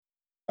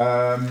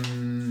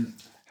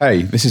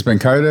Hey, this is Ben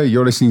Coda.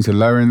 You're listening to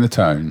Lowering the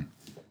Tone.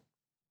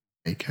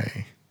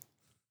 Okay.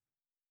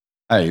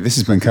 Hey, this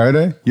is Ben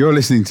Coda. You're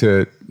listening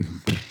to...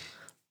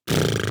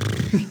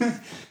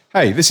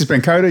 Hey, this is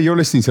Ben Coda. You're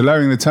listening to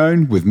Lowering the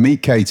Tone with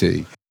Meet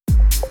Katie.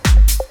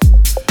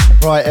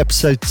 Right,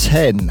 episode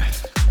 10. I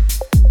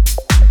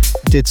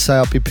did say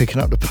I'll be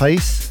picking up the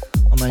pace.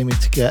 I'm aiming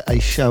to get a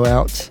show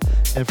out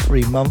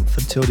every month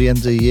until the end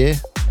of the year.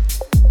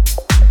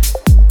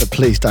 But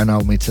please don't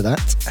hold me to that.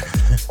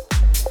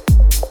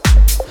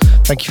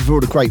 Thank you for all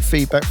the great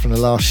feedback from the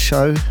last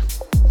show,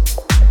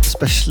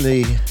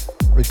 especially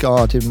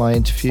regarding my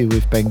interview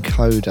with Ben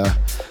Coda.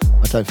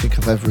 I don't think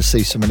I've ever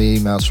received so many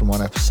emails from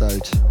one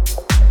episode.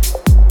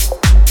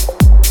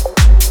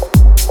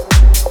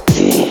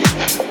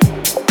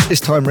 This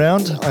time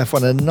round, I have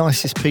one of the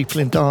nicest people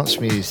in dance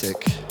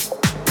music.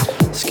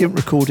 Skimp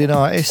recording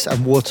artist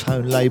and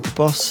Wartone labour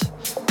boss.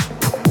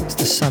 It's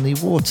the Sonny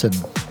Wharton.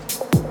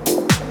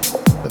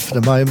 But for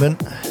the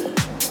moment,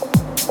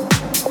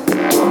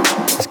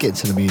 let's get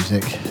into the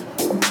music.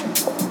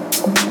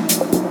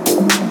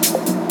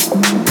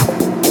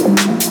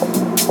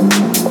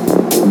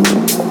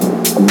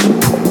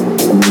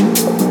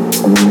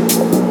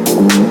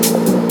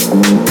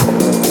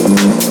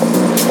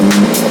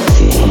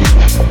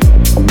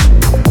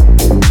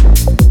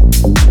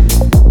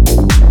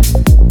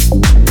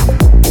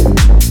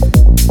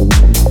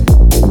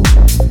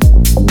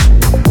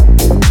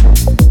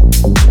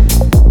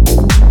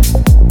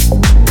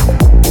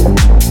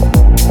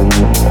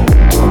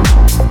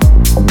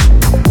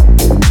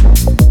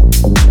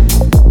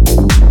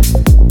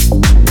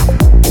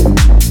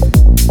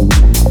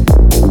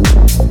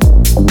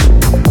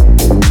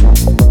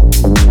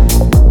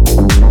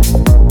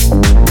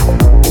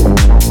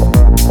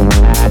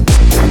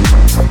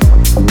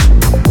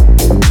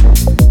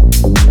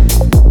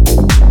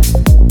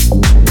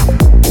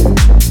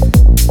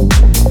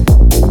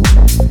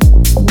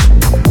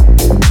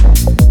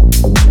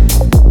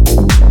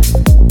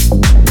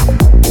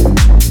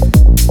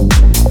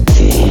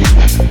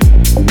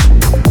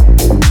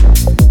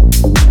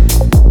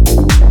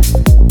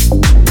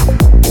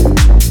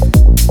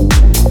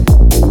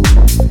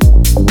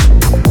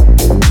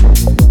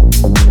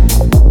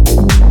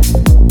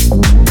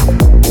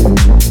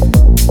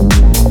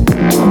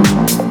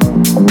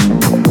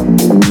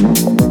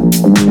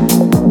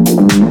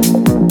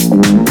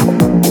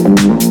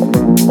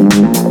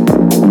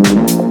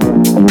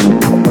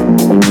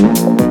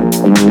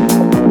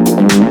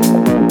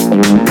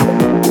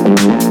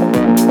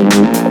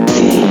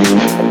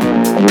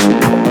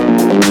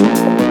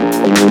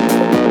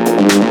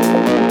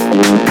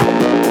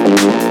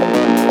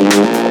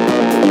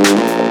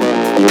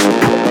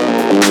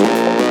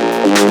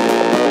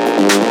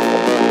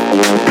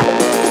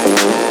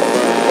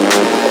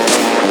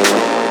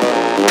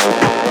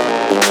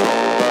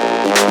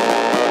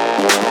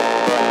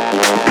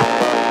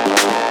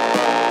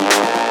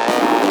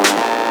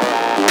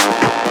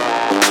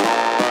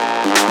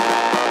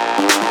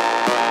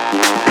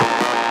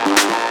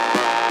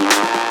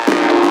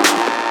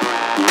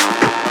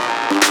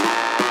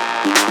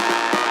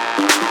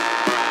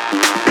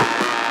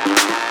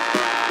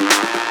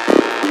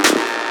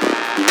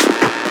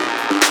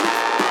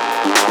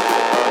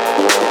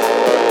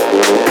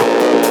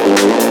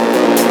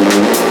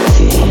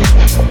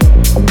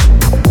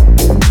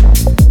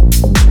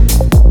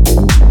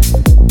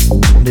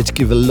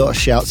 Give a lot of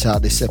shouts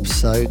out this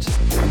episode.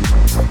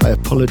 I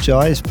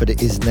apologise, but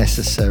it is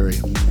necessary.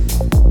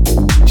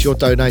 It's your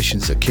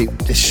donations that keep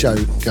this show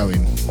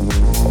going.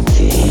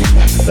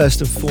 First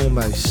and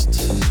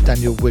foremost,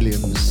 Daniel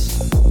Williams.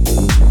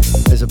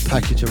 There's a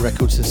package of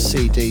records and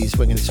CDs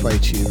winging its way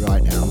to you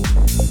right now.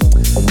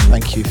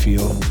 Thank you for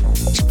your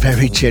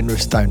very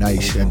generous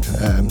donation.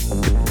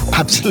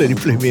 Absolutely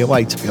blew me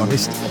away, to be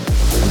honest.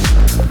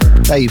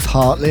 Dave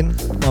Hartlin,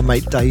 my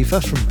mate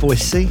Daver from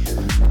Boise.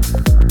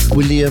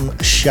 William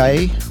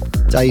Shea,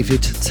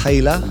 David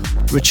Taylor,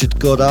 Richard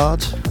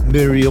Goddard,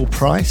 Muriel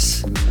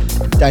Price,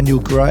 Daniel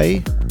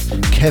Gray,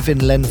 Kevin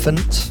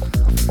Lenfant, I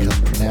think I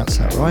pronounced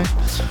that right,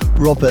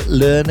 Robert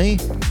Lerney,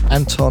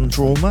 Anton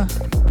Drama,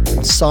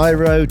 and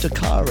Cyro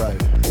DeCaro.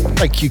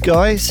 Thank you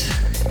guys,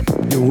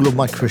 you're all on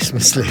my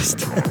Christmas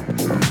list.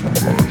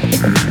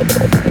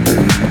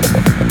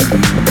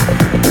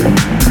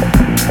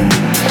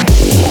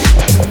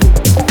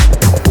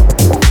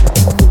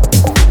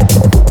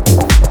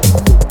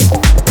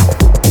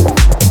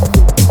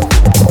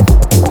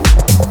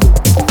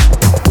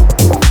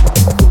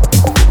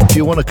 If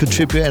you want to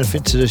contribute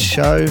anything to the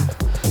show,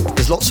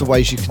 there's lots of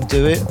ways you can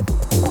do it.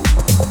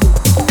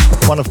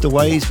 One of the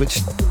ways,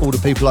 which all the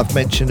people I've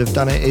mentioned have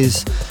done it,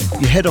 is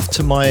you head off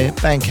to my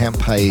Bandcamp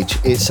page.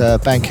 It's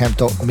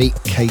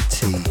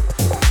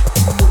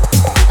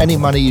bandcamp.meetkt. Any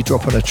money you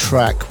drop on a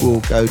track will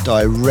go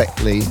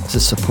directly to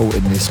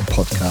supporting this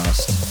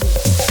podcast.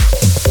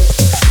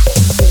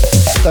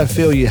 Don't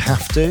feel you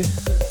have to.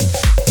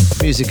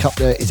 Music up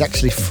there is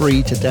actually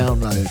free to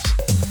download.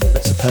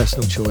 That's a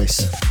personal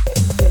choice.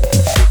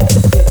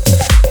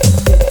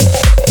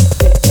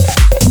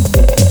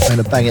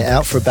 going to bang it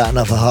out for about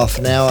another half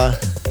an hour.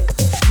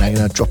 And I'm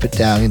going to drop it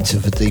down into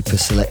the deeper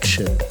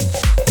selection.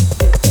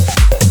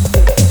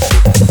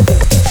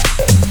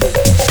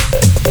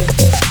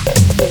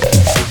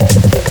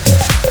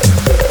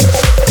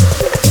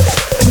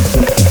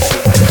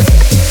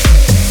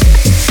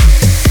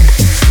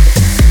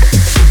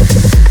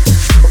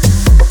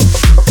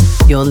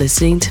 You're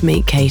listening to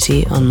Meet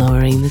Katie on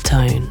Lowering the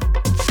Tone.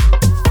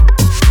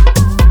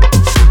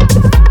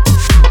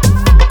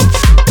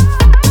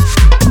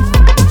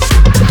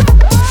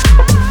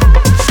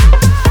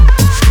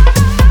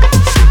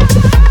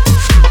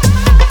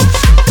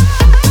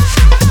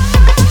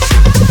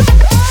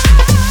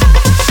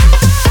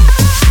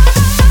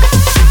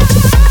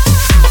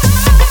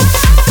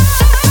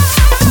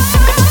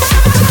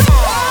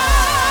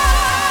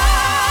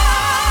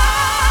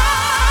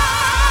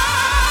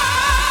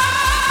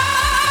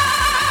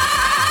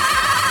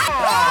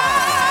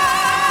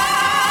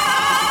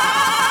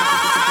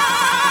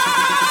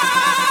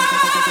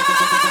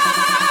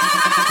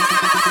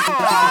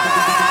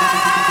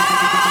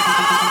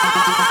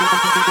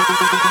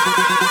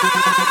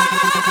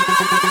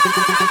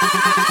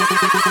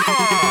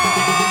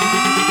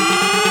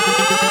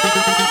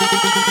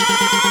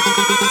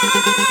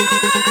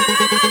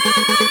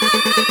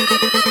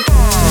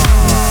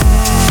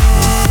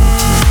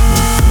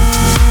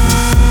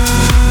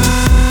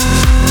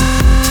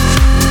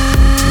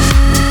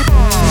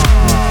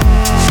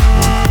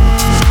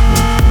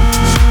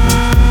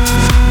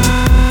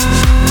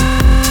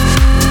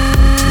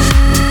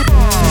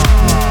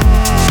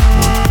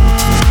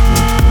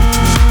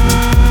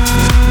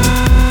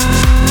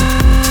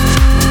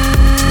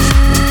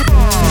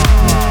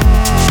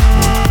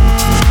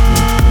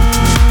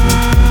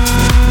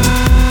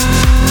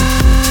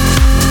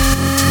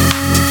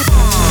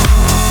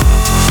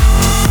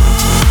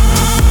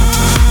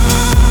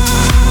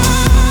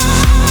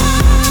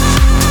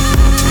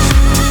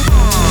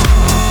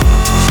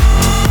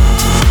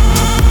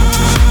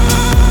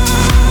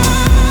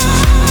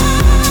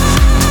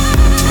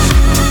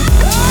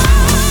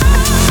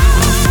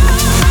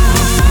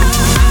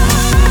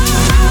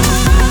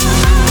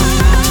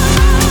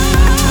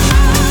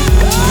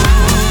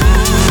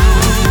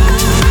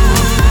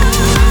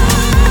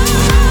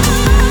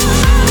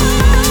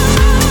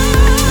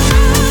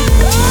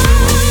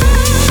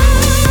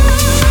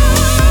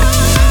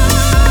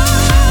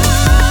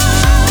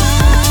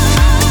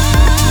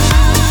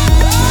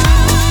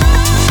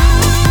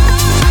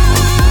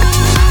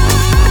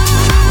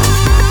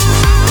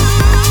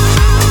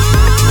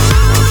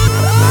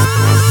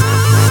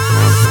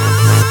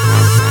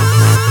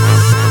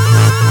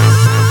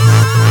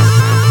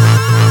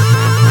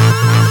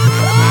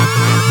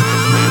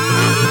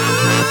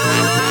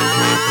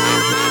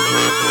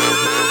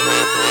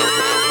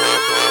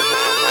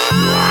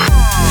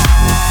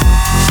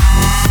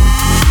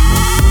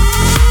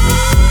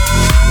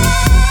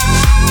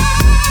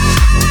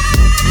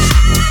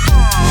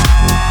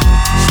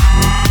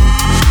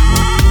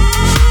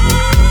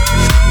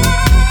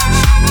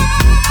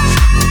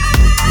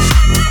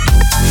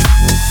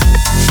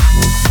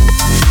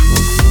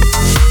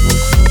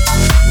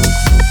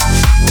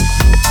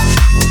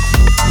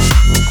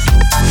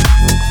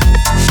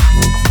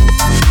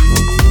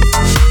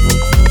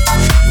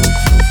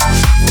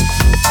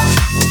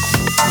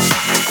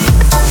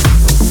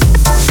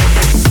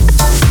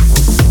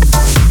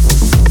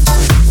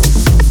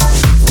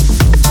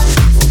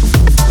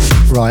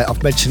 Right,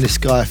 I've mentioned this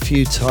guy a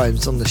few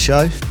times on the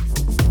show.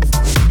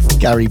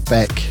 Gary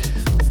Beck.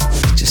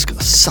 He's just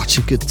got such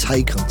a good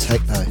take on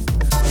techno.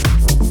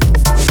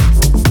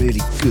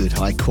 Really good,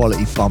 high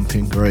quality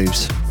bumping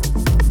grooves.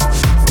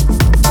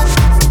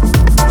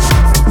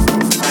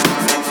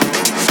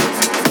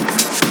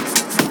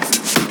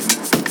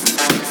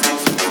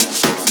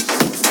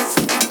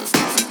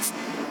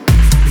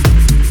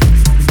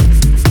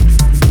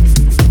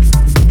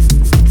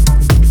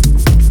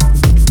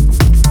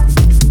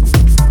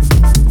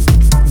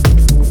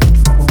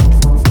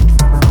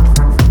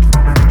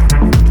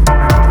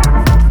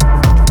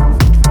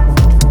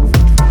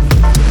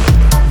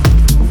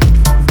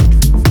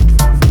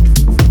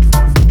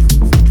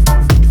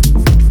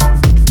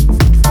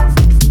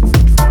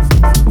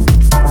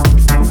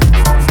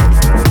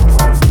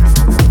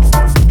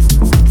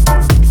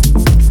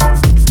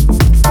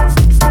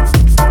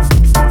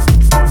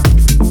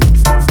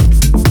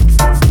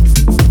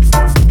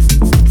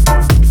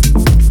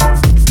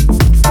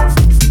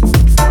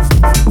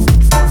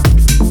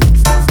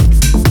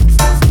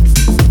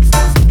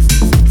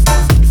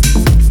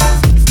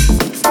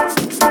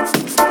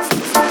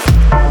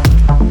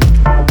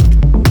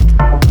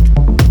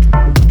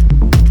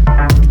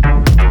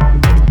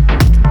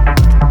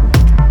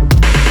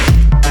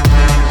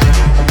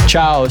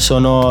 Ciao,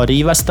 sono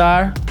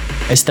Rivastar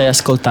e stai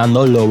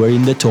ascoltando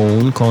Lowering the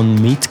Tone con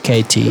Meet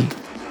Katie.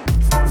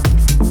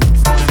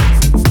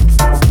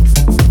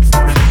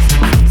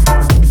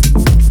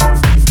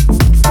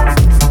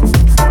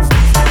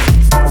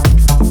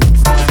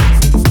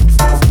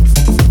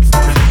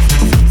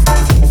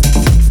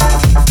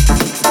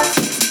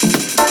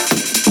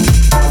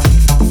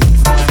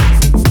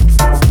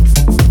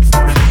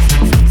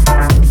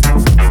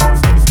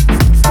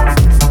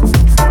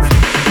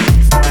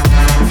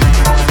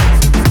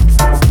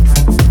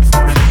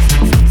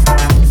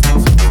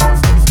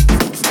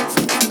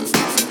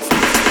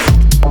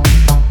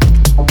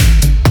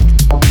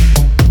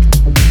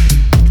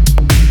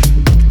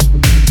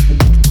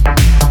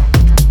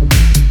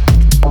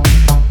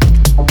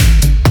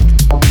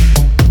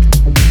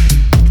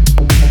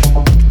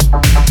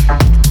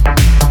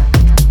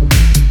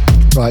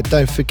 Right,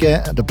 don't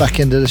forget, at the back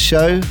end of the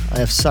show, I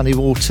have Sonny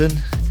Walton.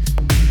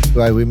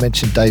 Well, we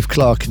mentioned Dave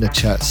Clark in the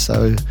chat,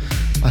 so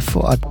I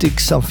thought I'd dig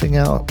something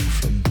out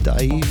from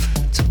Dave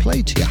to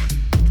play to you.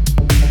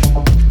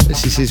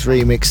 This is his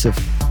remix of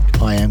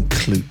I Am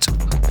Clute.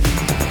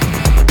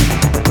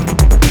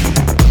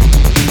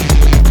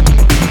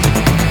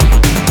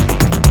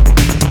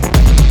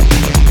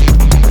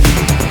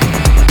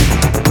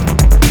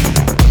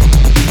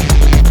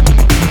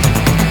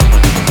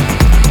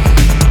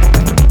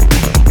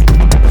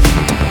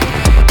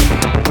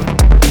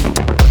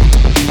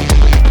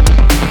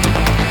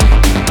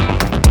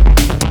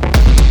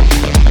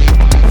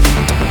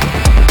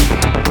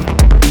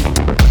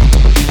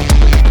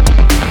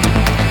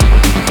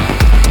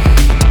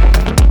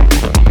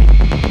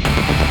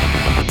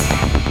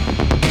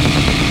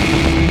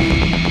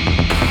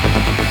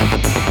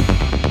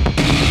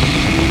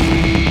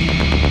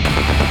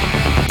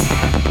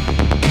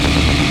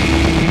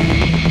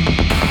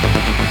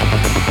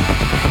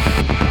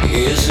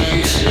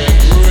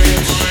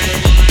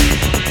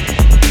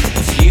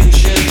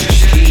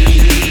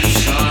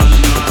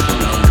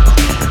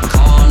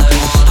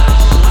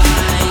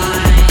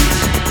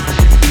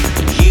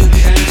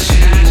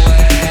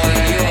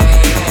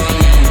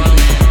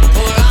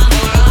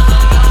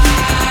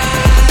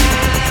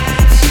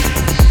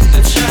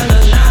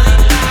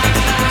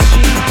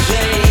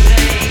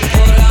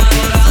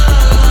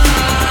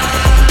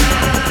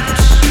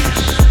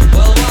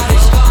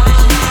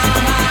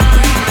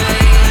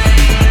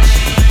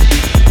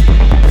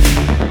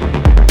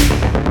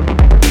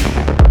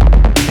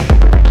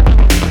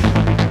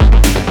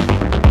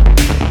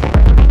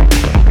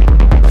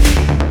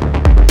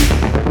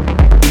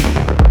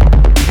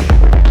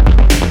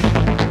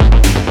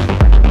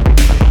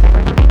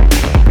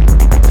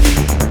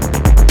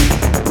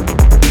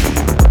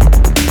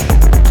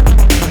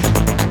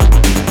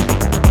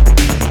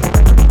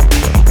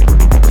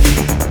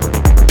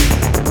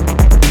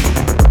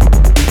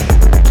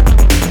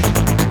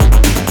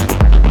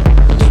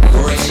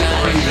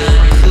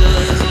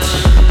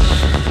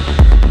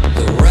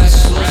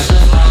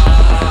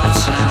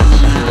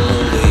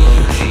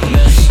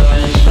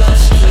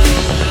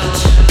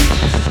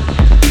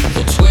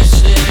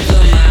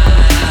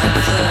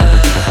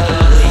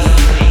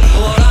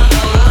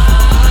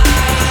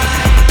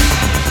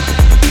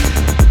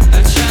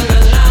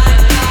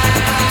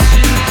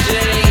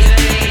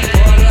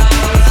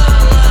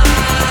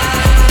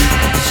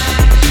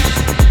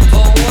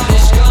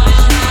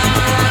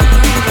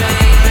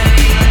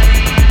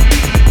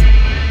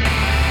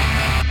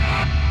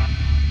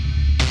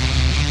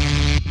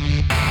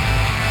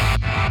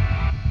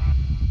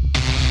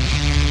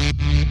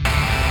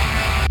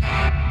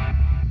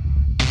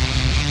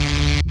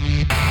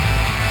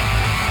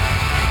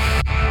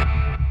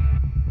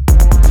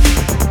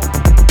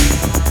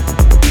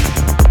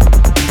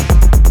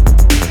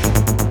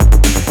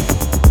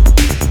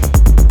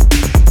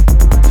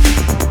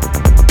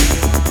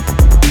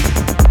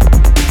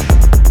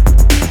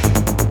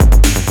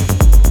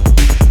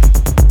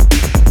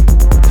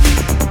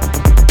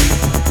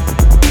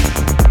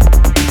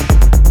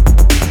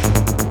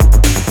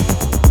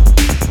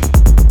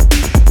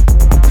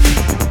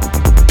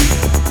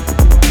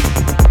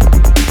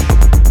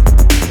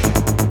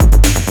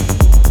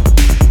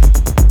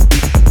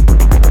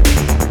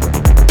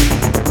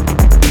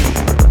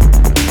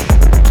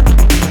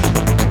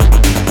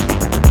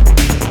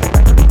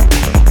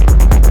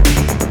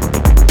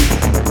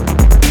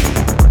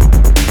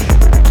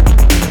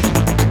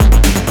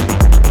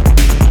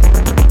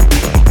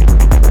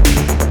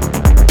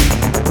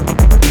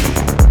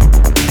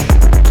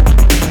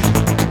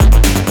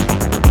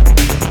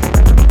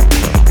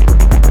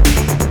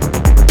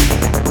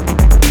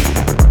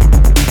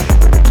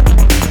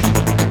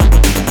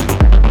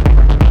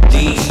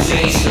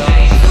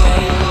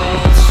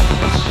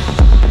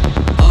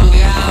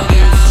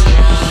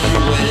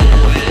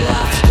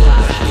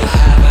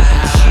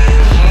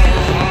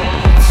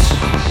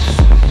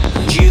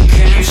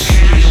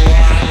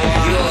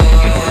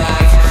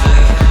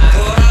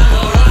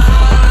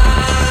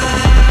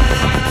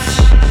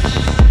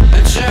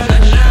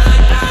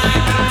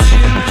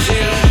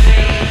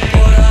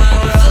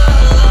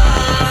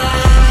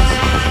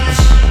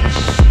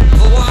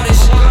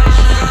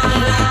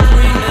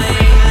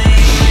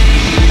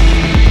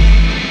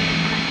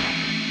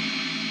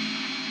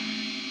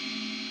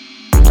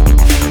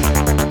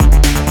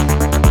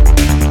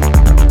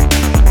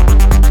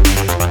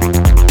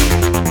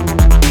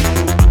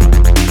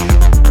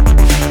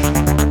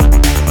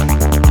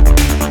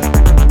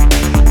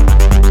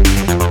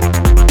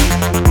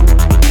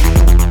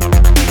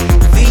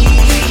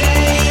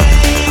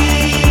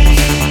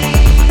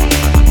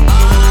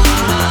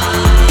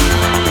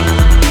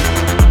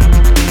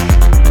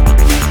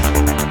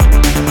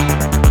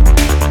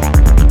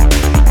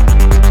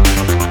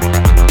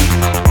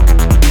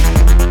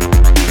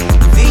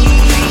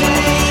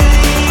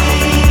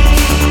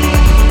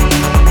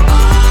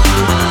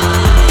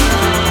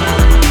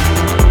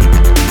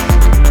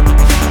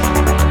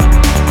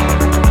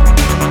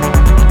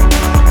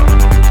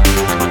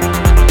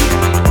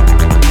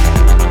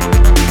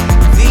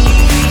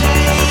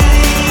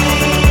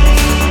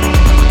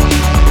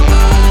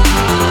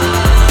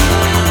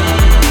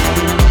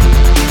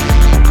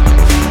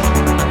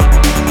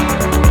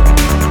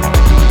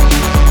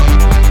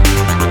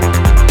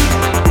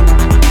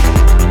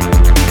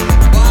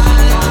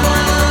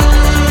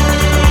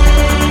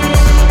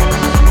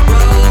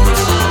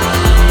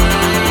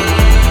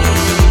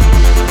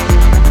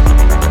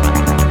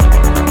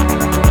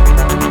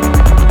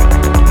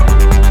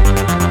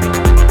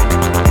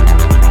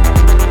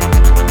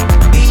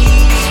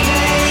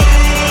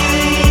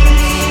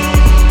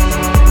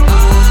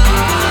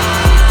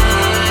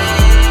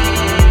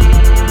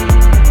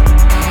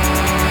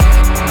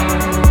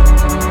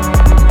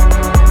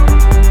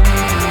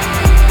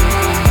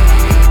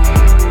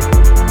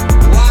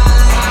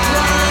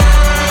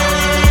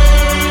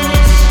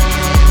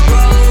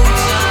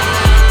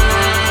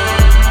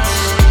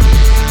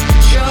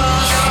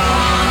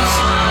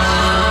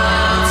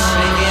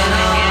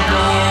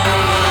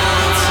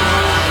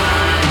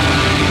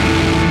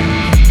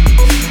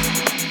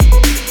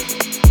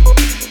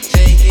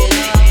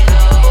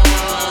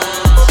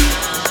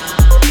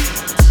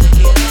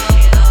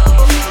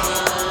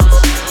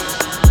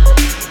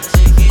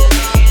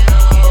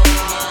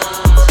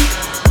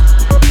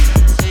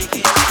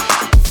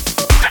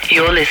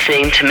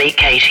 listening to Meet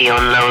Katie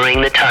on Lowering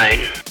the Tone.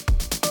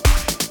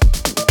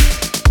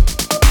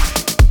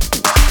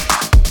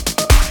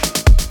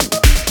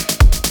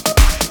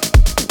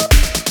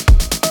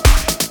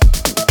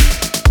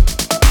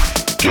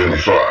 Game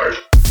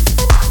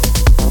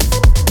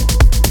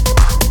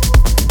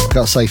 5.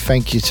 Gotta say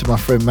thank you to my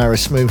friend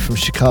Maris Moon from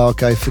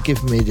Chicago for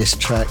giving me this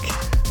track.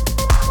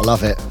 I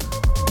love it.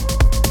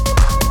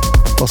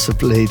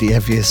 Possibly the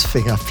heaviest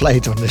thing I've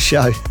played on the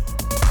show.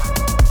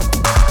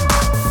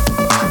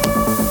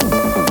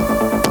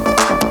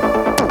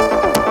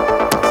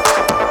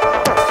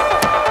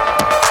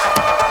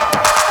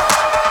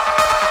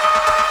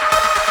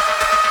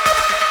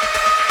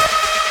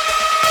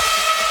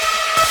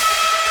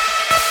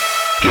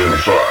 Game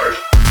 5.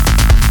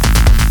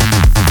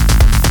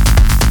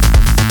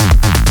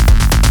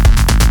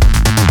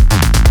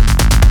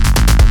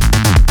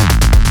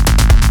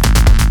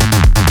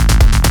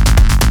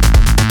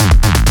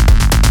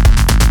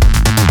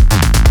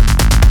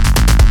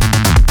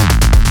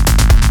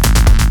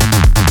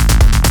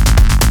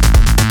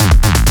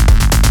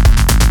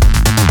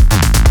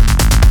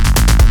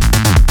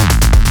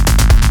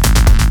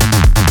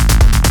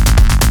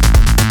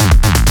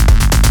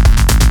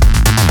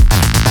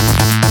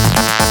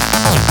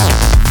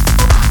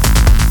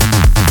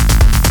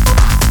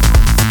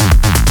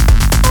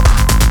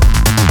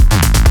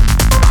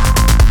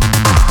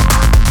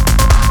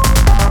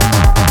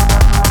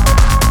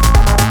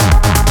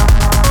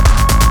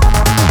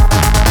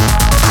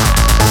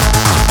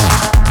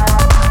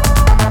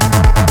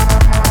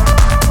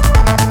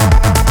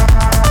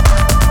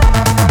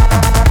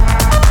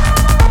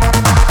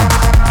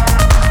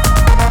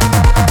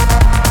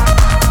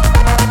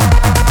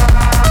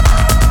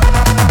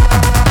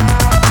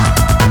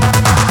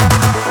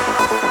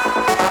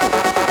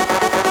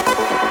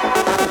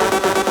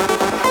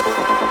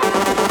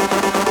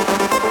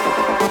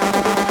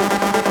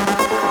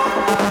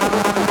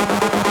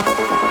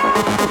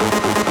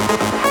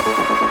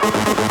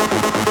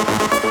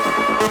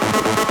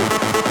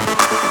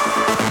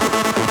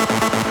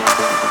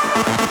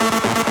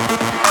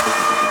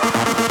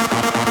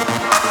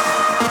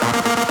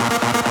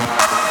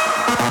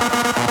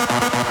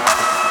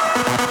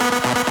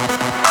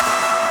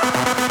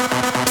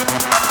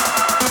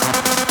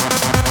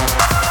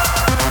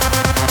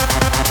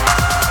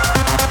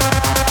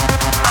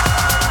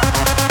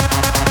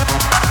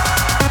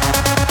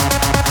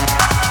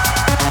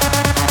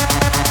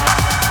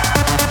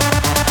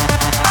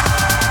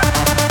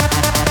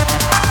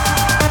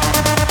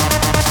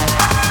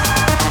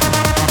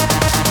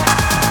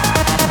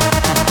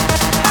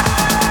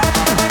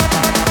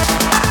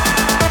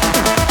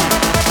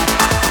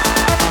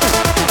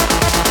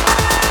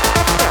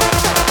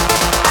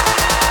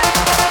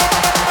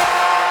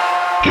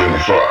 Game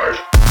 5.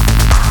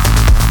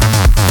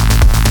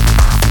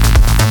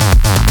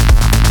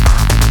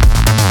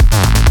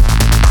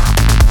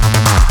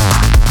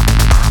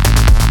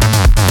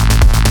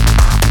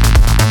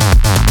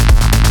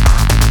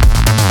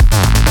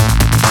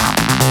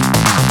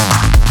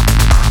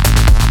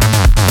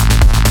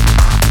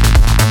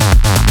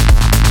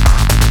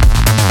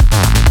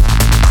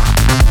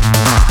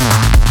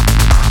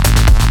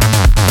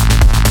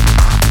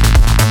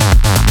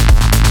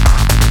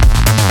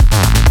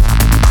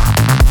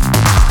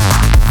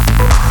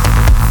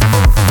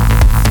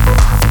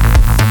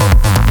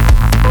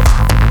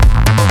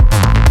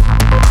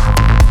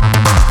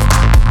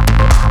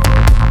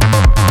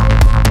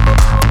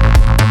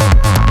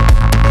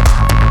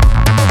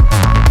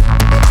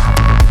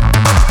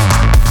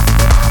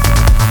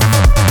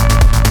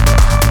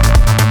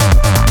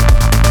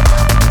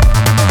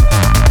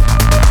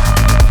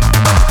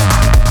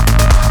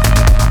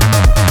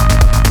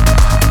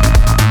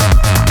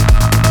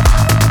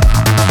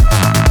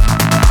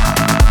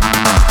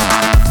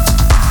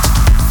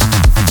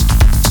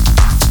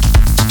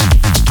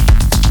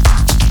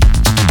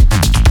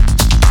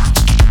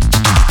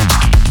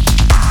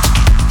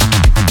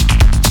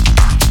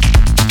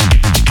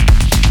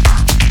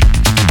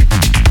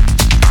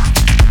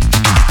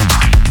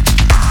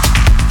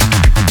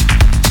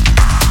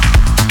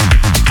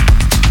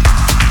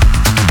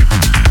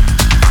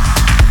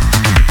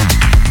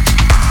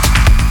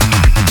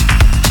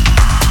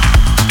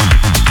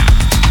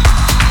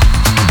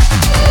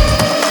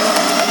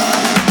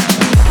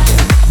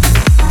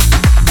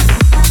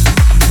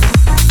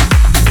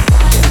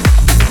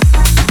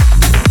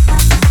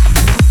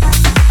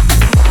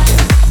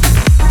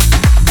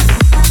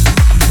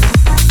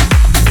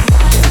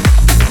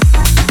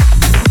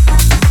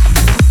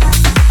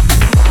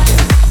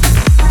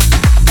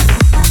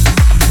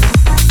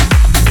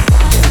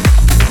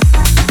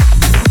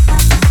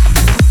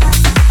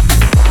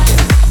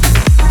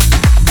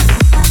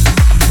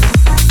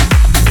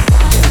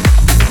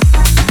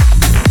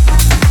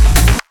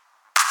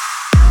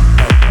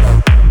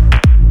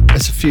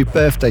 Few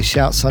birthday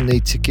shouts I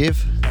need to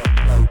give.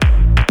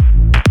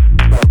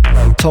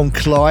 Tom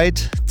Clyde,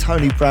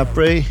 Tony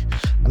Bradbury,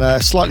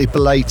 and slightly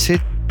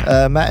belated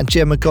Matt and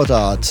Gemma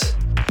Goddard.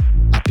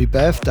 Happy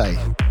birthday.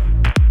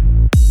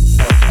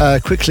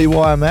 Quickly,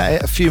 while I'm at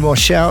it, a few more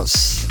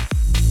shouts.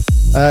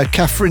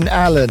 Catherine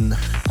Allen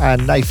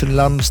and Nathan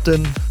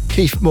Lumsden,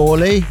 Keith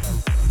Morley,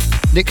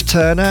 Nick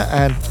Turner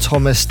and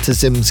Thomas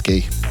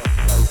Tazimski.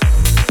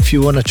 If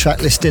you want a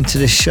track listing to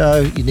this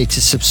show, you need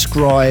to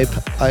subscribe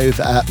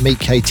over at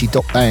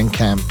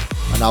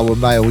meetkatie.bandcamp, and I will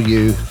mail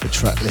you the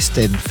track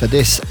listing for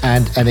this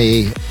and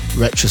any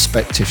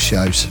retrospective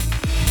shows.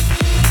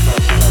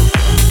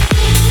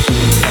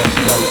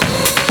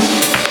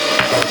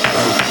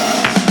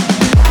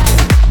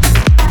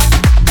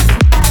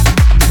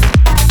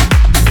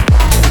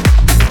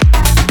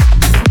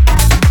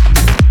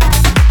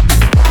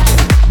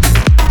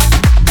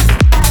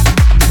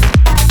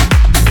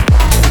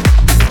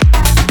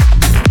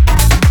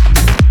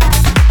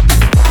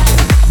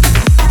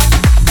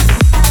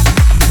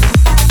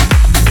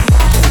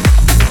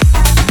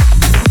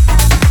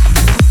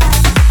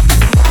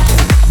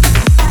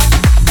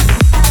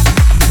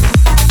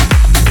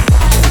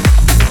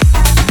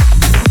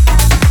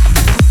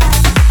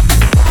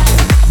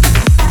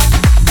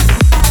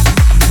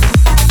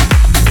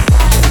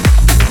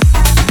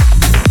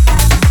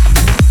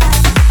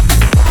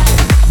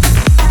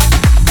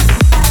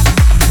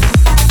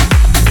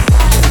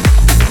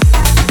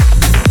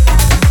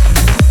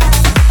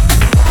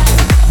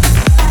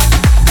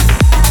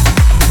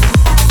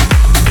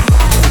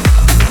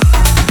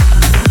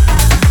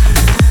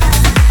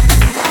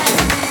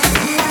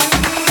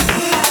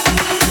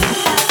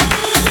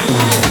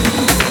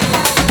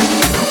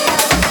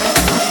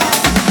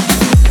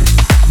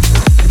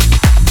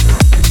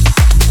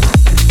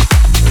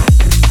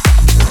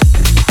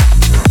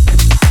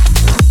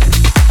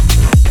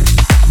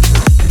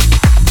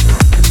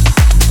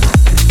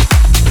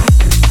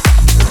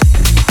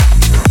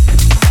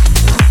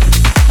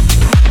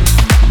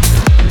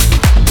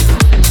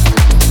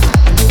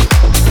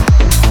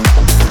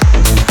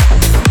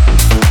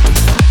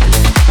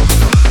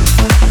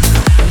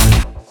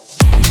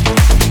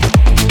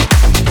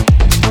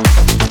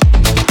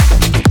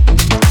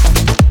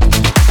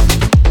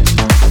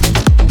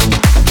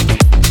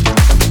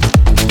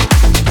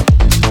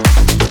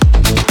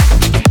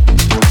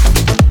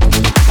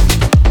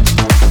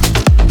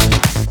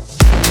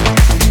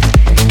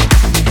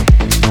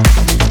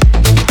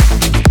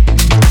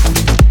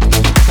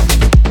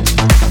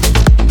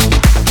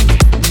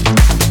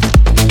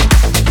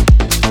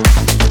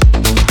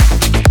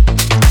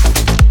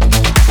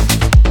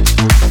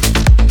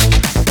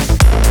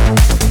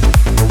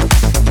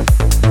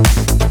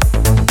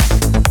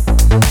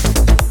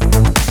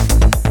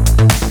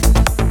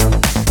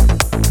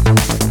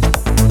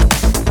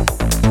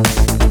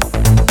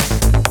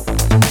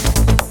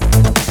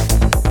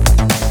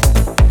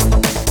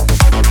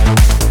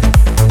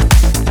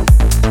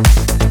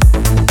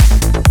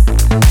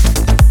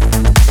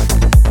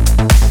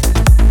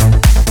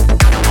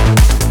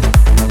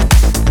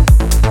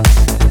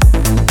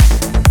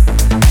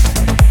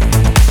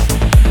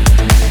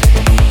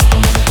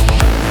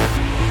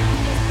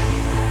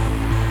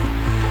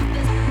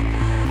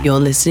 You're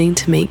listening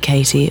to Meet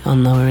Katie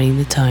on Lowering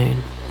the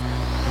Tone.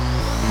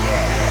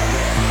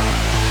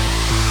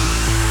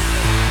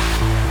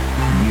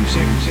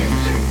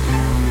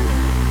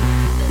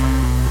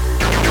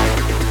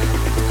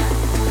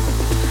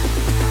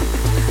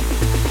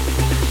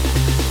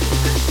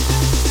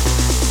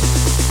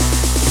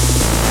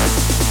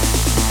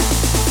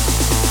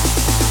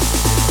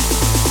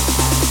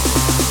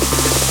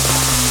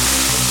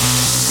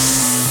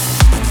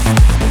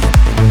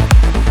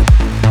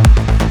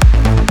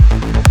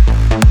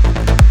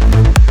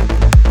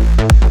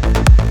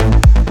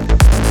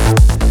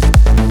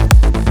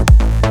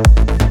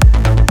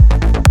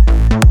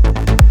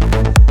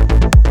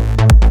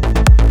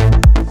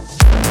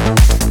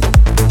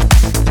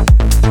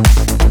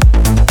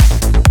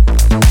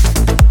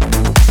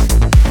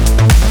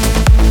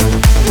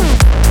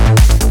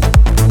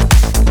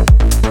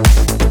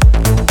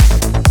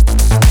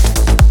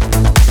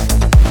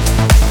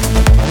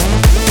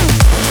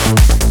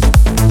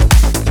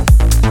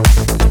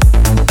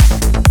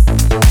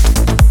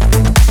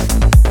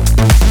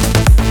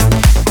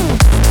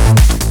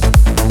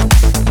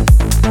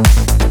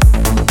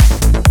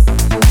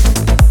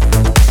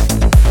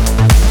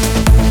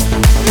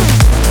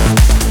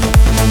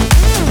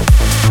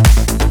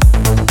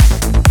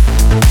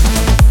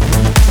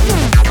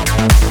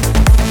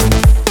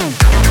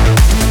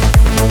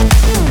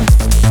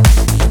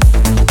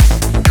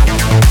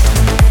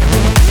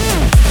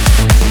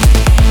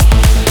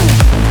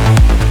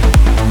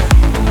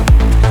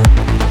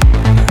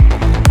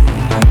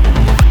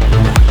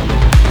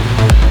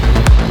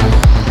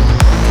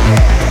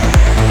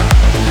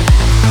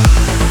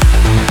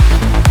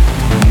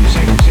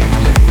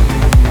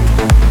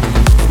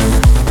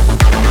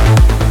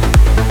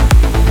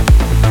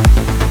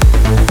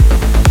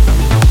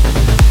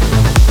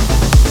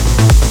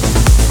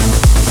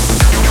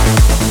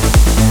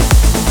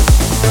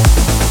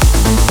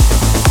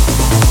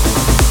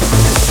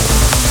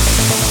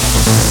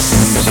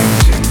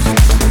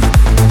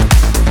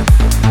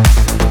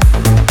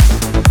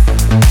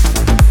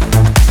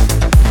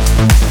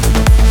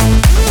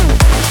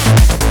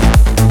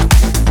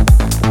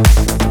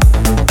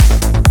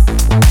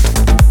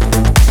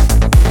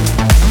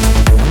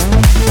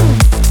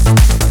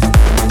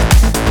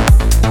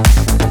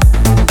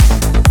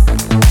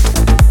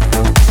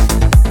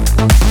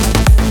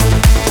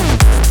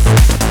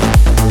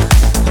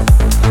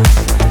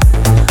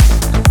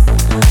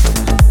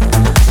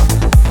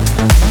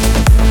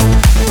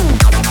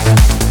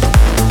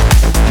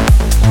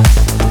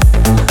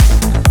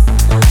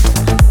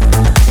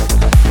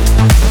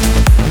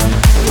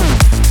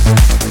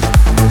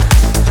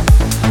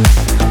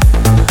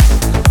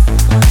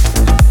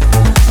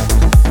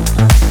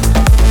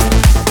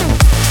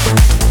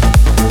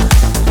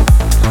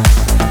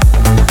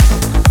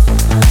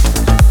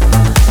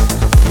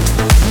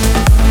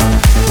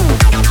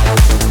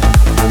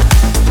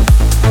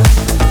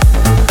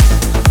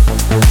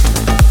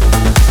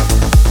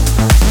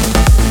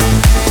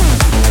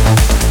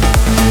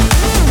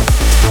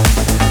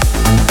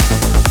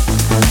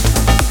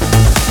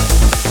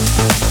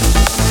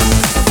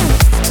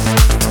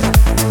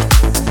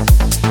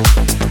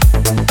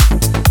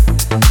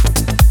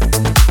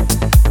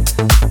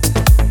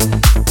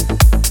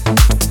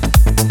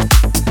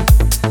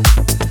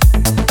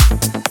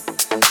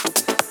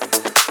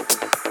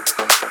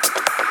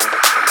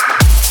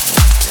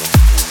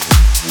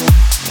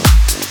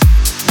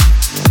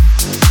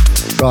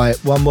 Right,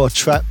 one more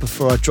track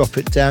before I drop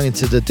it down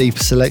into the deeper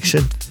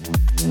selection.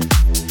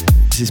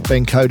 This is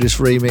Ben Coda's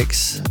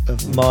remix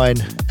of mine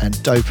and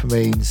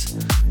Dopamine's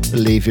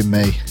Believe in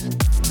Me.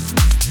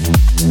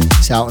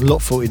 It's out on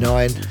Lot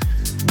 49.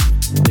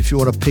 If you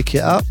want to pick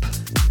it up,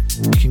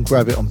 you can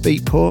grab it on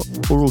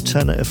Beatport or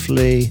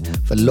alternatively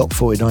the Lot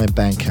 49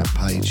 Bandcamp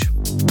page.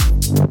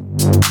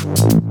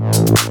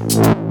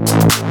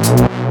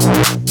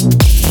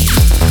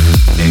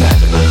 You got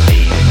to believe.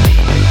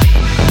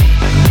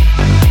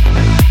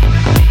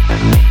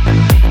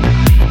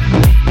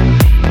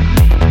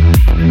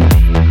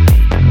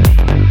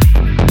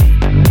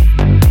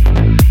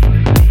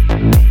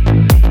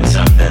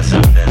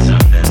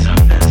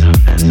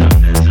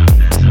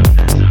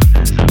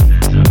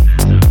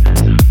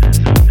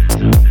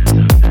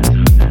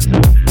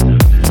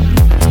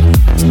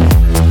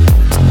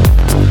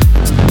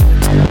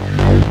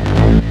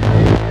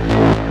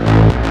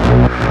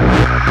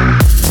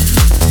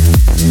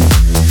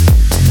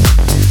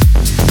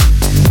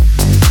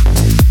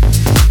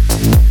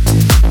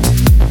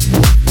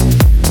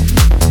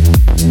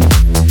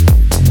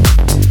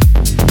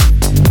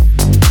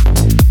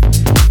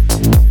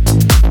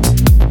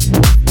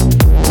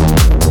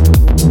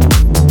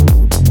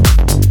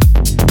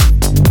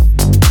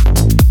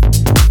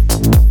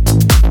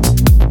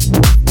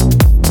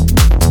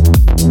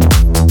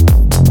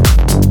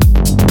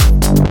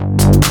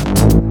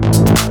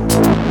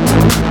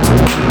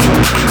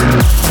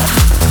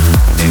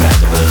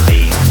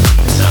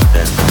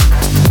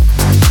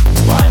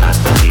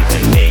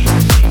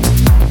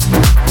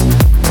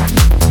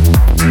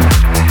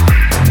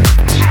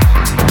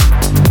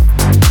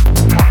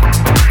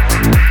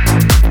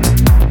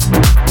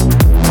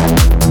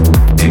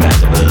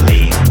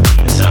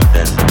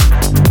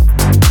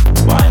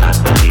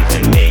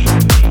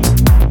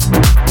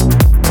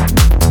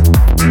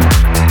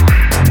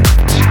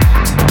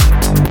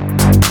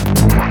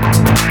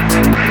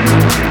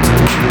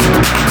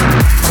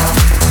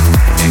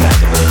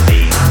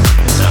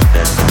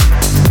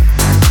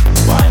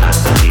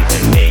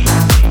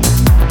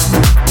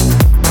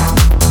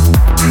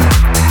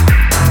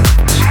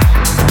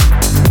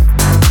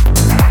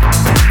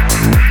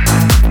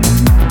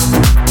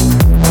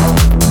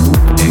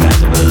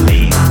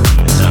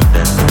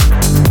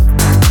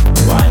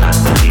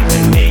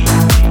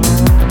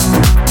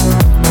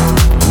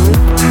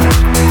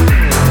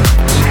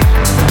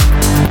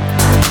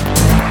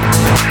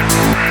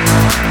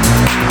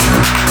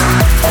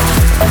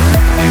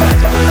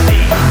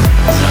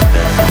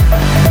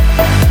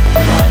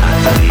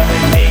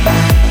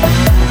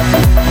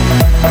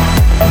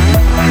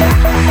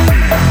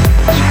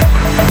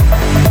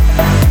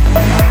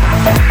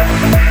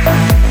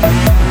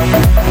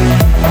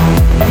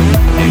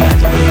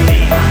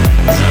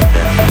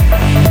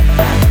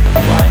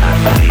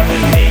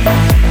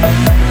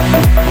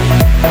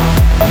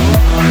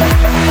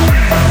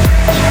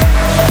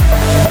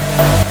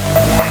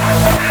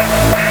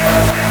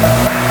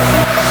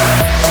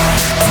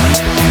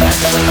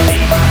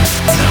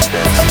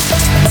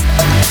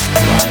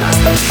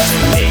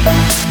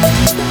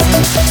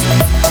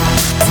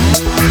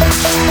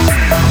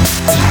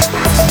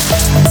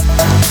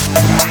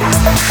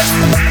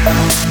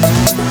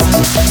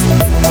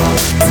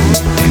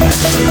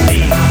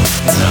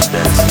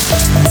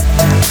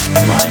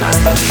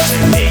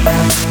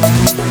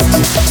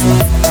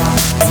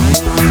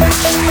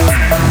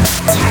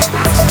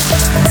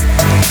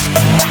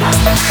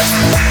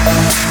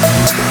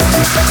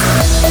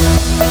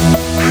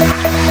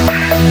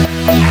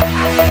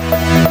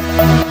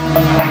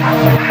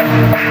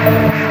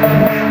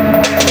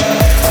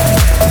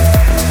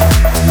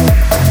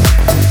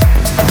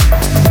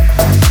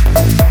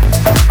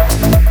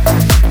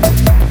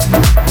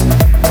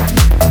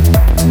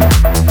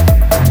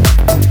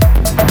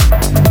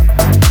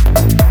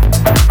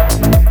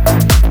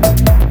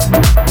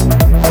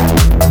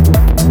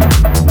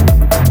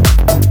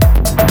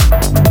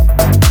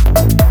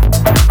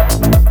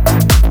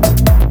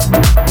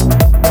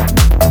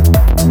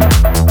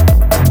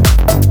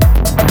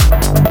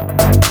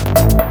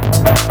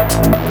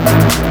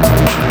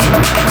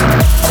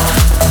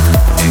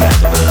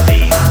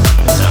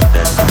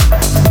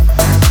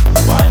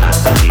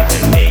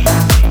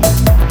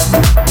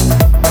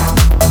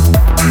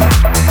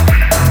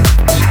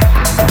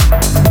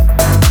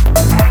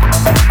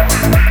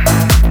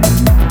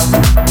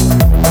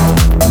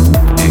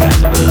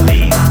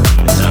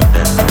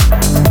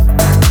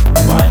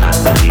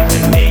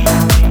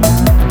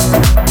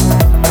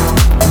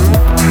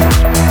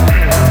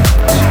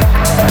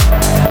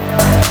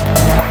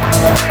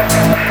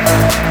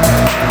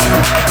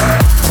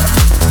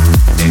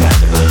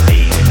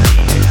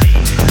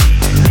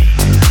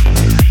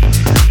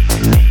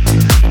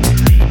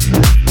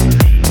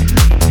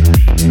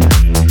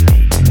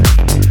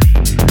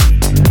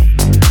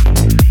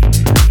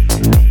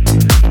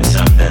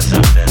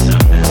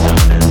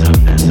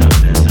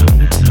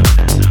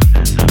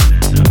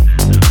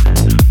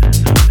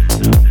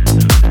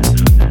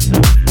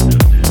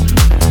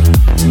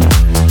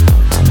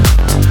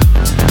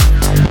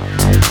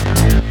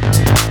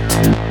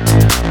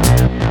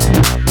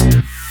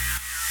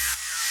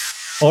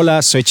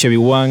 Hola, soy Chevy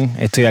Wang,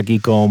 estoy aquí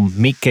con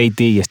Mick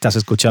Katie y estás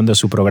escuchando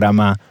su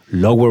programa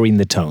Lowering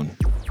the Tone.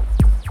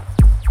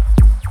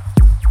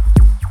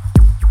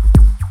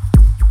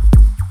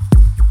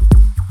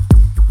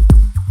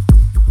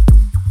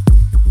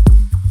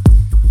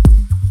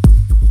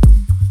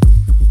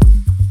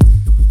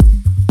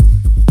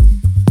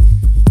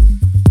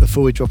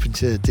 Before we drop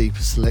into the deeper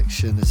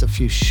selection, there's a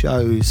few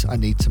shows I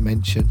need to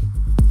mention.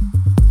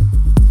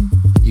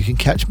 You can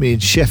catch me in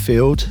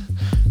Sheffield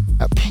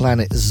at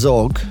Planet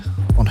Zog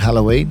on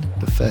Halloween,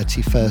 the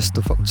 31st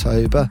of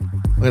October.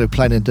 I'm going to be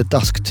playing in the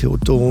Dusk Till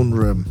Dawn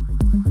room,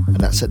 and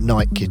that's at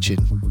Night Kitchen.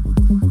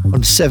 On the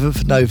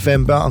 7th of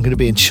November, I'm going to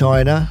be in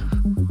China.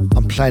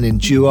 I'm playing in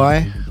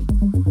Zhuhai,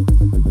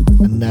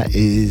 and that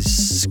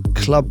is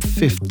Club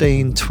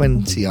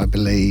 1520, I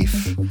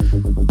believe.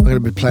 I'm going to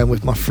be playing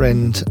with my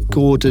friend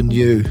Gordon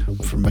Yu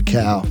from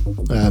Macau.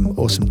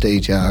 Awesome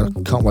DJ. I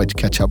can't wait to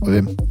catch up with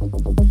him.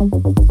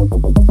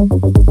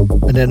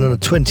 And then on the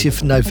 20th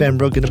of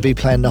November, I'm going to be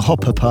playing the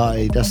Hopper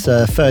Party. That's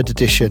the 3rd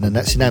edition, and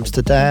that's in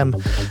Amsterdam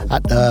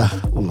at the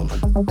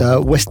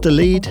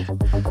Westerleed.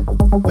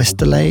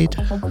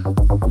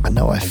 I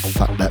know I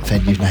fucked that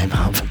venue name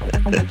up.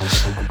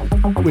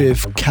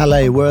 With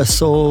Calais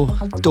Wursel,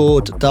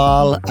 Dord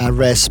Dahl, and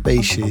Rare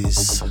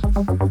Species.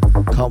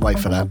 Can't wait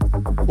for that.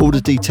 All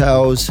the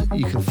details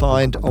you can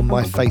find on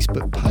my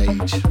Facebook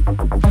page.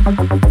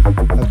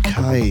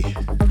 Okay,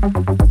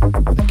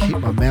 I'm going to keep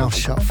my mouth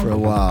shut for a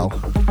while.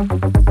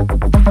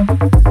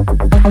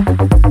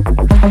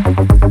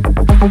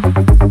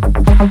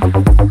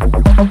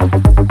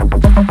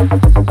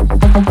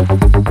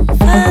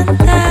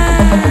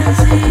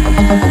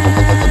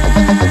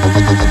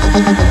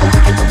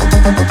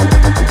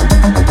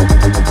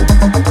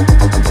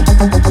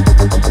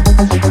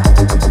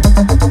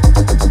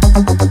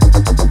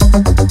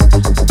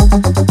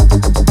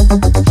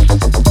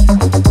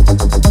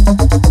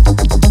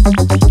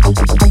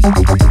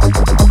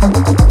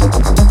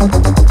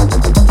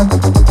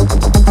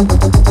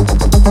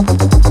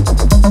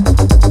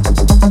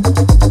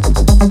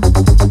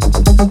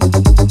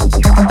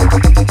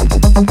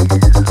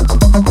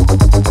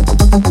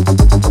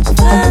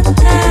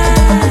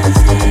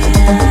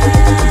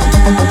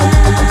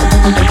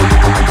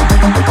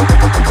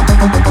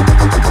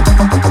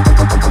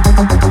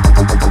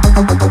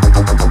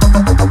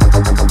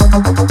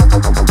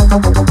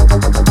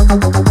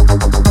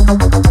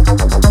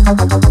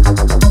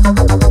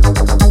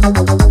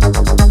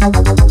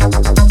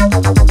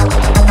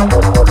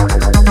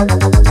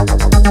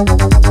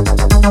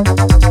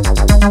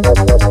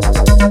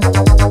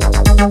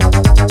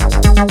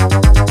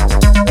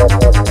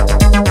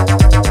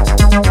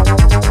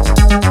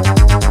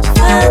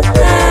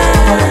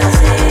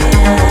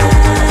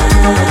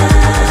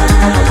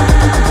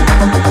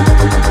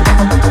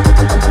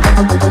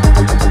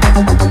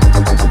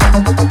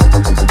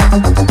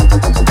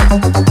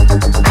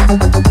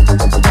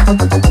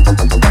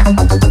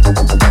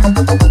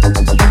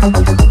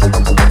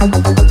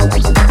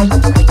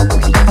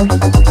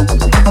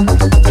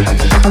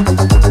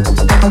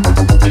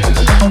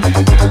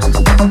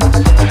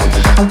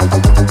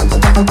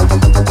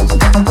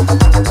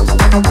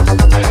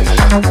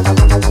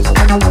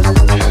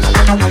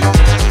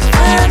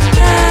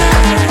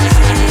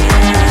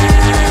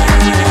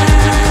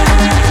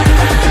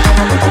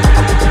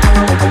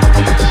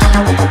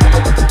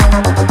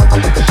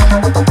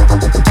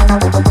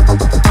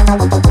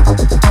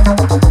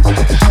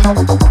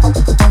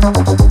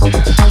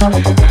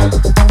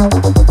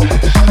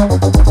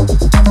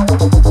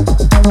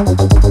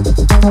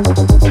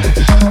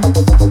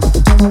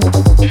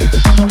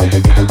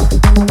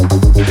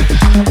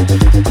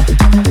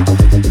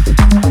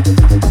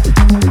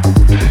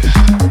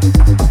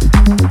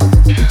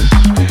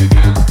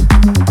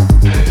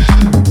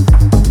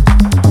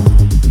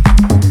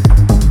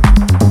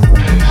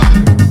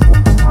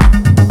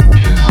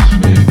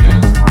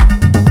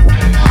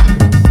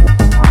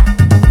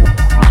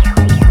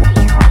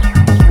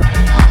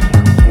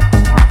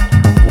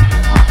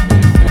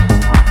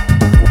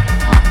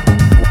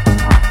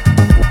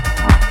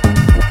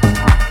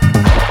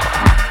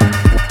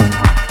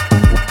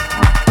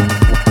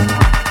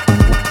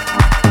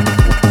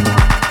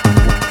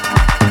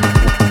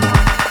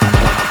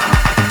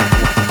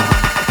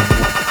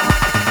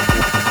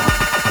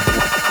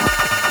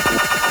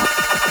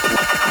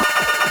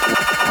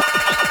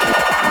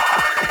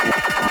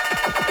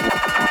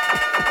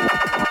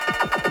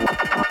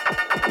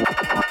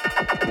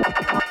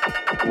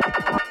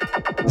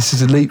 This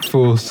is Elite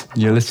Force.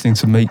 You're listening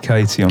to Meet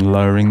Katie on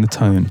Lowering the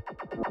Tone.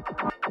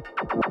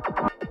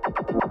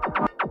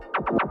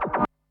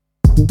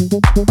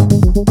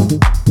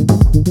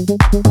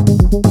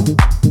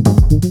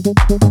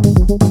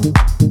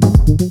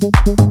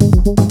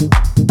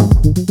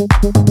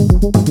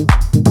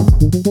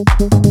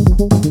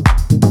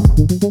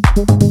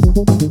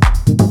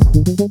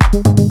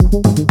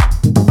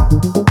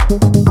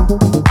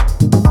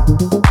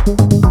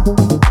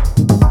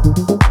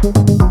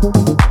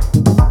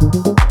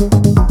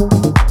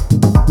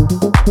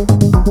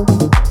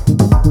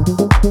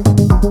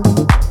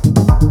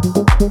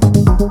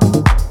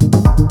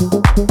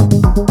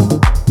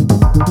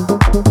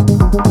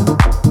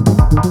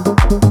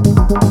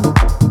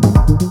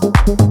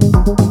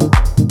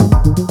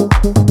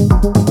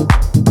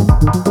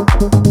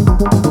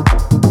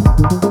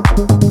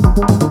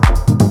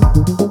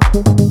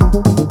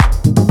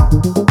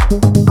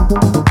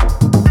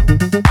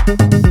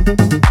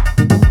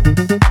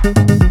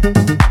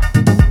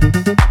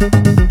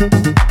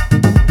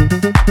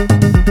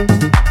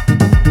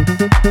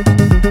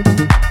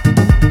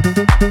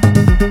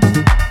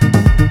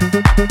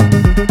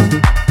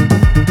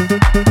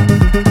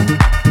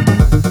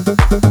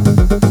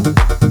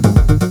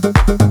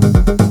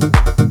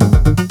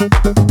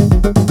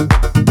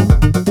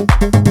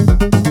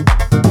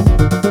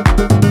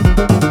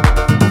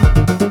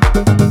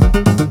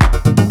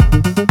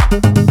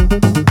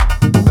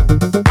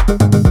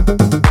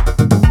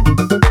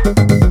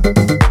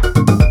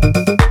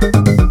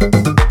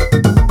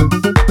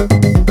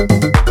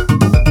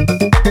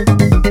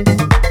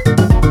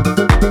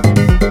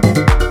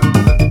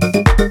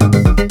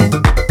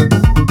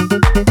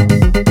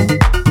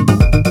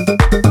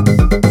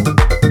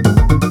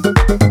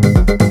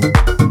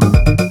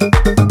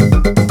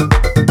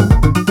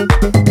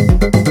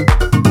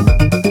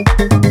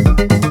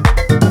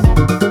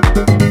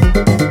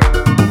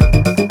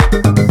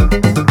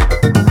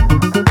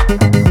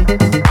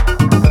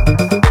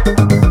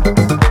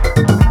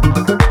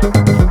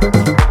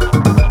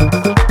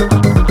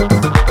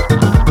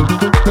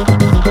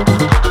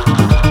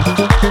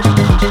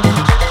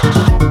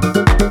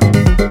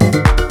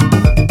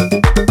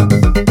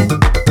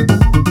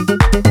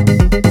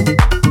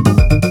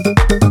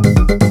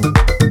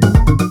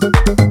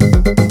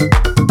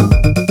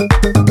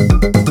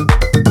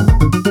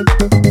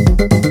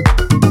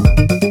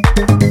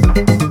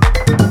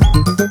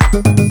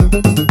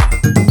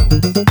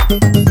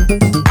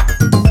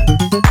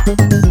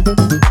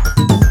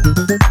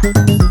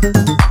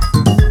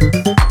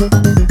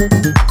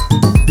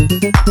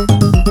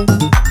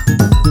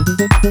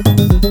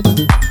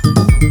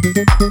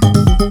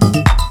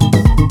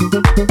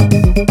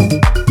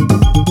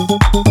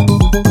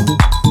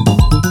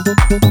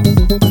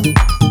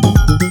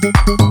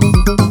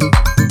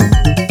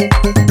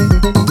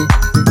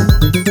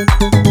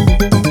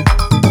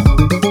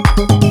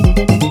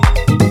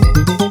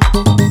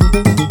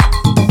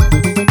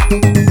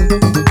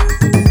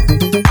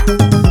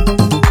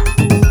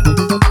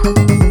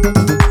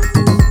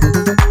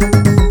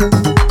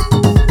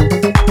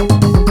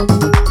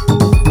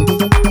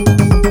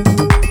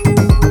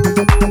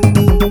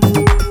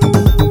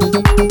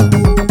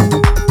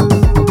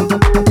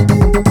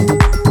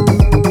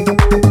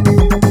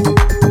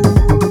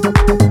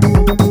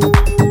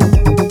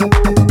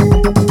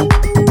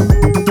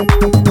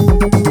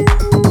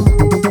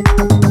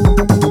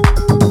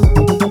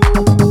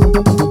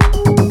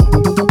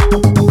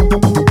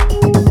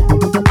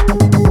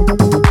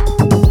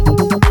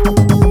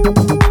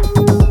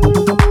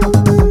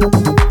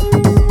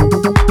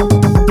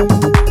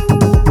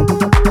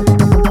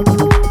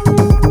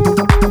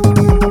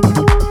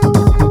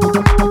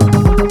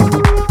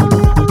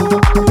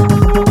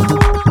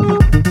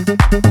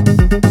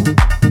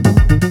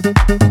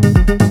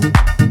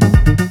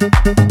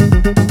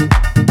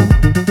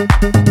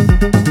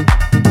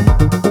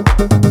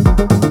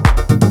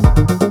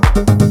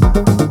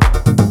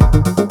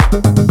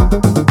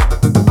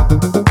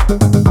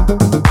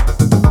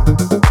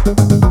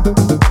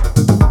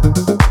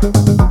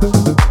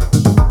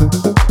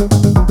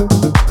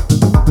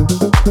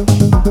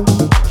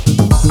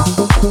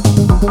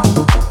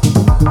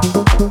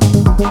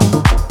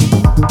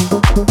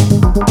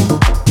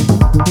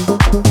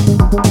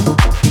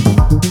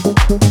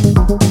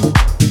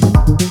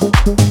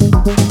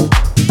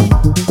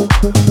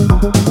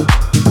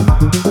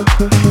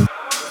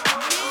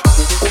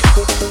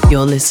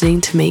 You're listening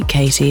to Meet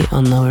Katie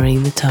on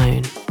Lowering the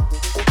Tone.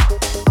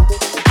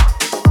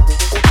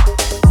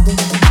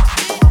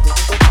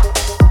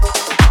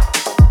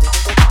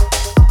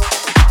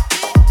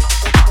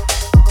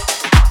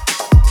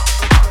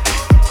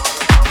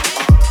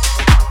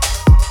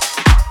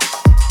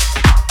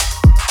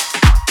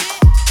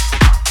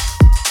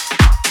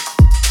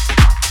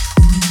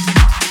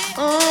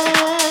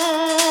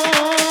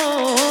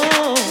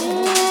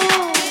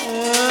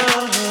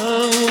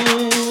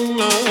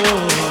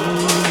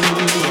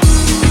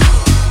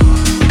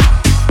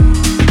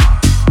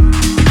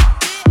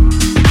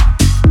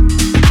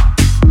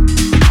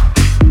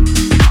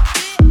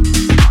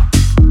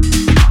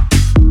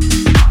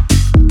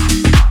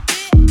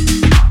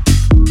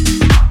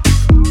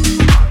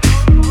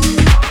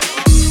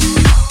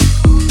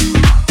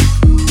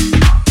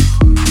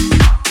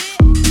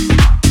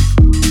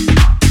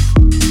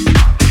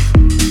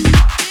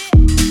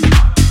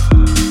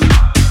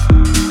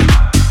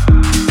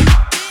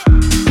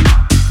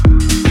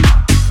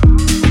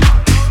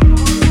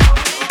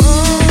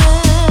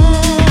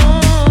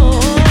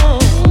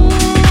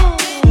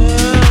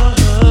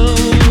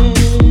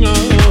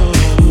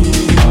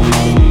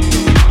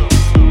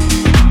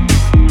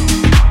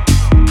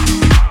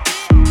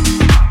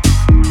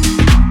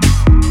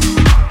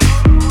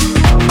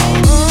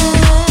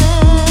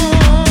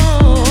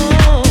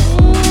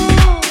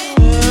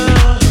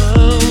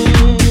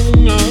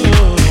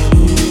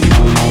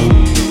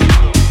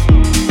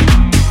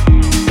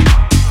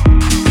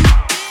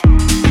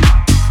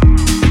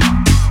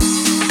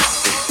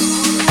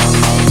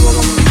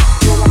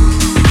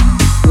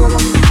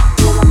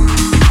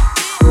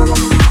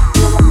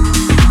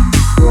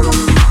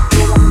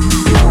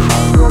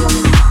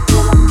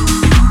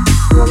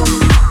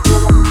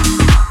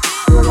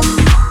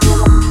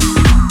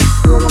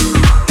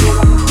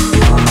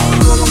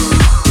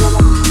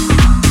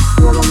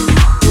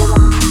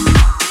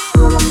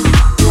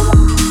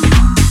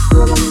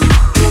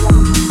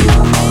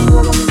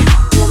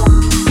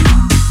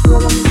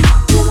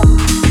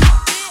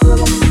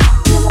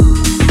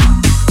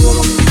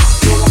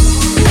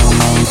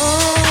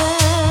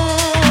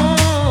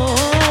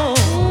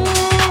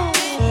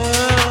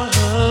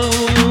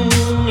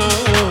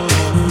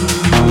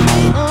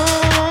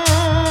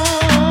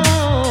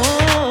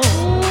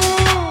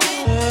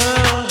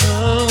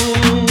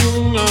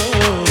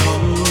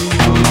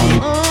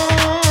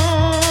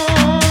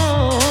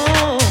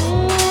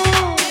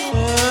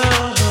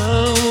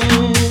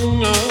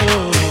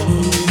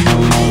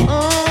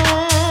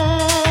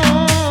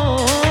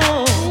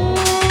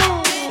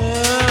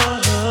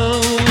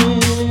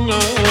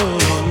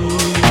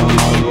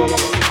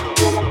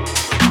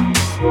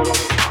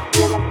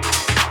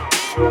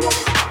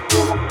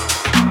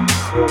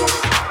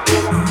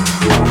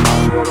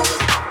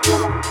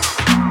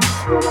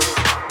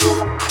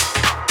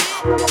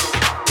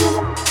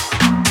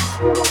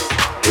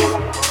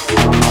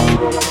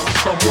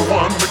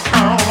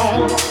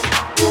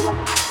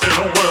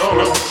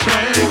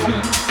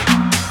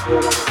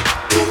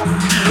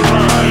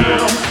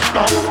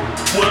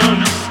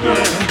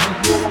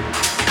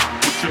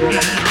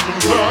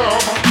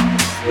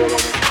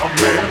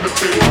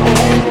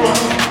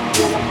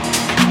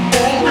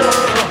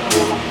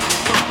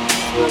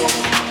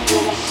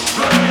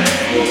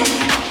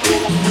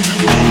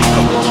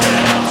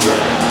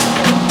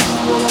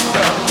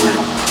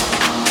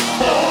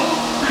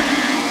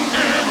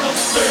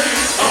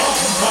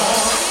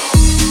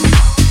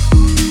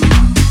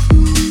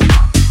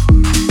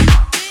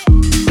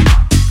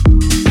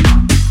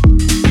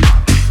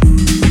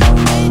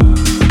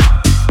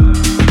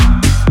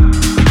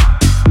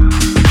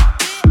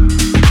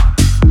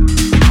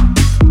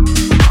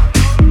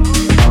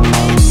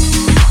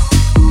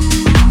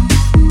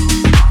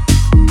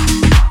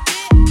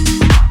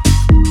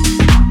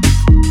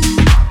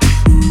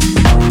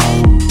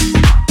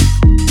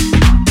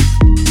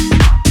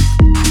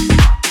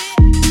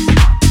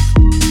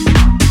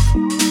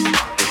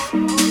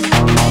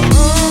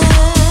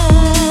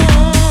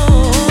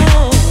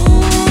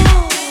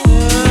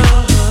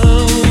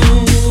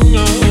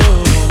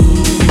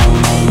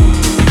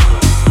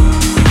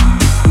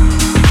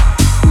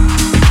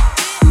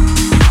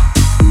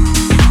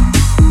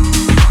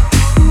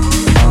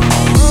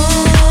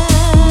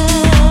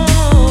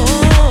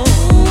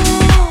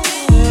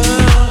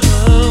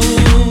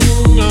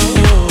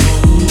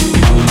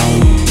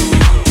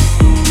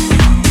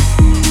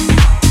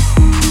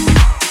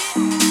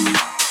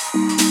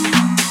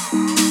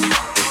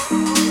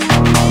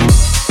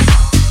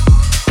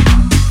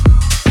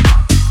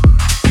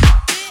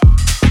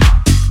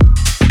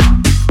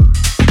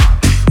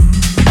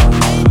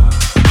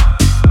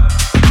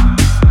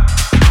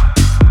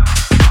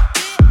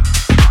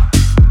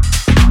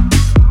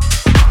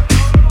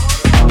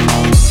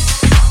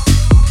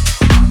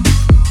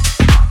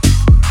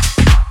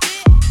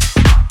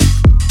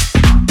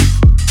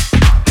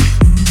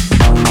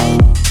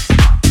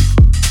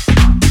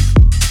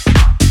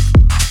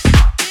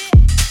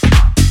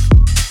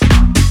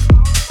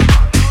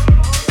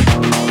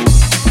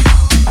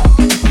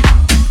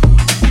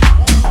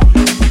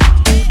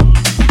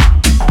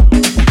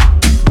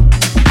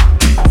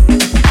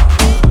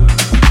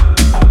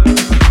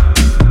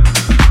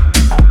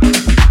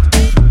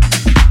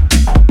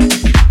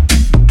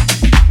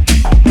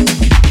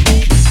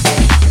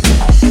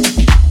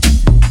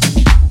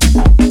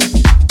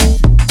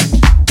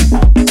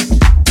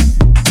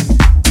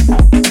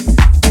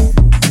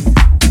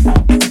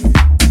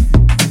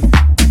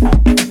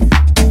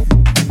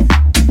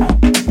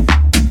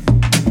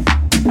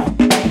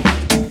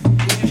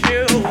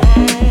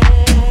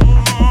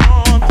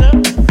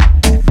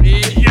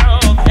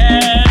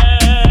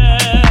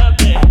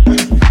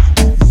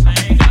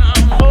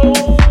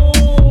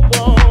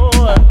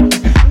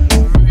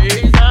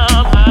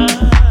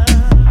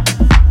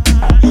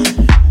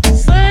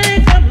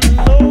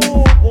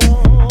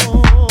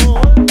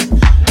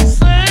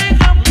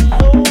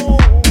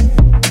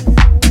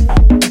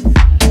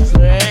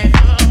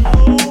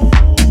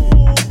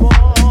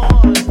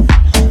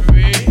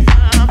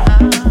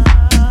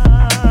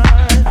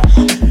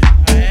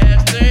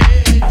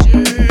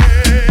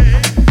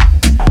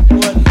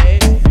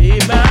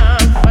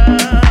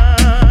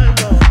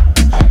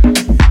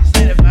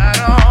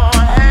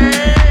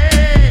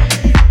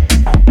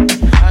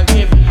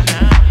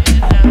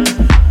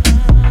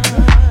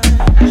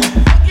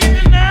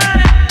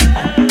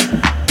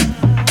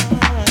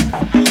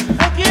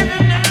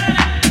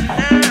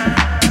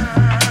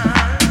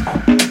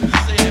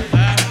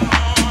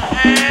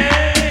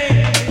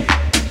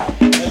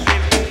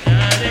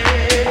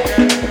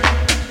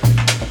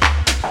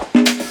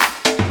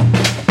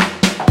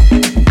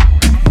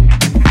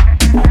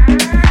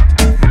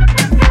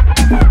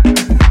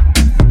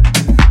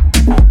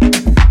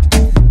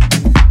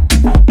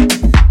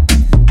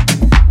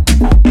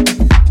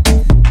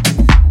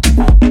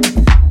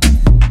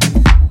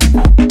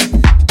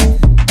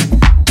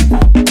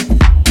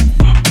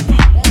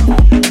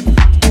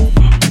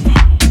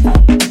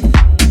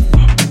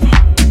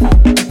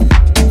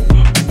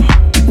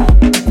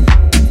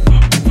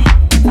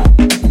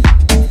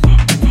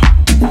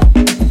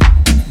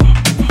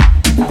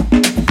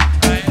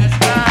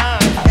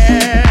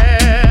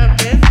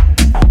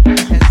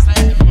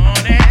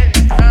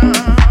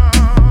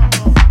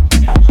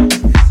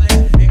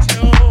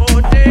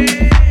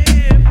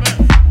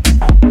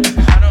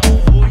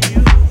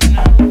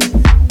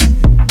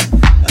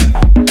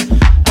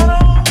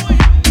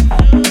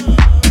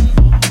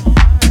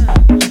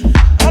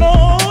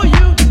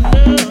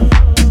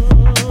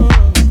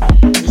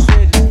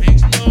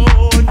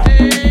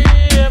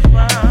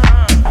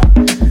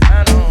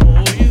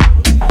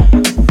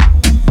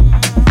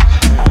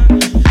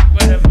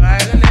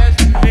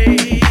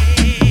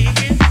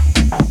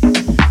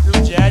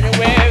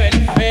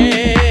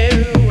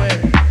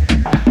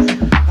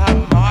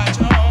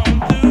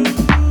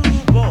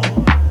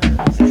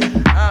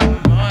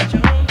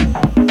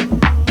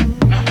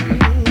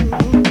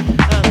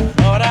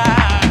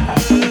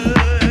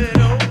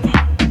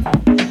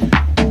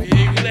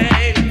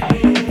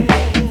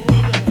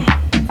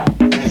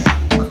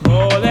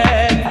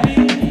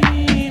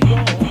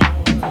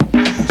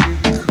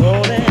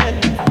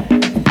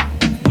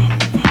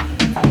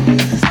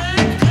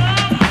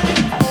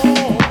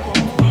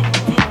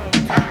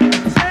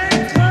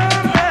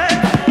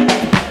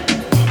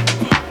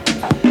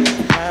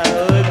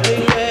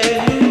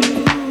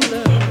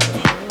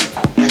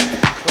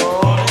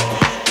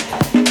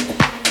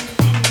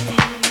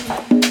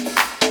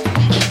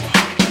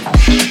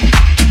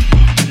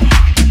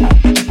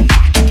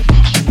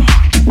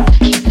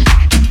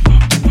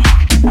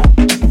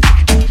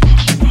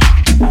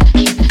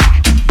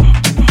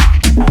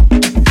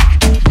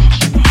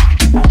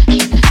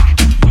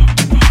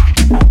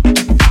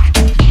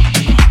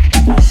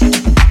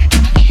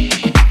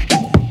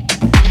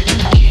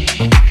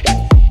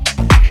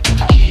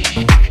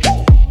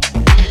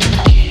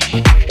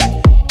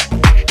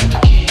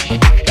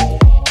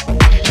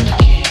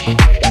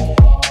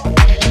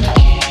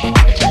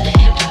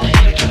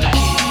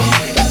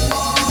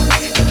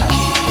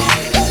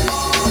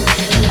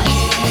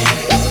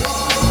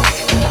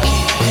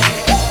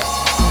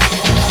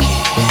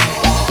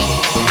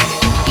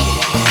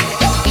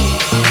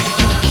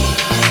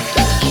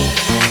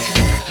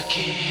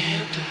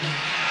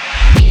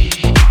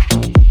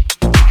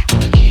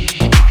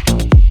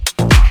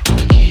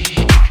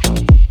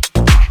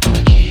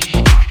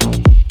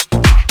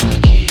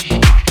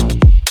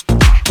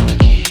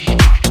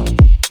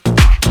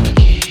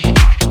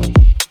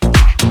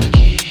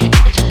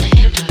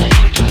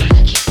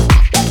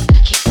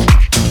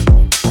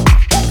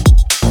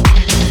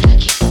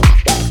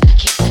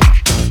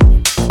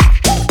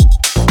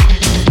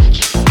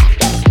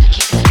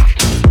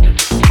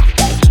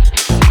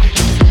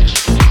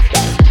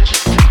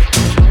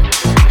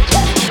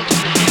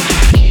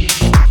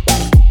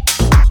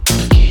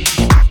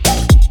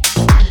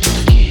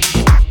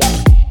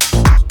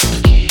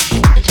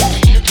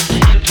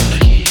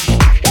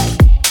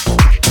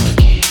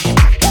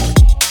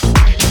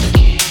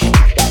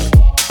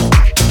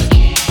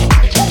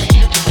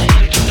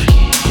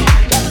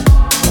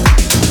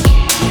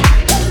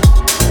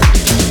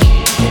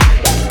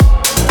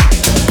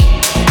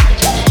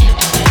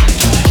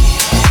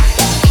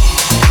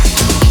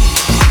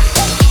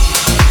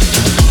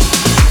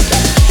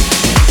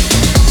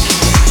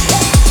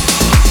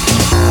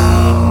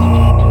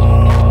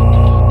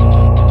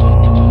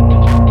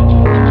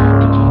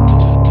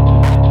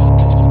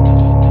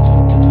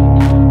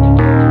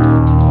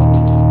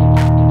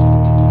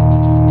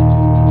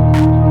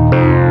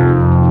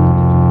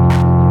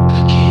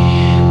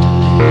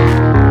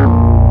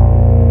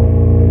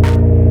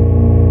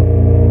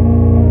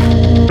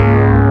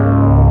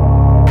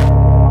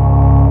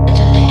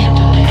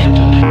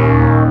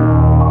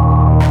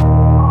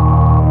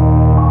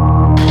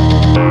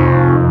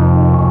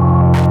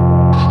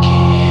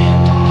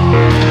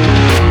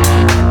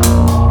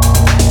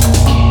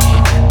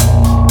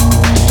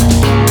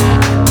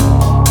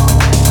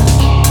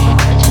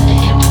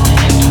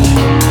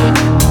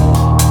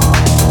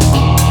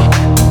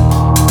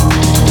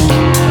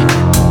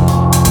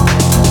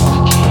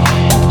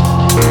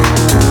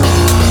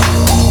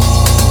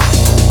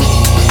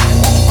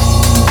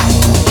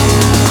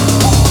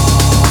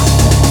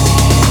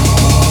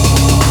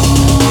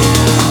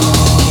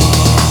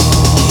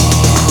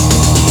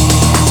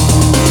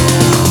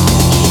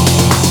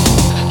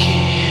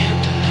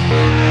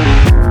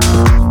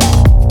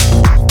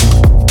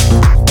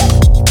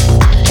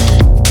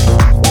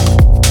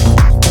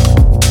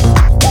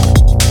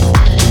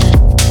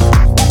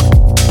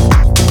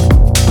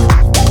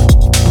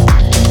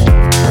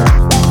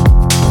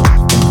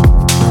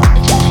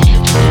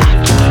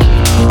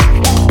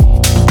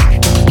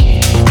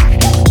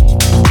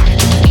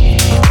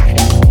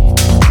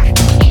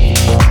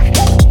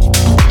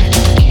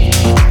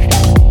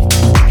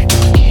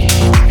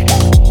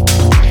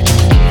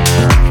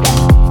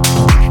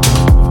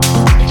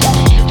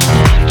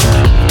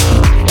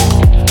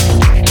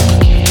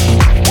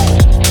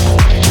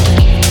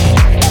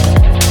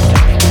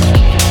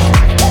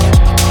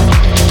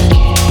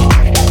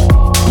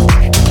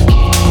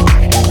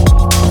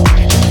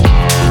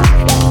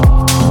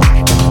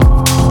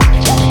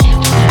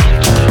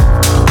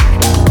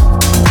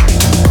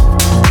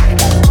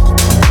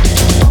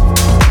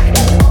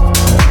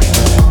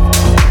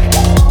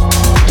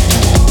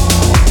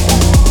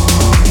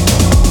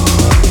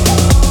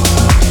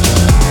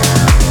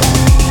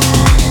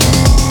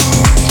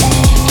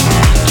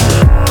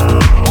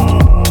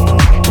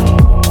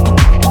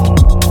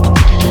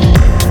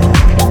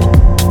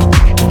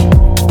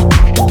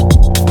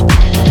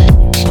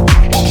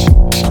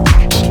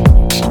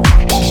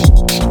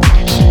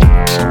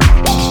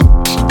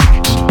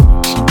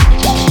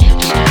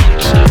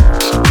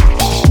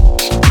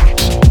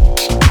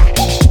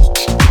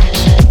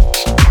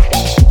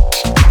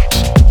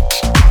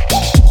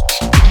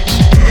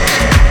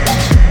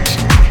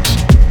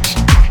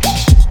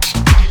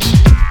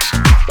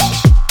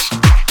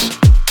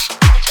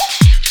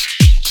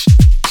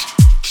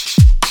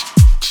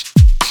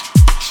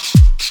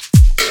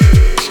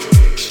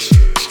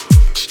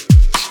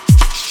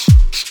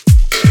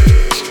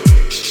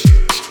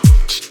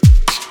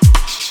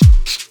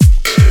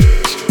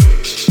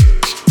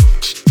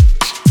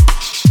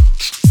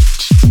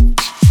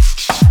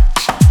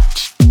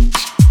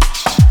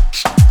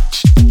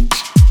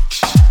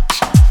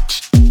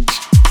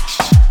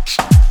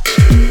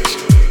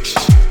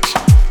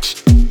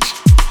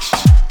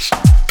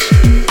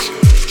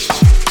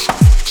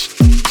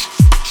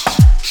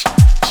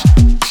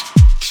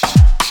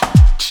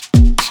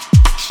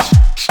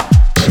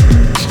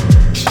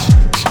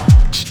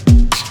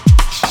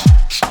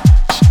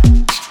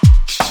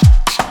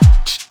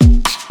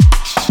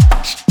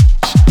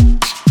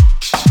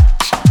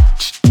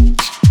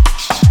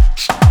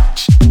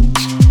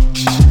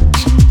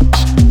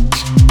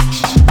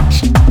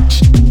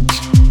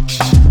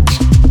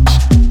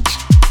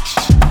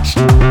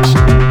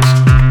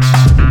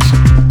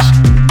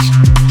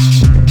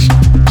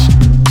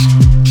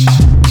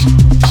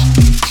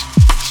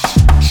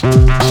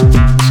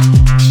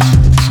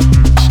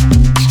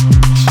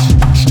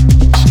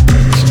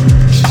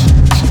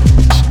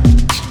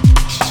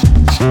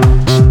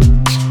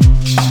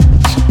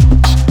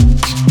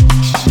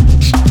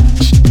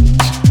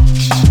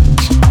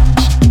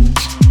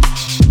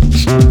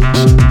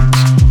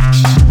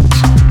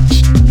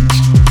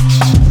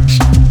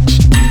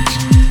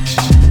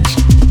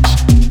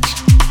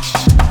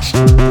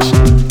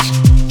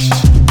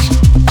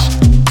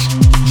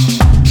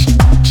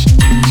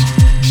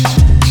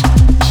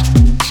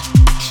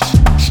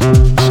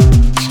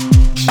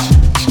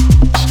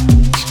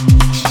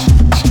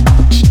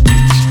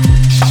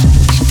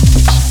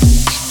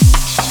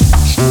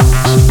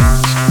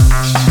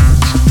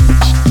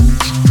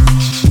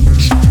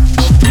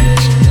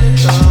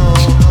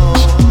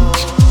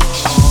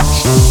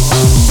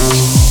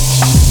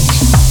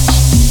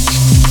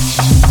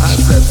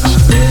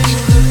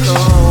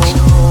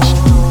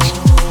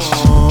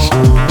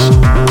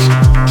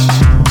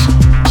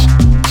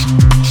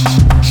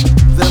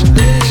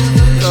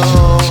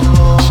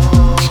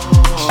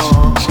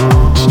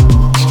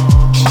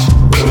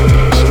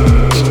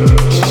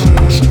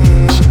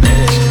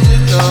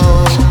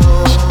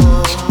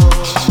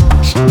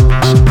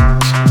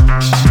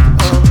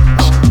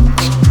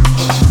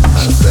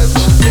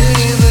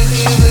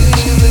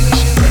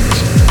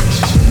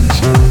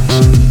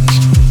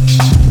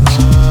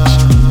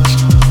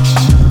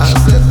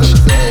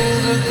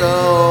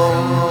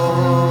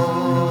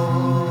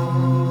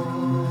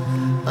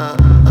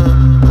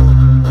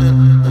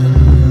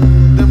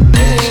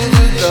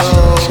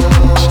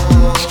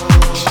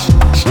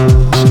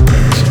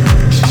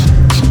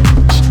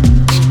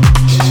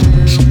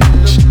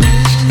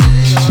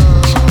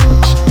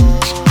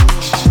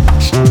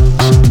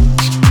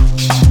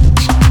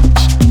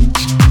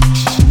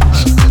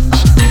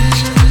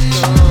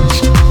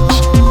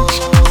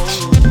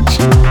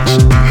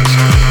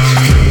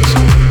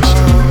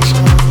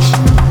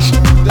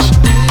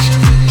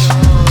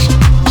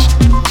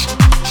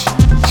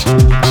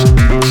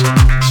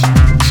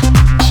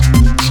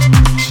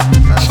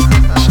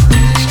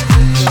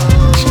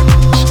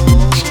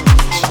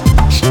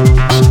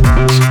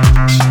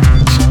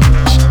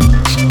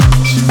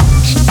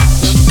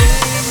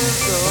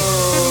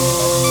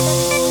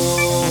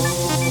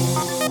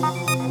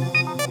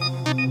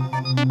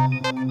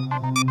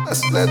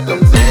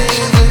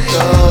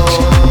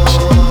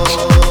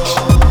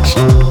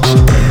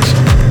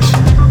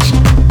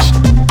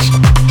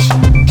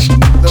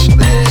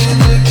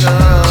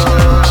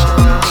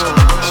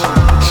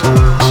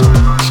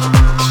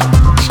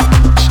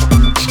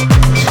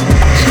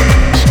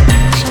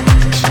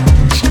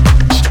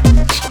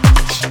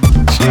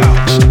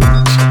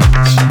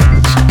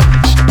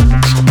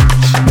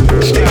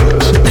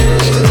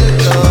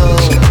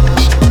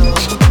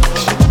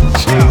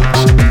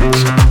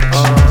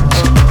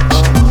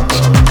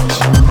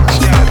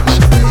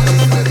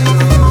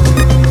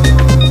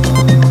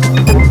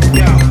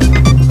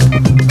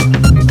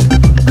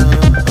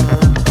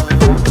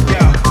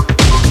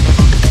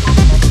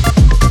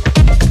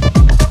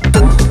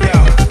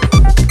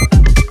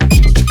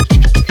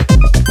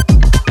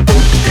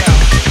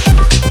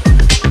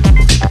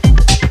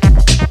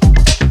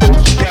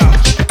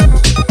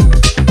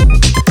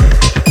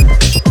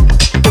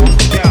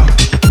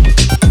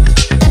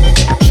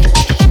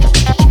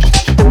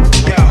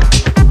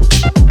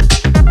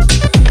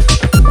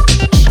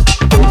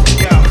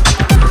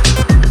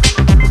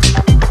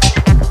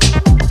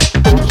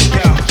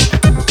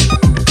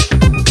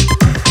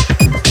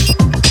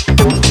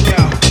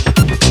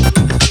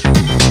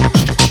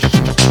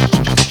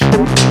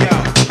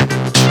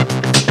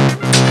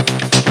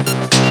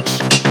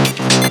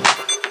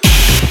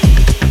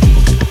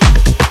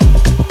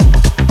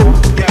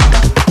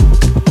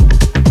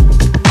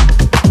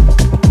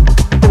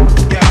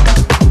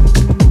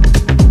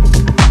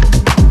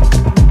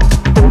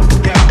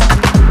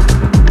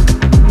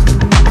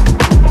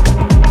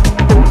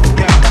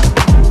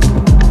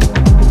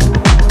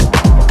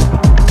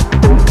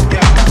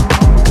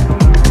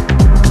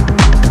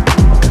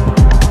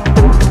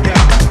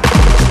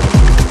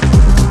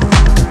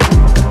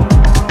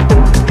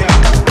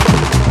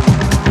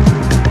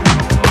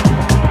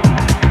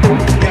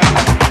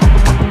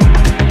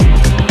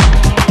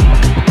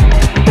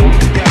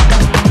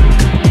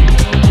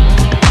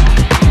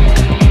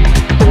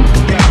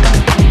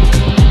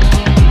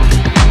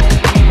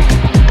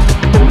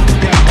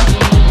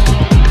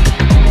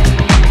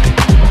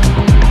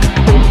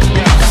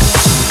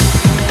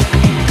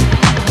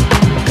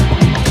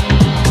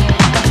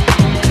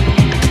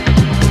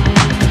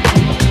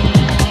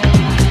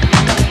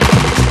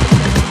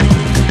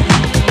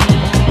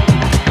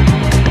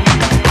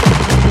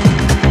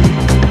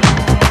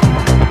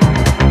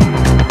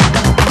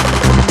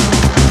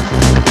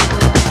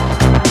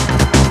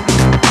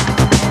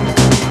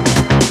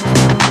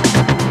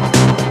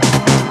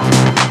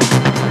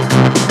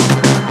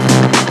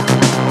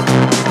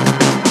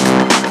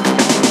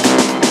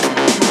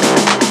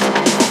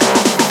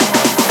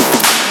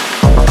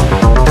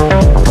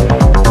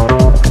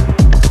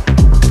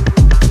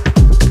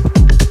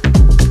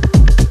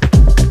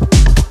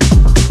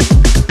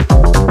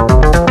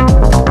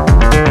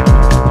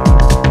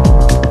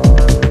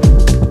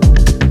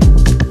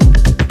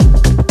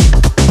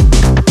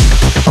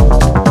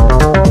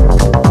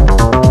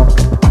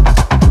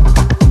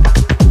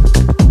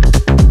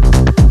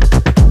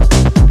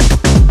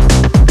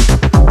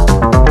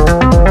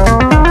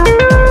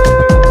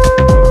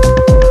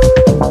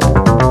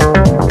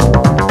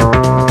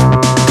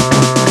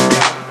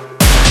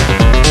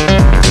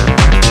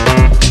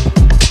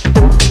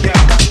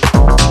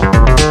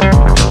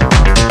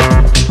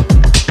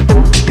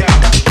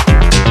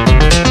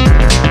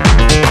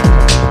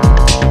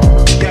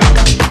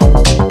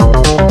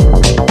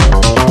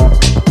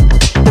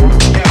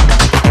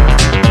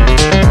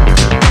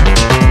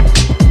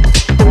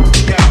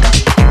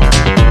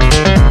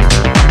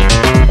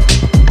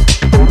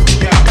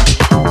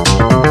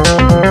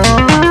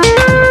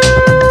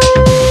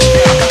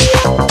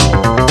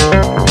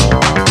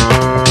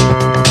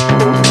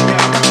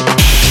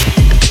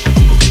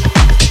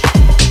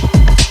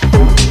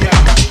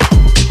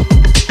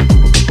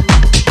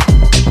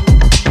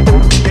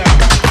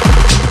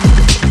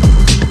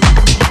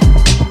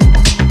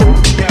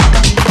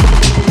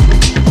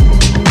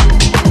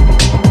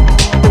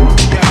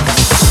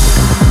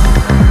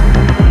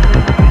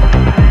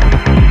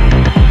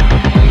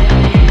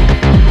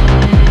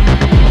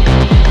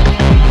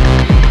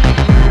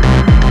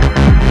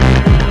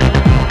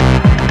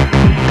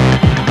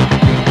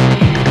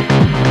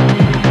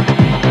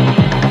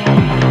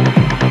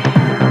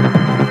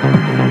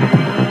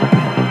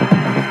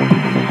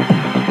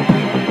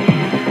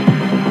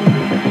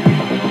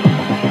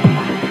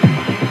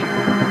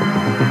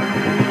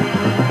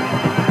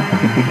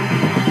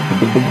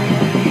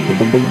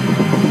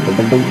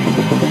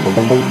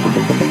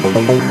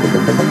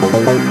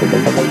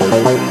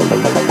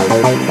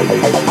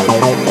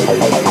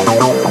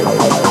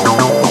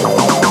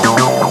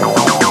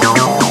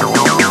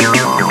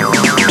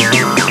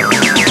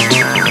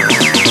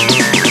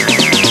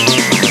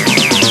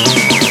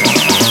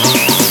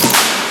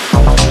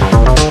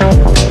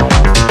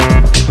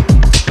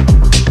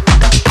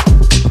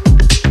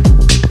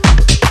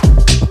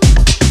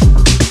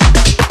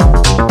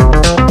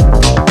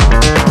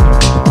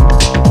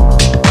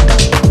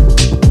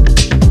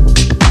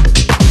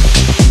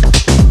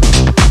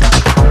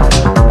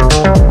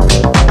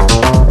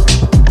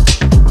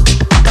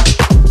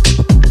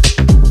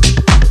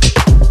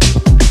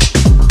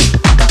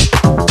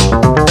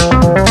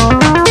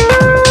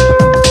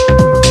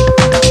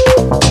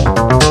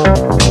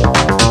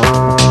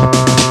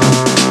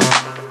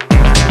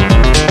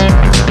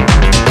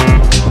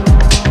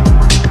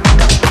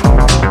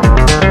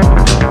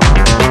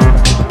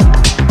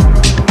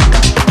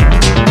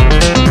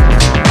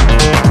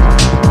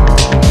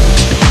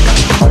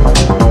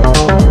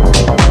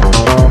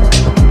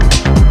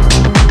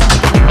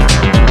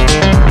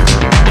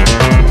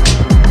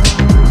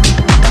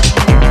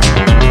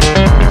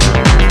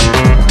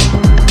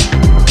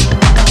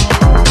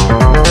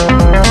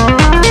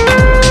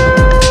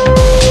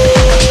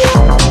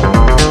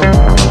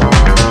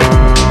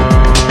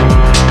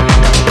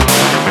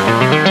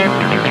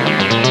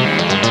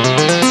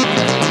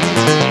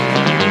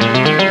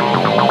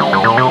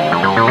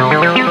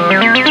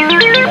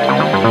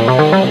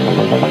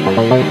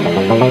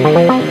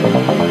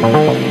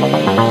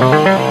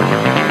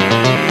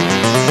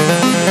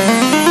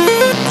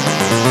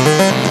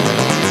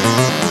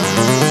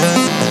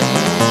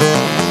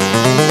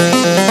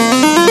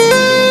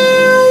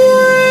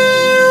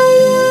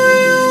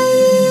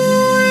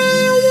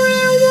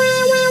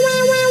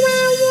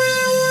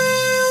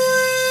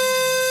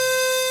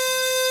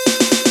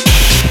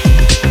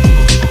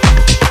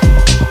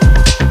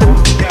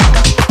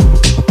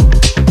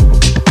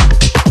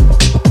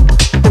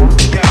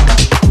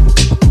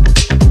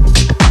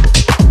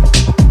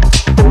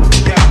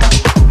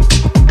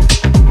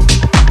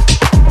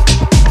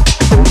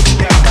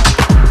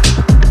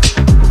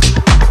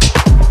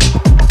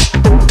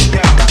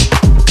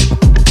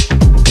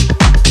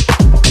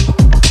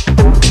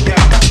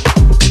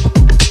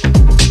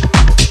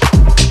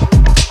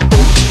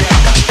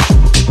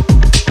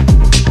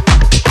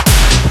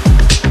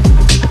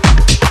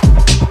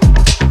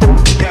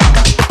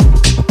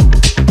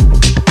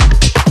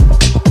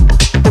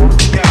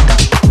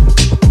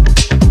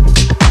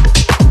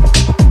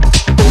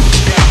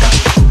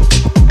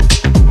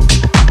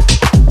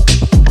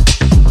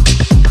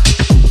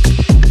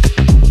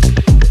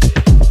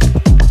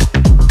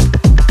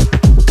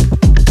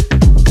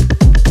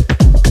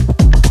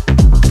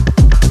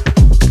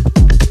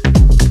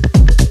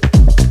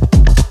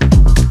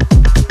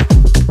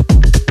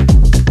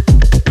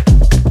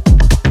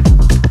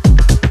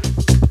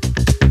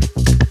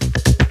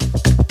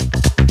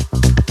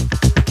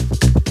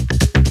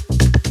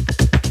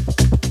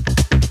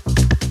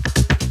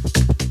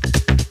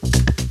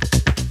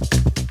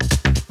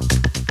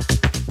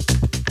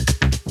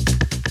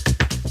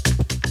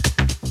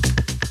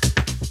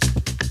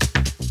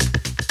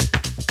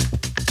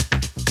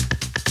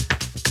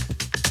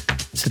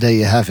 So there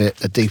you have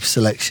it, a deep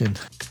selection.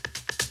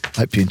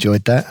 Hope you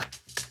enjoyed that.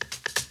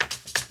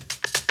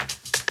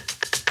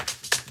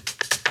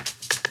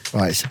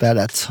 Right, it's about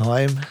that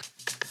time.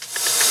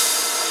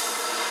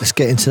 Let's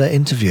get into that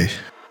interview.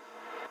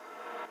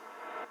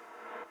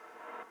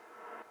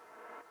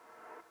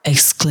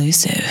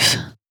 Exclusive.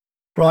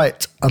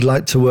 Right, I'd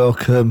like to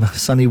welcome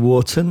Sonny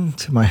Wharton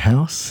to my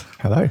house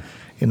Hello.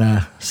 in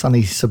a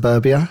sunny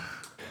suburbia.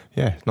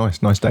 Yeah, nice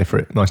day for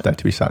it. Nice day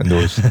to be sat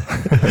indoors.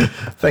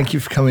 Thank you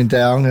for coming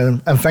down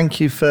and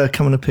thank you for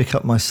coming to pick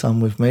up my son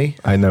with me.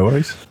 Hey, no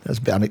worries. That was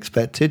a bit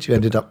unexpected. You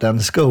ended up down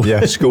to school.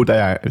 Yeah, school day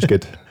out. It was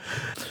good.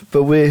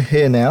 But we're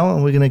here now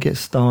and we're going to get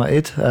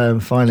started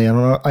finally.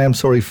 And I am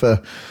sorry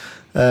for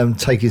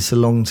taking so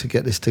long to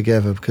get this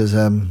together because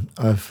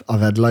I've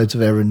had loads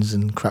of errands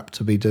and crap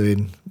to be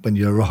doing when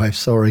you arrive.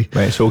 Sorry.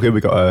 Mate, it's all good.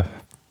 We've got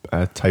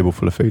a table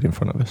full of food in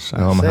front of us, so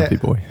I'm a happy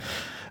boy.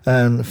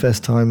 And the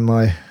first time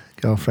my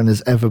girlfriend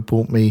has ever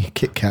bought me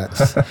Kit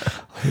Kats.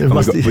 We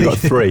got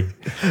 3.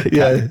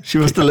 Yeah, she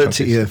must have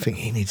looked at you and think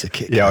he needs a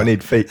Kit Kat. Yeah, I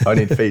need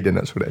feeding.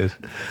 That's what it is.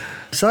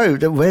 So,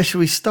 where should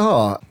we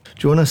start?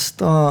 Do you want to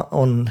start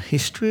on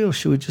history or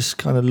should we just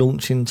kind of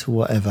launch into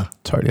whatever?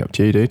 Totally up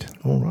to you, dude.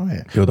 All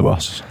right. You're the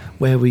boss.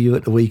 Where were you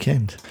at the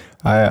weekend?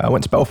 I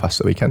went to Belfast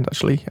the weekend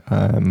actually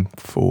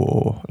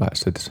for, like I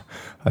said,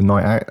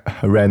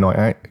 a rare night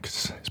out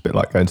because it's a bit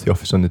like going to the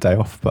office on the day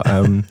off. But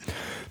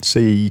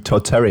see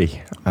Todd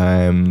Terry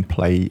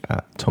play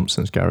at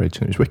Thompson's Garage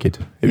and it was wicked.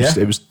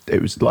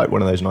 It was like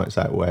one of those nights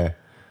out where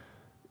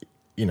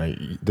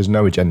there's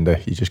no agenda.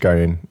 You just go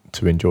in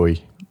to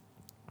enjoy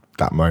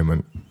that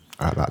moment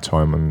at that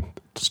time, and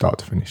start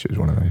to finish, it was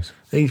one of those.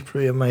 He's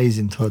pretty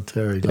amazing, Todd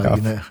Terry. Like,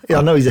 Yeah, you know,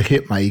 I know he's a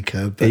hit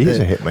maker, but He is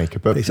a hit maker,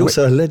 but he's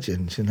also a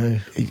legend. You know,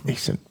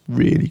 he's a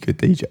really good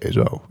DJ as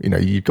well. You know,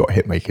 you've got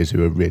hit makers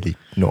who are really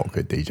not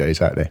good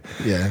DJs out there.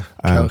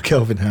 yeah,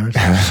 Kelvin Harris.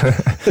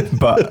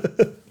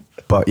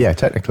 But yeah,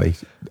 technically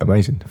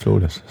amazing,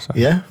 flawless. So,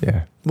 Yeah?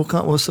 yeah. What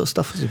sort of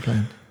stuff was he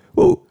playing?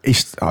 Well,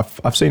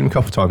 I've seen him a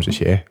couple of times this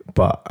year,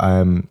 but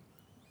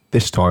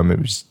this time it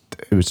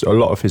was a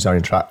lot of his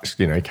own tracks.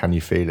 You know, Can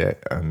You Feel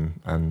It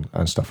and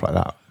stuff like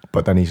that.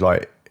 But then he's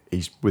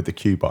with the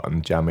cue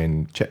button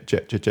jamming, check.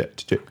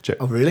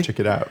 Oh, really? Check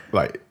it out,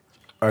 like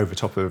over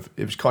top of.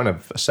 It was kind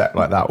of a set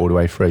like that all the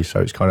way through. So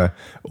it's kind of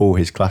all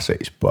his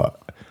classics, but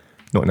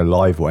not in a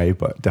live way,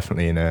 but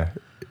definitely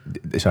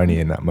it's only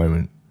in that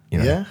moment. You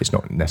know, Yeah. it's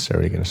not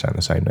necessarily going to sound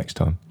the same next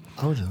time.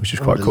 Which is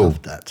I quite would've cool.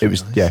 loved that, to It be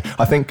was, honest. yeah.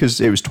 I think because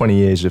it was 20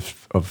 years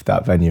of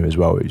that venue as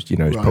well. It was, it's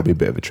Right. probably a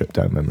bit of a trip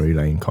down memory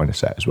lane kind of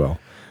set as well.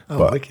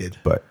 Oh, wicked.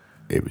 But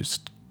it was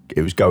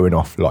going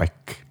off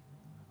like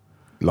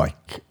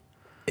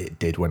it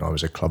did when I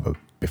was a clubber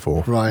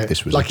before. Right,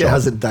 This was like a it job.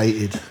 hasn't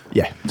dated.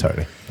 Yeah,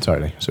 totally. So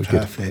it's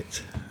good.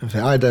 Perfect.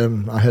 I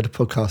heard a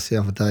podcast the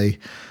other day.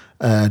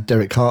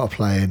 Derek Carter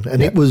playing,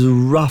 and it was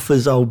rough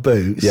as old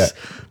boots. Yeah.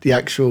 The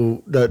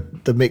actual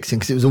the mixing,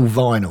 because it was all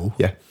vinyl.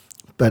 Yeah.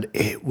 But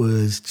it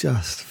was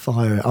just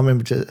fire. I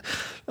remember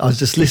I was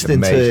just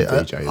listening to amazing it.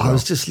 DJ as I well.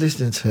 was just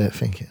listening to it,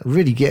 thinking,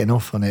 really getting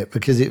off on it,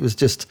 because it was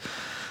just.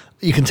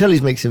 You can tell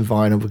he's mixing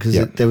vinyl because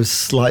Yeah. there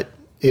was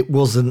it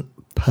wasn't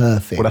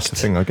perfect. Well, that's the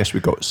thing. I guess we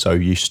got so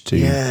used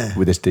to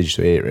with this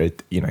digital era.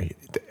 You know,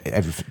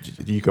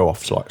 you go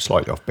off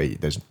slightly off beat.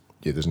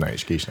 There's no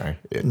excuse now.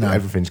 No.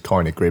 Everything's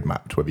kind of grid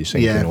mapped, whether you're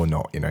syncing Yeah. or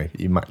not. You know,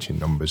 you're matching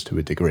numbers to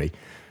a degree.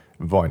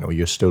 Vinyl,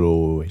 you're still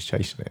always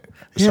chasing it.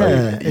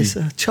 Yeah, it's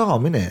a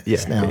charm, isn't it?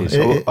 Yeah, now. it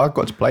is. I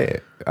got to play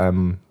it,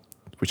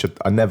 which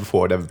I never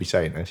thought I'd ever be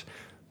saying this,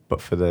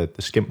 but for the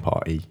Skimp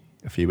party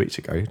a few weeks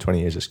ago,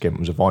 20 years of Skimp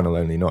was a vinyl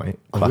only night.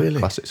 Oh, really?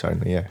 Classics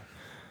only, yeah.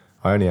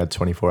 I only had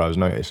 24 hours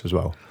notice as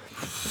well.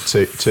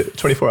 So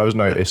 24 hours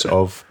notice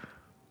of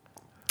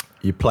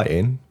you're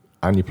playing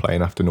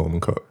after Norman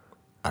Cook,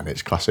 and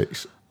it's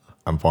classics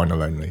and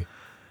vinyl only.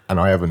 And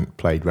I haven't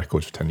played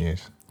records for 10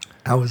 years.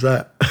 How was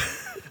that?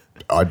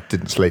 I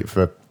didn't sleep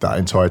for that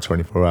entire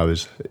 24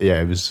 hours.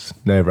 Yeah, it was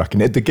nerve-wracking.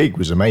 The gig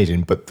was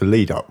amazing, but the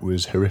lead-up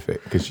was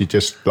horrific because you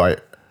just,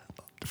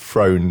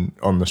 thrown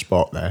on the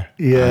spot there.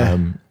 Yeah.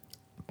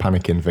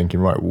 Panicking,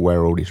 thinking, right, where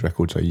are all these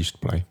records I used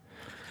to play?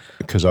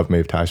 Because I've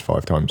moved house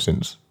 5 times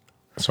since.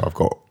 So I've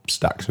got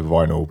stacks of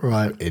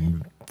vinyl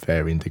in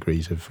varying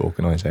degrees of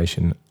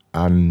organisation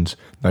and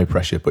no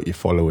pressure, but you're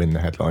following the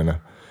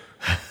headliner,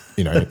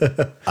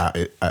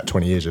 at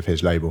 20 years of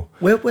his label.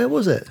 Where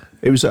was it?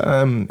 It was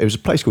a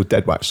place called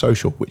Dead Wax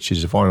Social, which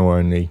is a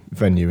vinyl-only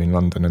venue in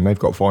London, and they've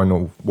got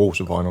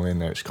walls of vinyl in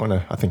there. It's kind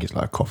of, I think it's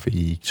like a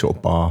coffee sort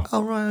of bar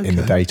in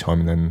the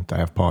daytime, and then they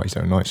have parties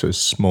there at night. So it's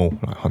small,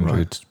 like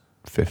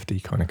 150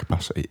 kind of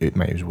capacity. It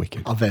was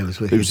wicked. I bet it was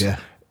wicked,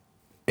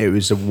 It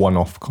was a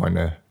one-off kind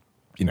of,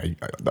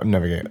 I'll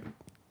never get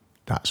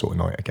that sort of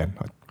night again.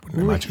 I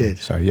wouldn't imagine. Wicked.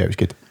 So yeah, it was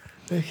good.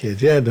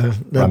 Wicked, yeah.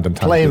 Random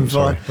playing tangent,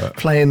 sorry, but-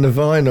 playing the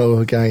vinyl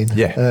again.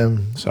 Yeah.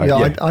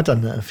 I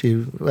done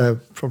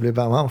that probably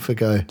about a month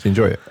ago. Did you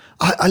enjoy it?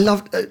 I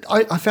loved.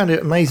 I found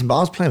it amazing, but I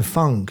was playing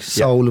funk,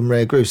 soul, and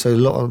rare groove. So a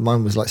lot of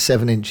mine was like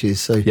 7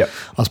 inches. So I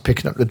was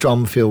picking up the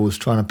drum fills,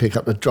 trying to pick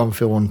up the drum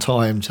fill on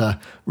time to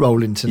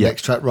roll into the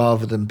next track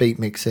rather than beat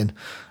mixing.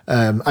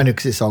 Only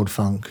because it's old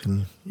funk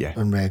and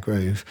rare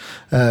groove.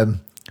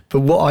 But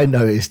what I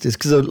noticed is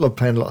because I was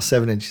playing a lot of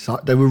 7 inches,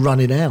 they were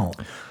running out.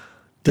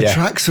 The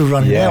tracks were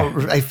running out.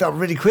 They felt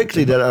really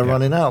quickly that they were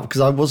running out because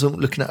I wasn't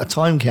looking at a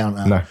time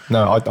counter.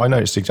 No, I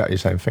noticed exactly the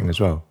same thing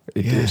as well. I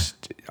guess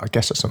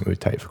that's something we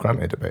take for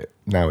granted a bit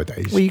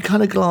nowadays. Well, you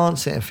kind of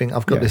glance at it and think,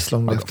 I've got this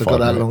long left, I've got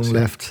that long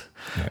left.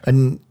 Yeah.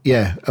 And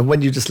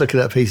when you just look at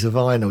that piece of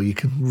vinyl, you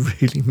can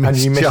really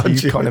misjudge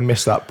it. You kind of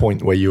miss that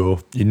point where you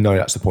know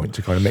that's the point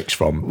to kind of mix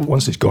from.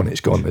 Once it's gone,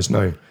 it's gone. There's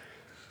no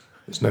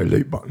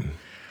loop button.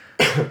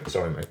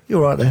 Sorry, mate.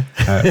 You're right there.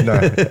 No,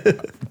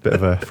 bit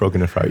of a frog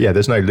in the throat. Yeah,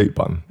 there's no loop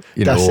button.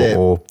 That's it.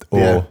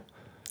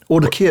 Or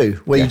the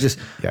cue, where you just...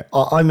 Yeah.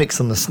 I mix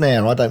on the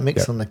snare, I don't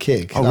mix on the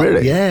kick. Oh,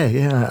 really?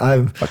 Yeah. I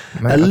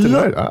didn't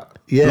know that.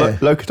 Yeah.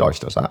 Locodice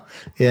does that.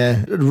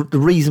 Yeah. The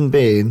reason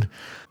being,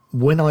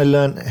 when I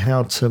learnt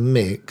how to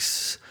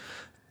mix,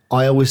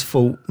 I always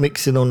thought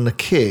mixing on the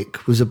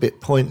kick was a bit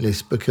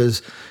pointless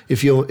because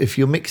if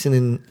you're mixing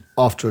in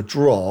after a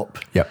drop,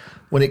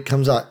 when it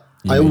comes out,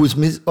 I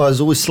was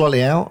always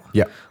slightly out.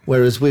 Yeah.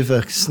 Whereas with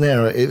a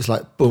snare, it was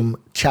like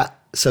boom, chat.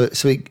 So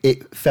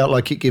it felt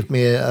like it gave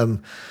me a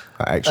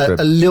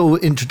little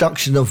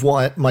introduction of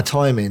my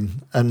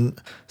timing, and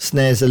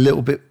snares a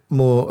little bit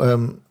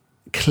more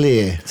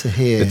clear to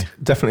hear. It's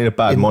definitely in a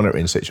bad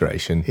monitoring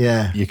situation.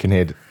 Yeah. You can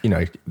hear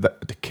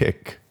the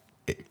kick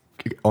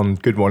on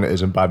good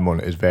monitors and bad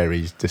monitors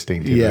varies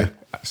distinctly. Yeah.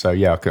 So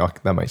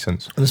that makes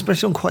sense. And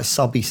especially on quite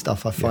subby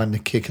stuff, I find the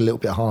kick a little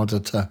bit harder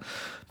to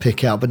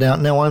pick out. But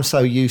now I'm so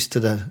used to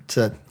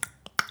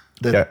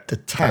the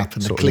tap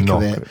and the sort click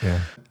of knock, it. yeah.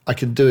 I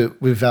can do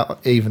it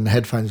without even the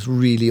headphones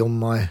really on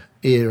my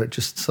ear,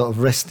 just sort of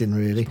resting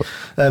really.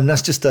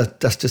 That's just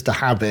a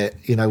habit,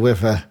 you know,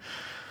 whether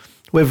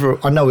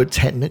I know it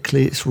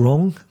technically it's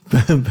wrong,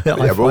 but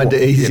I find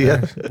it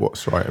easier. You know,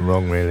 what's right and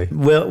wrong, really?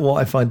 Well,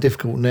 what I find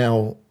difficult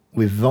now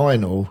with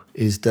vinyl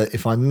is that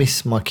if I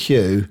miss my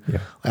cue,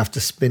 I have to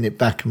spin it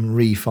back and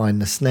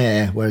re-find the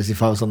snare, whereas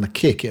if I was on the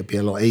kick, it'd be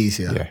a lot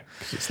easier. Yeah,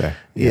 because it's there.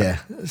 Yeah.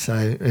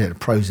 So the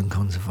pros and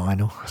cons of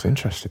vinyl. That's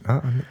interesting. I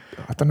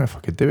don't know if I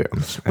could do it.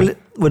 The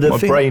my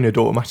thing- brain would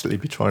automatically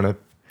be trying to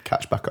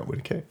catch back up with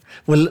a kick.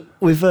 Well,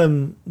 with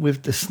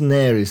the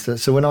snare is that,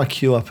 so when I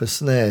cue up a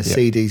snare,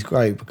 CD's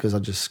great because I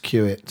just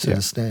cue it to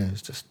the snare.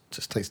 It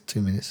just takes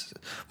 2 minutes.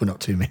 Well, not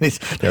 2 minutes.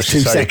 Yeah, 2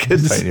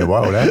 seconds. It's taking you a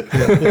while there.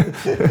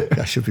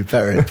 I should be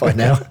better at it by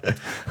now.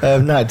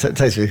 No, it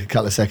takes me a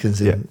couple of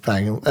seconds and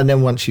bang. And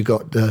then once you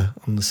got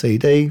on the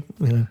CD,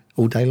 you know,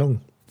 all day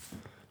long.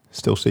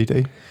 Still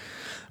CD?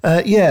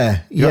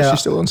 You're actually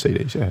still on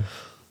CDs, yeah.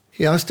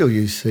 Yeah, I still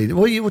use CD.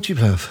 What do you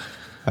play off?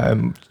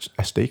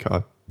 SD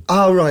card.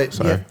 Oh, right.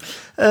 So-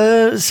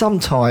 Yeah.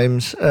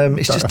 Sometimes it's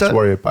Don't just have to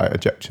worry about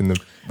ejecting the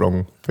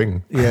wrong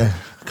thing. Yeah,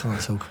 I can't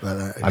talk about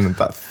that. And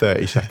that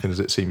 30 seconds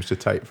it seems to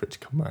take for it to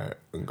come out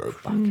and go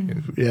back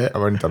in. Yeah.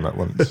 I've only done that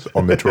once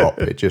on the drop.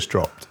 It just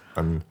dropped.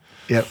 And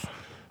Yep.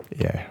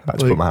 yeah, I had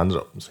to put my hands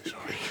up and say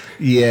sorry.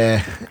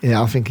 Yeah,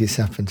 I think it's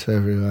happened to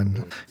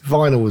everyone.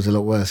 Vinyl was a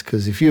lot worse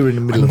because if you were in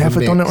the middle I've of a never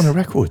mix, done it on a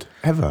record,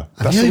 ever.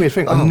 That's you? the weird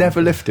thing. Oh. I've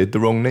never lifted the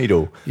wrong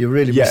needle. You're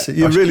really Yeah, missing,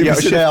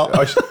 missing out.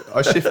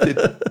 I shifted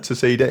to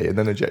CD and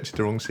then ejected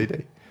the wrong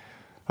CD.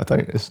 I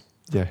don't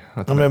know.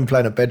 I remember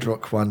playing at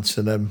Bedrock once,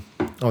 and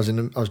I was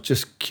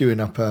just queuing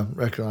up a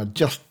record. I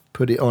just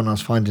put it on. I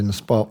was finding the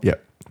spot. Yeah.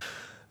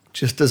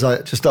 Just as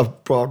I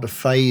brought the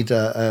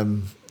fader,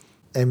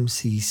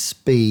 MC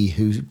Spee,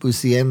 who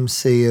was the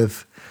MC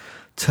of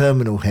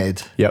Terminal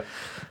Head, Yep.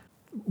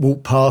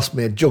 walked past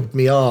me and jogged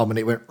my arm, and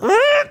it went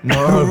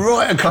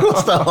right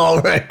across the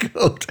whole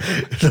record.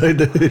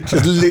 It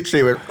just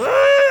literally went.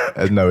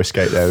 There's no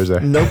escape there, is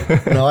there? No,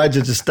 I had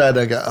to just stand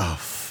there and go, oh,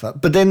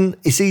 fuck. But then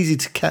it's easy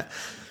to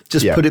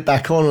put it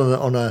back on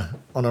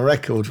a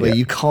record where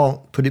you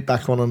can't put it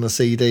back on a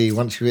CD.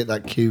 Once you hit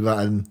that cue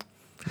button,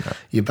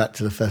 you're back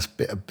to the first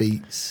bit of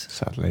beats.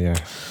 Sadly, yeah.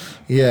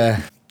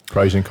 Yeah,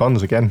 Pros and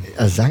cons again.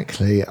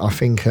 exactly. I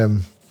think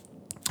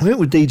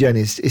with DJing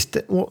is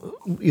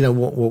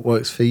what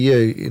works for you.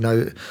 You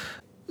know,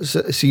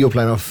 so you're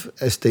playing off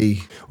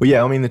SD. Well,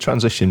 yeah, I mean, the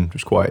transition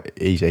was quite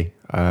easy.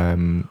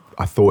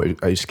 I thought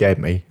it scared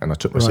me, and I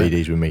took my Right.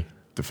 CDs with me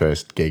the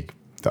first gig.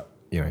 That,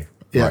 you know,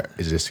 like,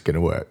 is this going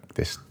to work?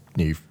 This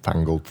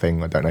newfangled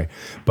thing, I don't know.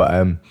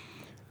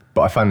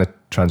 But I found the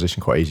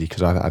transition quite easy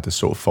because I had a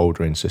sort of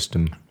foldering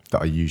system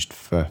that I used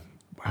for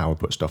how I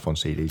put stuff on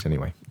CDs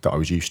anyway, that I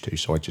was used to.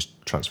 So I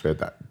just transferred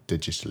that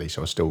digitally.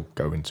 So I still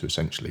go into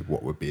essentially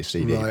what would be a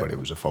CD, Right. but it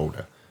was a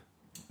folder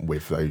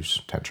with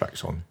those 10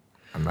 tracks on.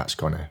 And that's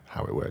kind of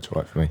how it worked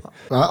right for me.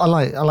 I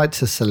like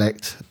to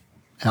select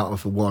out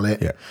of a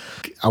wallet. Yeah.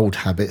 Old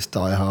habits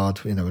die hard,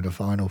 you know, with a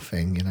vinyl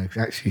thing, you know,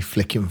 actually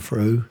flicking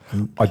through.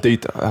 I do.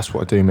 That's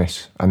what I do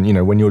miss. And you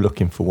know, when you're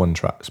looking for one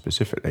track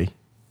specifically,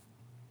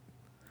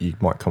 you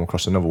might come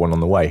across another one on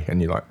the way,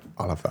 and you're like,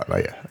 "I'll have that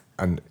later."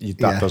 And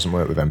that doesn't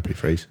work with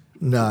MP3s.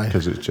 No.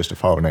 because it's just a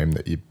file name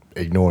that you're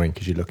ignoring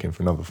because you're looking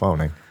for another file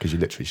name because you're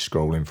literally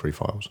scrolling through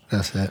files.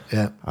 That's it,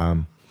 yeah.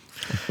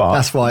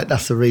 But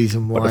That's the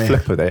reason why. But the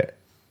flip of it,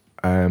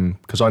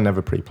 because I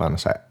never pre-plan a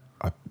set.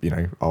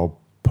 I'll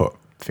put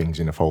things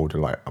in a folder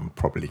like I'm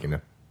probably going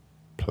to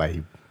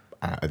play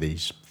out of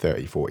these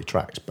 30, 40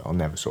 tracks, but I'll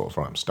never sort of,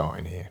 right, I'm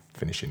starting here,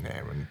 finishing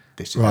there, and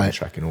this is Right. the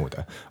track in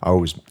order. I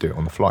always do it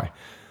on the fly.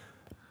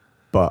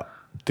 But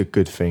the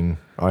good thing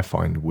I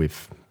find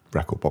with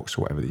Rekordbox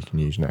or whatever that you can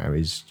use now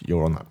is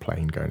you're on that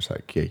plane going to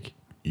that gig.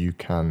 You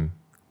can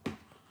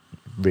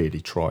really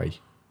try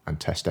and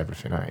test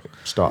everything out,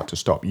 start to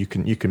stop. You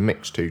can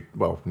mix two.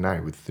 Well,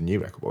 now with the new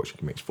Rekordbox, you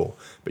can mix 4,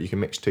 but you can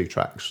mix 2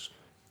 tracks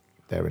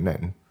there and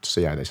then to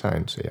see how they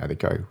sound, see how they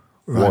go,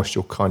 Right. whilst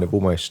you're kind of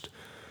almost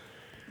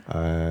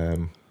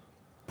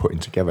putting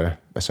together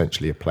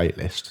essentially a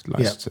playlist.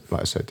 Like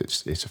I said,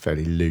 it's a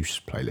fairly loose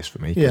playlist for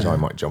me because Yeah. I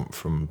might jump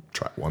from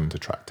track 1 to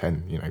track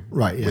 10,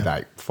 Right, yeah.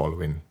 without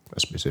following a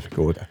specific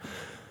order.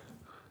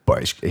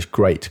 But it's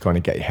great to kind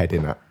of get your head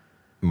in that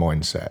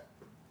mindset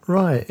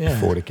Right, yeah.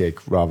 before the gig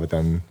rather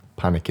than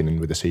panicking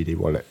with a CD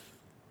wallet,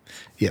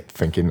 Yep.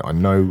 thinking, I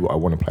know I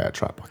want to play a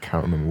track, but I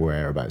can't remember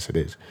whereabouts it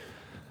is.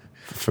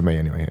 For me,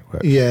 anyway, it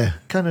works. Yeah,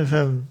 kind of.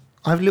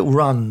 I have little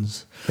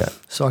runs, Yeah.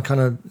 so I kind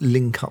of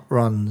link up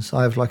runs.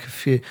 I have like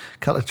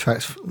couple of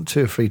tracks,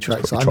 2 or 3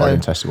 tracks. Probably I tried know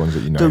and tested ones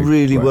that you know that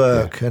really work,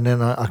 work, and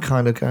then I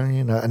kind of go,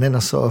 and then I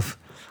sort of,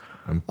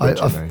 and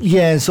bridging those.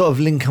 and sort of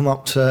link them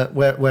up to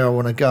where I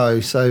want to go.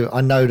 So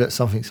I know that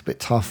something's a bit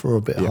tougher or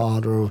a bit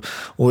harder,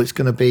 or it's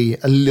going to be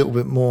a little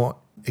bit more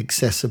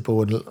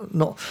accessible and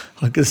not,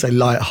 I'm going to say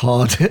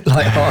light-hearted.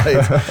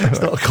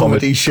 It's not a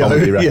comedy show.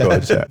 Comedy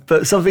records, yeah.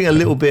 But something a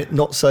little bit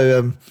not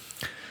so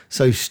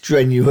so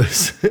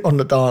strenuous on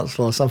the dance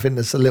floor. Something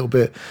that's a little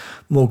bit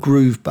more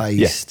groove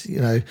based.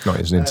 You know,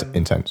 not as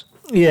intense.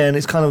 Yeah, and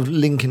it's kind of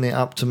linking it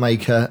up to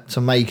make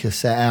a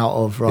set out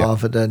of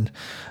rather than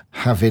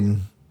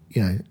having,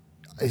 you know,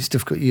 it's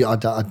difficult. I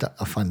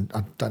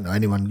don't know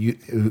anyone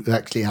who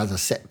actually has a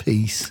set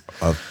piece.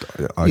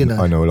 I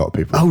know a lot of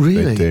people. Oh,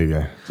 really? They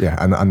do, yeah,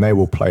 and they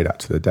will play that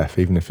to the death,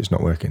 even if it's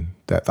not working.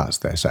 That's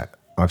their set.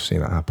 I've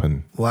seen that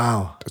happen.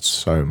 Wow,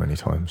 so many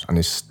times, and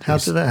how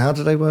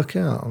do they work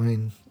out? I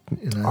mean,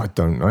 you know, I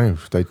don't know.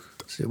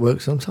 Does it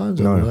work sometimes?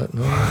 No,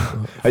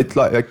 it's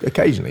like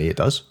occasionally it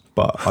does,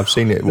 but I've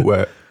seen it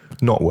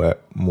not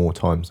work more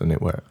times than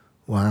it work.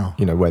 Wow,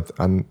 you know,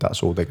 and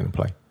that's all they're going to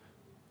play.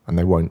 And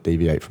they won't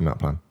deviate from that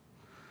plan,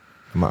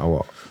 no matter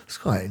what. It's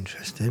quite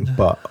interesting.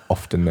 But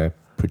often they're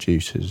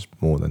producers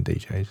more than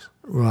DJs.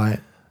 Right.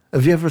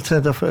 Have you ever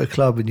turned up at a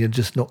club and you're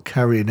just not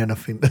carrying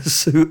anything that's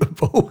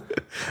suitable,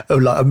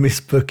 or like a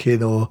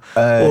misbooking, or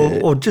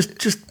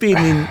just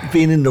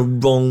being in the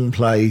wrong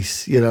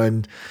place, you know?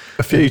 And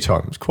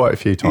quite a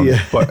few times.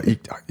 Yeah. But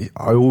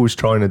I always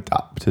try and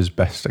adapt as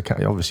best I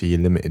can. Obviously, you're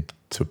limited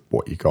to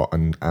what you got,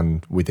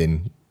 and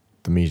within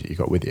the music you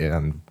got with you,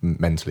 and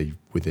mentally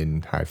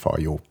within how far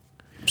you'll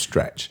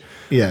stretch.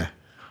 Yeah.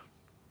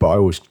 But I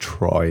always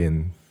try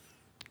and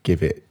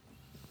give it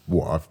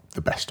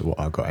the best of what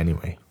I've got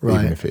anyway. Right.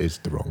 Even if it is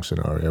the wrong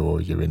scenario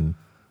or you're in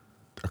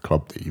a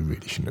club that you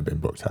really shouldn't have been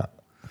booked at.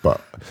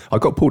 But I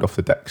got pulled off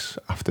the decks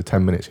after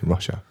 10 minutes in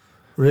Russia.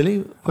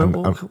 Really?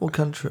 What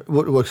country?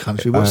 What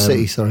country? What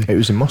city, sorry? It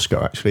was in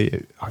Moscow,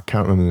 actually. I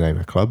can't remember the name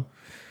of the club.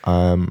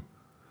 And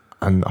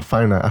I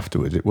found out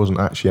afterwards it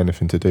wasn't actually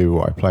anything to do with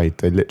what I played.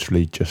 They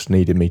literally just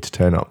needed me to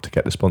turn up to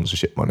get the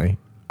sponsorship money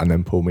and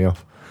then pull me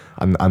off.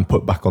 And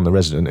put back on the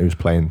resident who was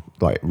playing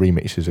like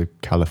remixes of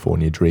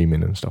California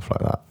Dreaming and stuff like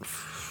that.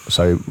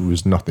 So it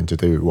was nothing to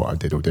do with what I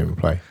did or didn't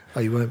play. Oh,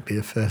 you won't be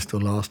the first or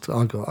last.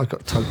 I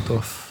got tugged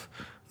off,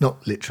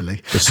 not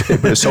literally.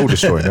 But it's soul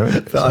destroying, isn't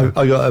it? But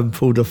I got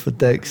pulled off the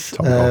decks.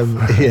 Tugged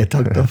off. Yeah,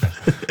 tugged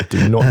off.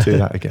 Do not do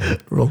that again.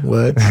 Wrong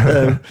words.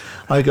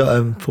 I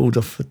got pulled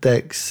off the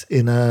decks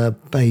in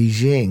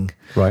Beijing.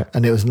 Right.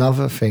 And it was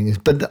another thing.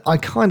 But I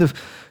kind of,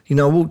 you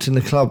know, I walked in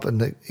the club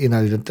and, you know,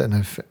 I don't know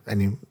if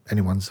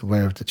anyone's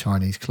aware of the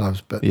Chinese clubs,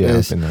 but yeah,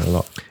 I've been there a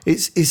lot.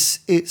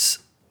 It's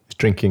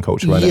drinking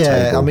culture around that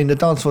table. I mean, the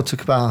dance floor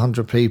took about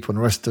 100 people and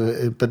the rest of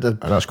it, and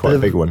that's quite a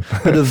big one.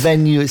 But the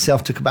venue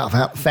itself took about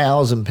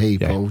 1,000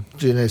 people.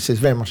 Yeah. You know, so it's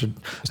very much a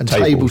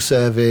table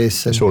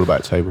service. It's all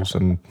about tables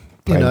and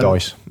playing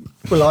dice.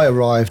 Well, I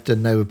arrived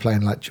and they were playing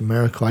like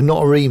Jamiroquai,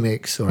 not a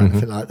remix or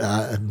anything like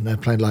that, and they're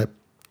playing like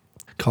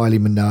Kylie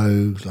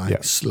Minogue,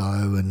 like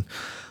Slow, and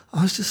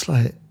I was just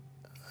like,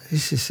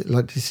 this is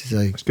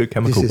It's good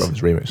Chemical Brothers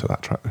remix of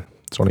that track.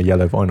 It's on a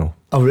yellow vinyl.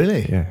 Oh,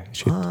 really? Yeah, you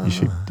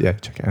should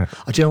check it out.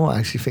 Do you know what? I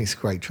actually think it's a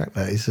great track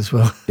that is as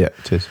well. Yeah,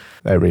 it is.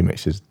 Their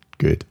remix is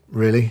good.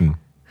 Really?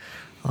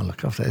 I'll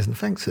look after that.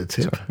 Thanks for the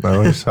tip.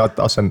 No,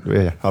 I'll send.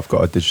 Yeah, I've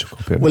got a digital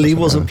copy. Well, he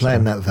wasn't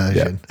playing that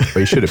version. Yeah, but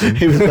he should have been.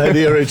 He was playing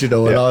the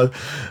original, and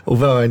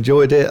although I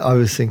enjoyed it, I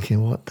was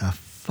thinking, what the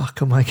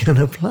fuck am I going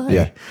to play?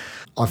 Yeah.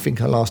 I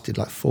think I lasted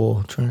like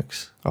 4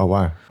 tracks. Oh,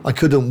 wow. I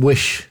couldn't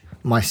wish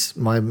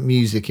my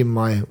music in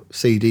my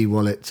CD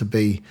wallet to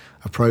be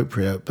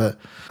appropriate, but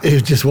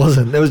it just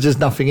wasn't. There was just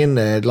nothing in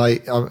there.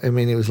 Like, I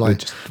mean, it was like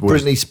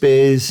Britney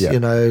Spears, you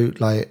know,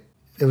 like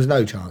there was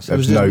no chance. There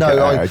was no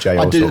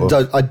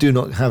I do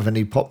not have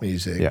any pop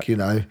music, you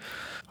know.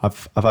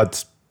 I've had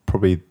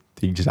probably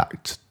the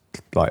exact,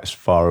 like, as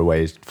far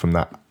away from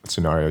that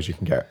scenario as you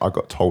can get. I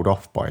got told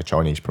off by a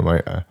Chinese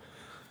promoter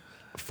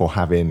for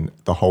having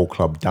the whole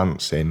club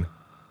dancing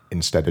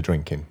instead of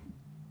drinking.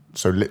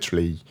 So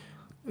literally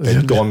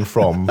they'd gone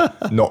from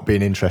not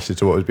being interested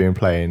to what was being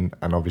playing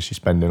and obviously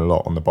spending a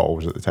lot on the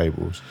bottles at the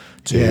tables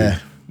to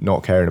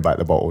not caring about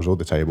the bottles or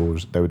the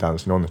tables. They were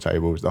dancing on the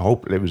tables.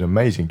 It was an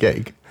amazing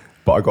gig,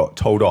 but I got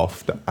told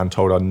off and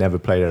told I'd never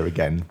play there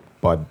again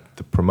by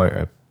the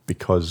promoter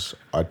because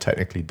I'd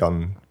technically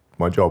done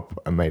my job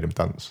and made them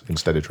dance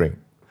instead of drink.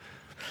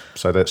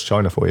 So that's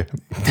China for you.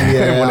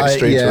 Yeah,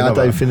 I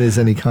don't think there's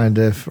any kind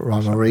of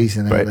rhyme or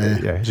reason out there.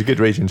 Yeah, it's a good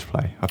region to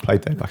play. I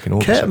played there back in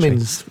August.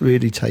 Ketamin's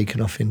really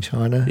taken off in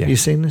China. Yeah. You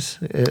seen this?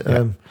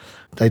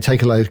 They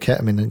take a load of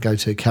ketamine and go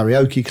to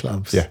karaoke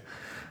clubs. Yeah.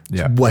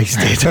 It's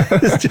wasted.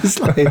 It's just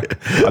like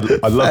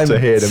I'd love to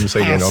hear them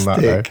singing on that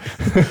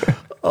though.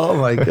 Oh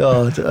my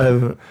God.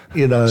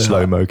 You know,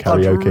 slow-mo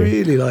karaoke. I'd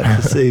really like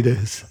to see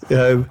this.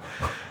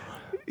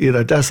 You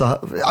know, that's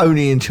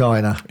only in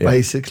China,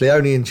 basically.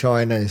 Only in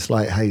China, it's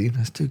like, hey,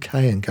 let's do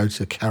K and go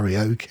to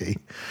karaoke.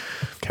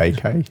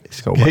 KK?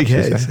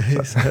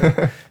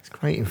 It's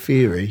great in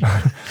theory.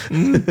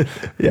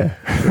 Yeah.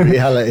 The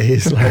reality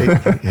is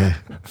like,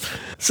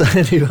 So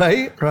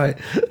anyway, right.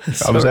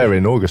 I was there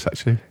in August,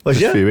 actually. Was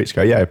you? A few weeks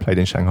ago. Yeah, I played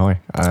in Shanghai.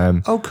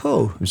 Oh,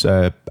 cool. It was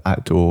an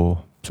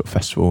outdoor sort of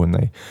festival, and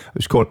it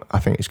was called, I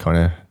think it's kind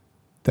of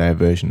their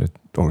version of,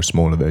 or a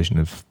smaller version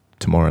of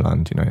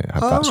Tomorrowland, you know. It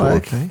had that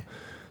sort of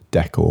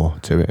decor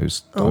to it.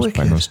 I was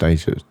playing on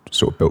stage. It was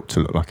sort of built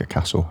to look like a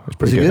castle. It was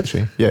pretty good,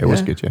 actually. Yeah, it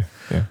was good.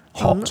 Yeah.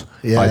 Hot.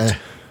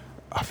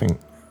 I think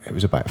it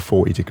was about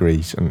 40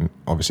 degrees, and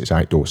obviously it's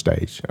outdoor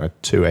stage. I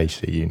had 2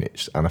 AC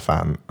units and a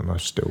fan, and I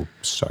was still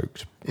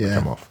soaked when I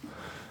come off.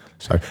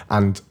 So,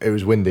 and it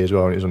was windy as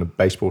well, and it was on a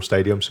baseball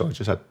stadium, so I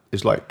just had,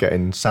 it's like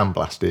getting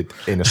sandblasted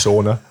in a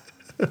sauna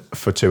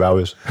for 2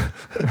 hours.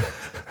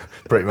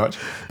 Pretty much.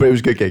 But it was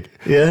a good gig.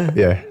 Yeah.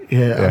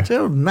 I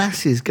tell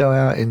masses go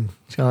out in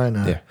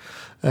China.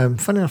 Yeah.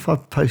 Funny enough, I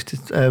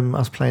posted, I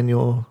was playing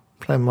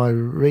my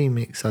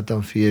remix I'd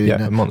done for you.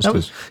 Yeah,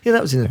 Monsters.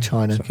 That was in a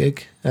China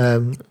gig.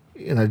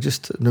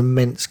 Just an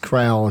immense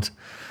crowd.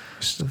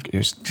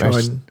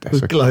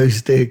 With glow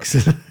sticks.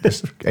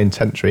 It's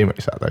intense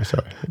remix that though,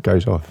 so it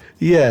goes off.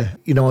 Yeah.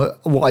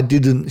 What I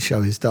didn't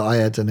show is that I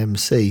had an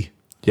MC.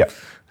 Yeah.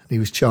 And he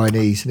was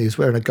Chinese and he was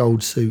wearing a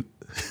gold suit.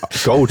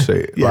 Gold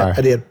suit? Yeah. Wow.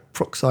 And he had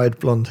peroxide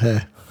blonde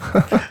hair.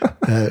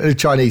 A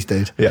Chinese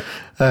dude. Yeah.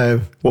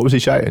 What was he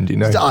shouting? Do you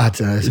know? I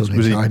don't know.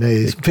 Something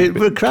Chinese.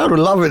 The crowd were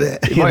loving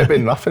it. He might have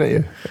been laughing at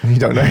you. You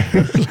don't know.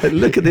 Like,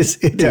 look at this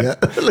idiot.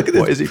 Yeah. Look at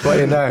this. What is he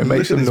playing now?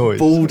 Make some noise.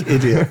 Bald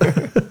idiot.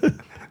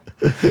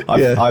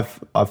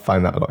 I've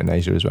found that a lot in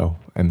Asia as well.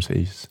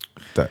 MCs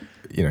that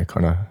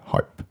kind of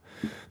hype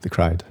the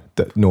crowd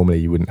that normally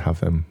you wouldn't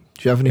have them.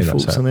 Do you have any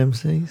thoughts on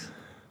MCs?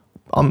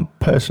 I'm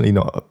personally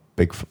not a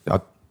big.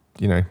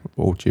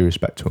 All due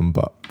respect to them,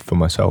 but for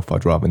myself,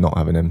 I'd rather not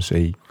have an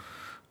MC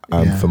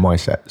for my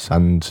sets.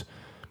 And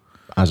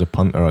as a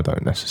punter, I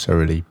don't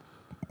necessarily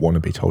want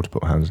to be told to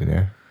put my hands in the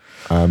air.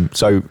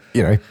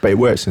 But it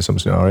works in some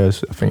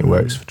scenarios. I think it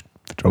works for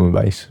drum and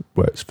bass.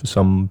 Works for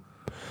some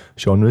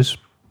genres.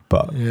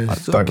 But I don't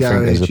think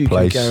there's a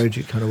place. Garage,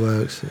 it kind of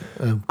works.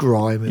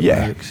 Grime, it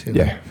works.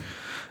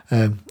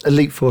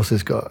 Elite Force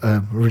has got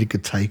a really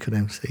good take on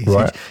MCs.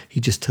 Right. He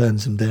just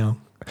turns them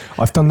down.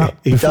 I've done that.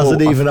 He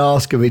doesn't even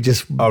ask him. He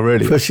just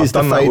pushes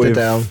the fader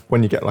down.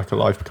 When you get like a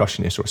live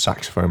percussionist or a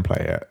saxophone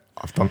player,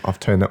 I've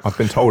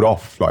been told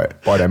off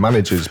by their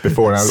managers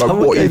before, and I was like,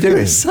 "What are you doing?"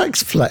 A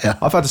sax player.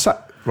 I've had a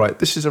sax. Right,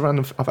 this is a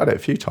random. I've had it a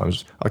few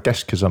times. I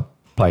guess because I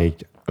play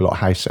a lot of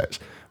house sets.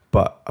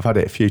 But I've had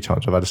it a few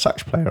times. I've had a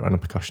sax player and a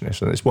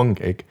percussionist. And it's one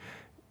gig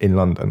in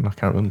London. I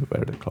can't remember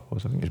where the club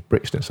was. I think it was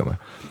Brixton somewhere.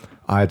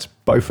 I had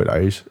both of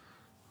those,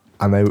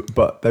 and they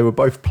were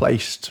both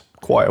placed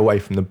quite away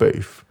from the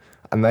booth,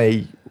 and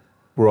they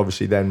were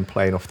obviously then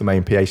playing off the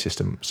main PA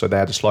system. So they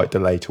had a slight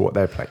delay to what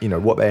they're playing.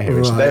 What they're hearing.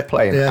 Right. So they're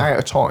playing out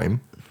of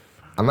time,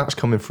 and that's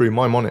coming through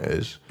my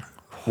monitors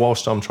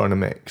whilst I'm trying to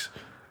mix.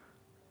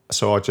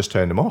 So I just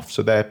turned them off.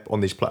 So they're on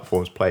these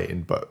platforms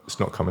playing, but it's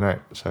not coming out.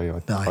 So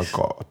I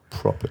got a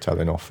proper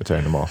telling off for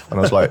turning them off. And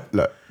I was like,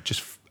 look,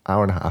 just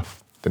hour and a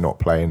half, they're not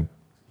playing.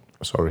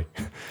 Sorry.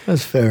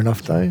 That's fair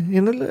enough, though.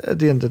 At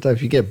the end of the day,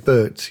 if you get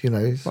booked,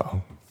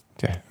 Well,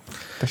 yeah,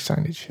 they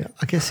sounded shit.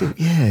 I guess,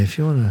 if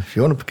you want a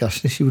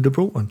percussionist, you would have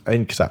brought one.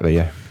 Exactly,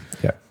 yeah.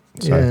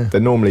 So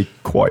they're normally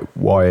quite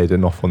wired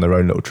and off on their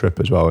own little trip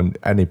as well. And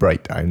any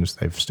breakdowns,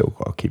 they've still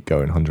got to keep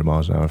going 100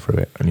 miles an hour through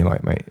it. And you're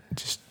like, mate,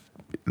 just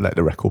let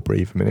the record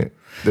breathe a minute.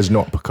 There's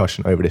not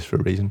percussion over this for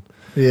a reason.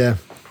 Yeah.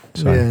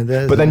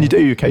 But then you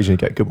do occasionally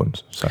get good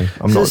ones. So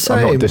I'm not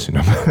dissing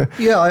them.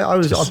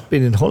 I've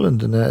been in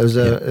Holland, and there was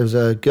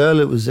a girl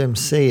that was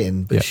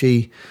MCing, but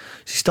she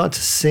started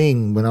to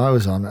sing when I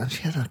was on, and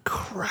she had a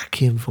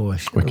cracking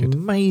voice, an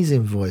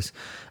amazing voice,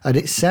 and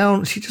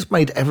she just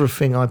made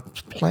everything I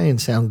was playing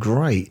sound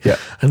great,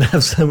 and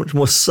have so much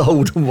more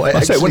soul than what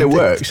I say. When it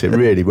works, it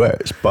really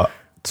works, but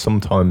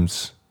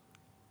sometimes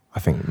I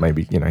think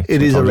maybe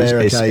it is a rare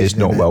occasion. It's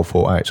not well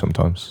thought out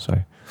sometimes.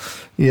 So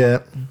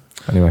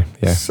Anyway,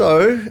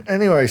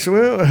 so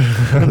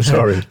we're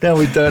sorry. Now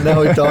we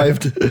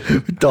dived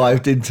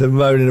into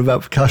moaning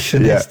about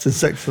percussionists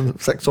and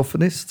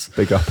saxophonists.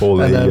 Big up all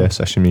the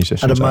session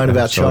musicians. And a moan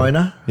about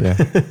China. Yeah.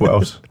 What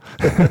else?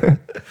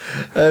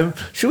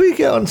 Should we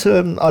get on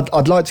to?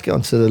 I'd like to get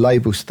onto the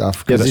label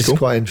stuff because it's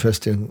quite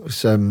interesting.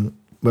 So,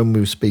 when we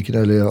were speaking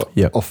earlier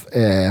off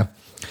air,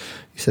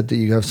 you said that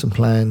you have some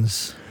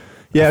plans.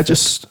 Yeah,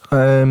 just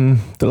the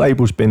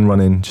label's been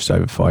running just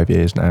over 5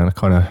 years now, and I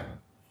kind of,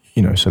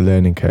 it's a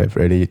learning curve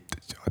really.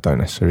 I don't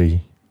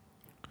necessarily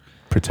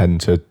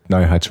pretend to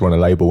know how to run a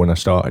label when I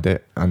started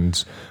it,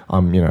 and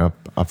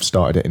I've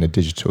started it in a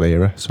digital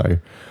era, so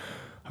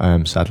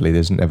sadly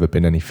there's never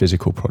been any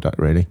physical product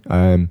really.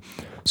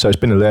 So it's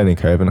been a learning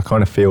curve, and I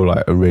kind of feel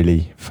like I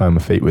really found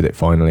my feet with it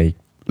finally,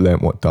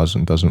 learnt what does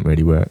and doesn't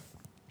really work,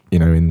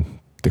 in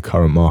the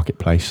current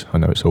marketplace. I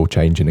know it's all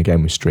changing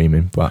again with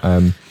streaming, but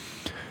I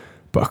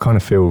kind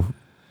of feel,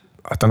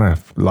 I don't know,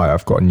 like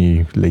I've got a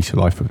new lease of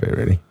life with it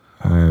really.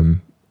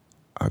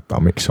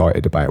 I'm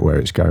excited about where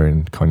it's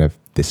going. Kind of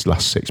this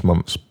last 6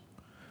 months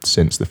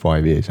since the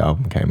 5 years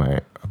album came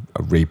out,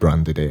 I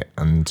rebranded it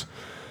and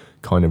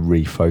kind of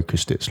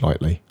refocused it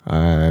slightly.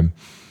 And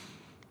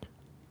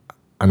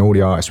all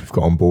the artists we've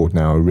got on board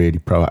now are really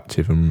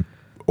proactive and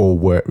all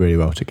work really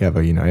well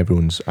together.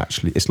 Everyone's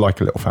actually, it's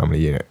like a little family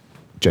unit,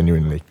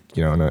 genuinely.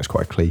 I know it's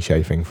quite a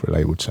cliche thing for a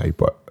label to say,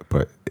 but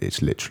but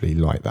it's literally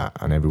like that,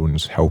 and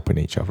everyone's helping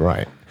each other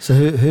out. So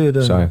who are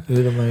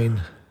the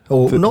main?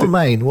 Or not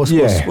main? What's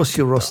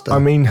your roster? I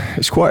mean,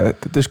 there's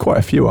quite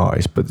a few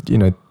artists, but you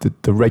know,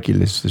 the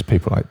regulars, there's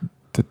people like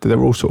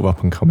they're all sort of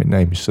up and coming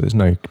names, so there's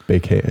no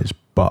big hitters,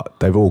 but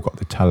they've all got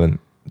the talent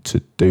to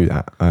do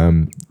that.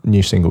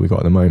 New single we got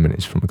at the moment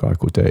is from a guy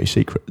called Dirty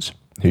Secrets,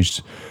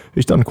 who's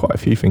done quite a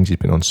few things. He's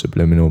been on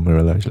Subliminal,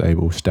 Murillo's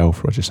label,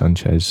 Stealth, Roger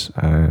Sanchez,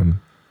 and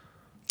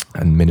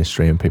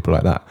Ministry and people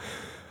like that.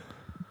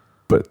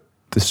 But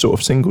the sort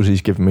of singles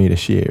he's given me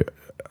this year,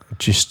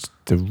 just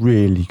the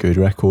really good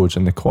records,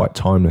 and they're quite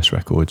timeless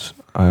records.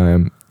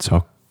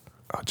 So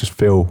I just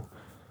feel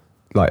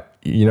like,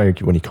 you know,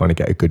 when you kind of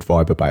get a good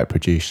vibe about a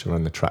producer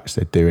and the tracks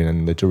they're doing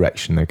and the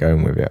direction they're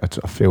going with it,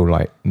 I feel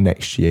like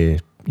next year,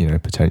 you know,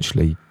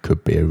 potentially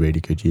could be a really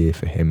good year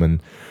for him.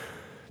 And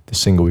the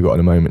single we got at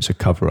the moment is a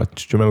cover. Do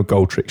you remember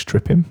Gold Tricks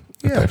Tripping?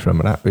 I don't know if you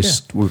remember that.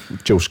 It's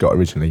Jill Scott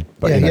originally,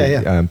 but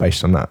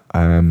based on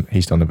that,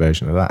 he's done a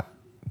version of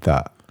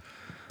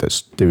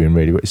that's doing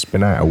really well. It's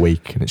been out a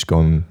week and it's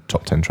gone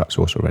top 10 track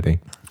source already.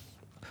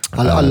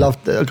 I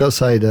loved it. I've got to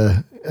say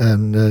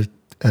the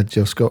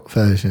Jill Scott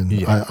version.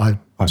 Yeah.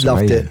 I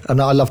loved amazing. it,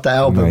 and I loved that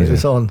album it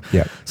was on.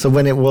 Yeah. So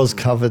when it was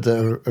covered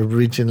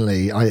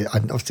originally, I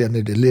obviously I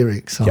knew the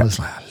lyrics. So I was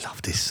like, I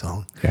love this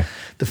song. Yeah.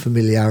 The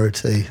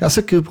familiarity. That's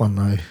a good one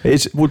though.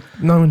 It's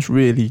no one's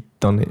really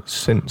done it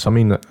since. I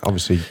mean,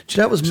 obviously.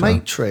 That was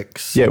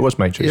Matrix. Yeah, it was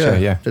Matrix.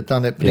 Yeah. That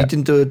done it, but he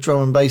didn't do a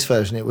drum and bass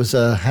version. It was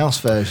a house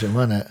version,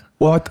 wasn't it?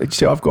 Well,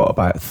 I've got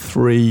about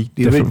 3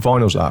 different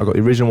vinyls of that. I've got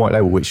the original white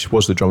label, which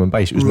was the drum and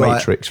bass. It was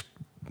Matrix.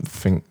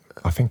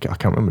 I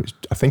can't remember.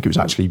 I think it was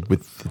actually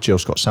with the Jill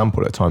Scott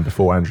sample at the time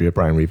before Andrea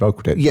Brown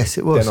revocaled it. Yes,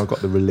 it was. Then I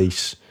got the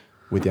release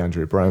with the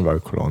Andrea Brown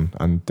vocal on,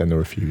 and then there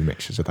were a few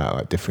mixes of that,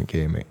 like Different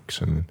Gear mix,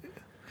 and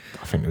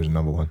I think there was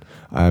another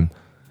one.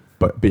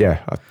 But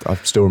yeah, I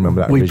still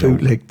remember that we original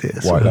bootlegged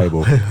it white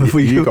label.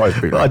 You guys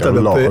bootlegged I done a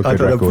lot of good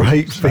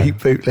records. a break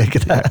bootleg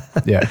of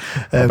that. Yeah,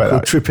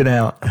 called Tripping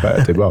Out. I bet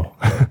it did well.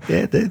 Yeah,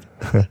 it did.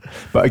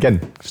 But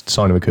again, it's a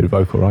sign of a good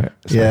vocal, right?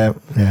 So,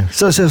 yeah.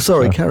 So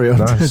sorry, carry on.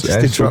 No, Just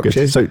interrupt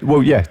you. So,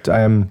 well, yeah.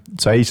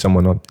 So he's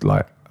someone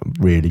I'm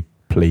really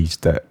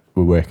pleased that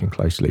we're working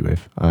closely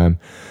with.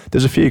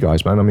 There's a few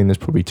guys, man. I mean, there's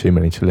probably too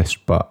many to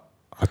list, but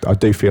I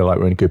do feel like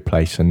we're in a good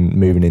place. And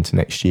moving into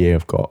next year,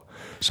 I've got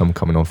some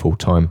coming on full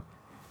time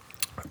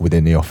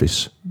within the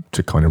office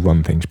to kind of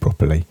run things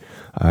properly.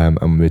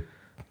 And we're,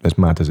 as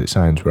mad as it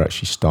sounds, we're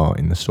actually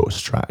starting the sort of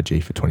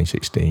strategy for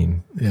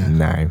 2016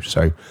 now.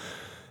 So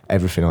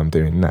everything I'm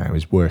doing now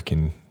is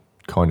working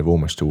kind of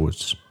almost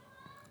towards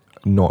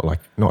not a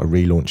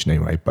relaunch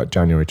anyway, but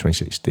January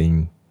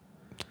 2016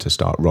 to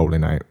start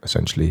rolling out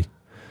essentially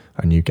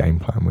a new game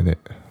plan with it,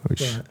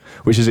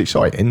 which is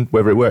exciting.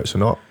 Whether it works or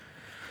not,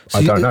 so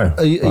I don't know.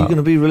 Are you going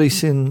to be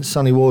releasing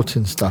Sonny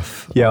Wharton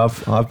stuff? Yeah,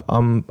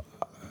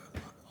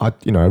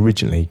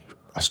 originally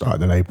I started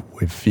the label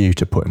with view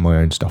to putting my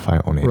own stuff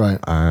out on it, right?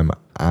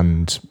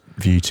 And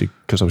view to,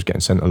 because I was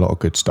getting sent a lot of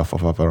good stuff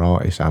off other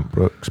artists, Ant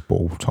Brooks,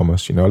 Paul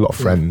Thomas, a lot of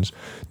friends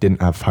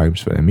didn't have homes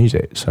for their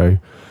music, so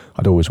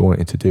I'd always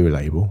wanted to do a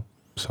label.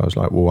 So I was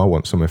like, well, I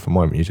want somewhere for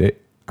my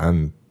music,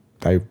 and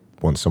they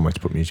want somewhere to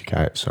put music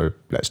out, so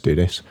let's do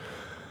this.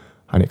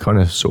 And it kind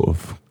of sort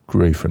of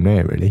grew from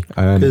there, really.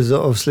 Because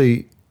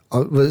obviously,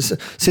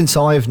 since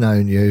I've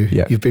known you,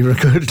 you've been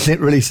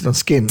releasing on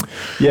Skin.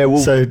 Yeah,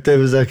 well, so there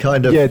was a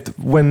kind of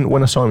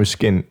when I signed with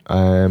Skin,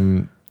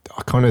 I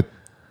kind of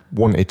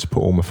wanted to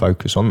put all my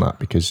focus on that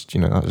because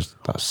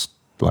that's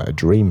like a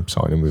dream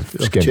signing with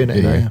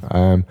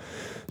Skin.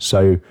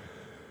 So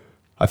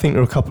I think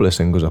there were a couple of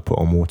singles I put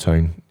on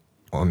Wartone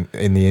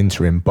in the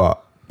interim,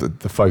 but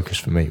the focus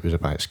for me was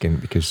about Skin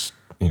because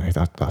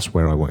that's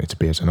where I wanted to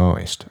be as an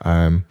artist.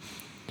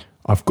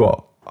 I've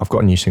got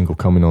a new single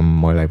coming on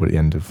my label at the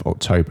end of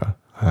October,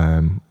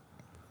 and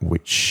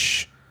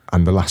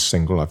the last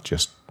single I've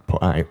just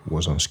put out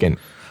was on Skin.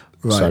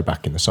 Right. So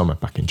back in the summer,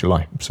 back in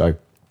July. So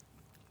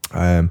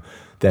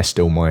they're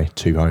still my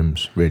 2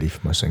 homes really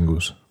for my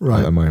singles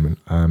at the moment.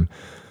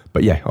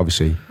 But yeah,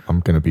 obviously I'm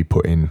going to be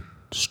putting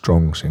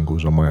strong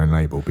singles on my own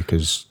label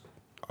because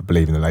I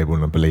believe in the label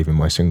and I believe in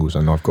my singles,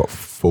 and I've got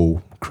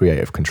full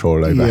creative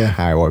control over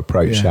how I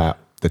approach that,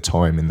 the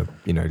time in the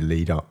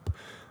lead up,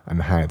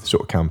 and how the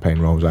sort of campaign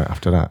rolls out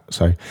after that.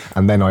 So,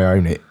 and then I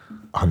own it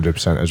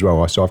 100% as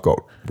well. So I've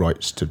got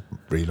rights to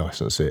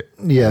relicense it.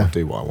 Yeah,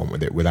 do what I want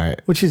with it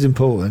without. Which is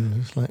important.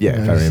 It's like,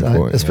 very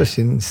important,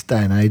 especially in this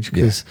day and age,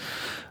 because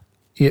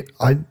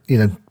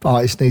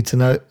artists need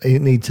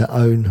to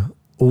own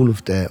all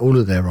of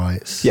their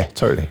rights. Yeah,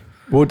 totally.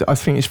 Well, I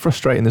think it's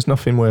frustrating. There's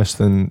nothing worse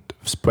than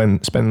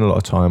spending a lot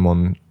of time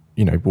on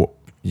what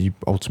you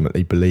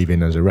ultimately believe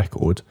in as a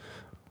record.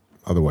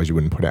 Otherwise, you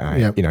wouldn't put it out.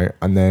 Yep.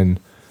 And then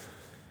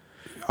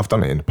I've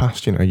done it in the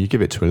past. You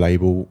give it to a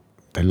label,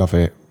 they love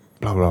it,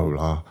 blah blah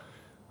blah.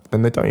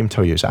 Then they don't even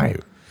tell you it's out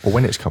or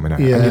when it's coming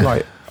out. Yeah. And you're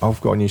like, I've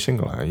got a new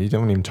single out. You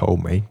don't even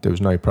told me. There was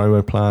no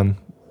promo plan.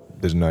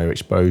 There's no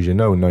exposure.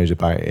 No one knows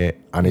about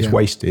it, and it's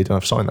wasted. And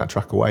I've signed that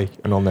track away,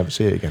 and I'll never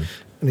see it again.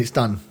 and it's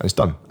done. And it's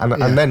done.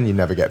 And then you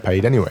never get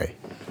paid anyway.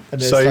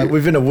 And so like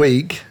within a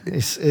week,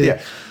 it's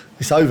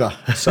over.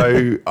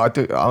 So I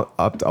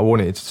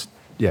wanted,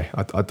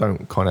 I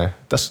don't kind of,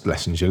 that's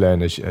lessons you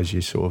learn as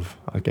you sort of,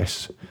 I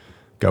guess,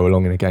 go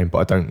along in a game.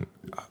 But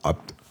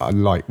I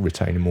like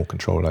retaining more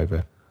control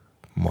over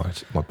my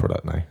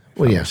product now.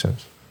 Well, that makes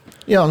sense.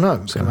 Yeah, I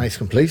know. It makes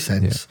complete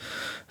sense.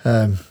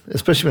 Yeah.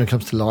 Especially when it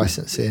comes to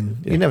licensing,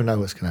 you never know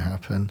what's going to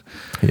happen.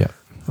 Yeah.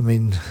 I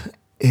mean,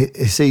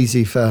 it's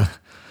easy for,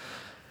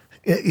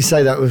 you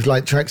say that with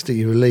like tracks that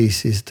you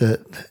release, is that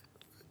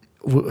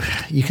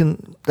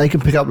they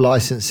can pick up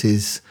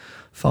licenses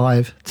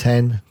 5,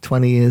 10,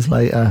 20 years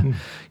later.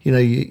 You know,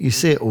 you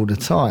see it all the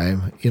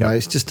time. You know,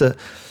 it's just that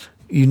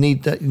you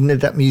need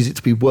that music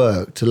to be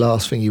worked. The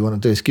last thing you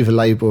want to do is give a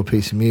label a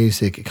piece of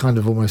music. It kind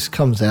of almost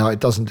comes out,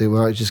 it doesn't do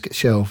well, it just gets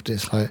shelved.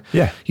 It's like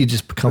you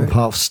just become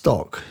part of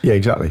stock. Yeah,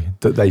 exactly.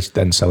 That they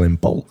then sell in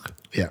bulk.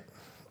 Yeah,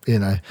 you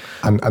know,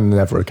 and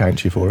never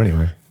account you for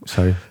anyway.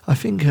 So I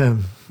think, I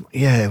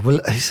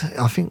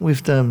think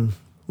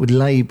with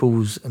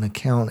labels and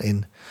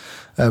accounting,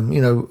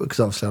 you know, because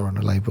obviously I run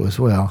a label as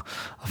well.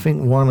 I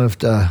think one of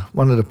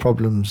the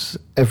problems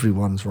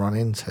everyone's run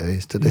into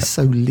is that there's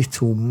so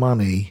little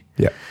money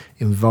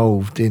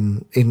involved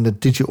in the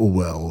digital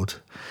world.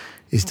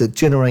 Is that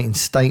generating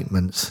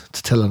statements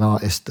to tell an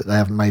artist that they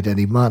haven't made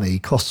any money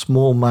costs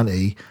more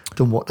money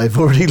than what they've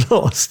already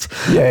lost.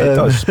 Yeah, it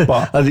does.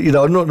 But and, you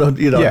know, I'm not.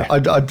 You know,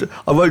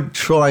 I won't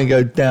try and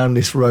go down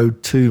this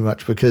road too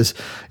much because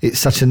it's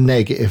such a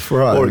negative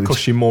road. Or it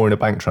costs you more in a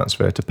bank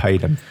transfer to pay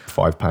them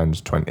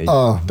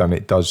 £5.20 than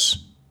it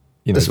does.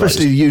 You know,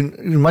 especially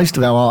most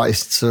of our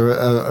artists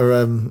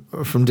are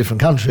from different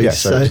countries. Yeah,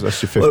 so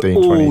that's your 15, 20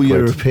 all quid.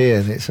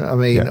 European. It's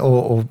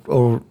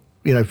or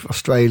you know,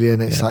 Australian.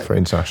 It's like for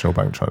international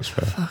bank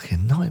transfer.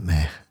 Fucking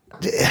nightmare.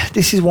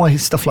 This is why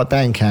stuff like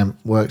Bandcamp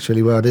works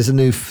really well. There's a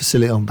new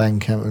facility on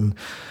Bandcamp, and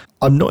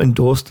I'm not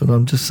endorsed, and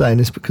I'm just saying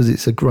this because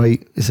it's a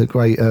great. A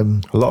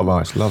lot of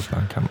artists love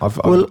Bandcamp.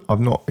 I've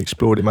not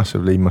explored it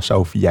massively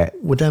myself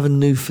yet. Would have a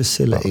new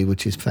facility,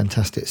 which is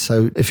fantastic.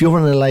 So if you're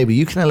running a label,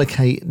 you can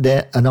allocate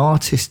an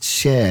artist's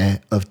share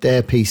of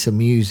their piece of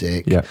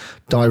music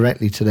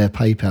directly to their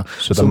PayPal.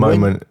 So the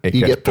moment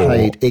you get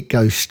paid, it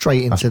goes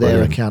straight into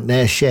their account,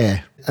 their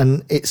share.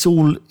 And it's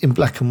all in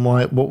black and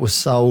white, what was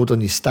sold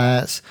on your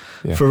stats.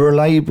 Yeah. For a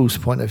label's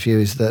point of view,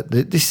 is that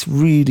this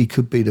really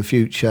could be the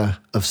future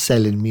of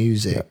selling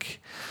music.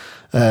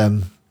 Yeah.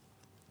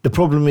 The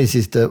problem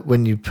is that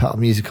when you put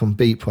music on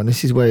Beatport,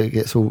 this is where it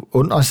gets all...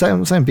 I'm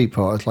saying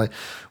Beatport, it's like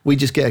we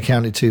just get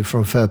accounted to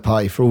from third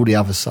party for all the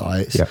other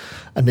sites. Yeah.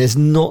 And there's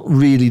not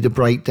really the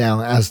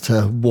breakdown as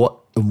to what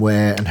and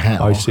where and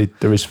how. I see,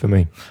 there is for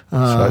me.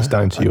 So it's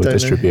down to your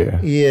distributor.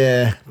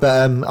 Yeah,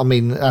 but I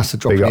mean, that's a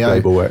drop in the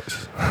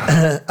Labelworks.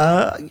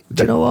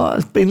 Do you know what?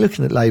 I've been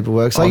looking at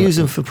Labelworks. I use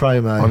them for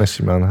promo.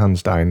 Honestly, man,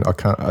 hands down. I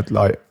can't.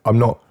 I'm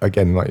not.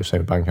 Again, like you're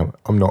saying, Bandcamp.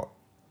 I'm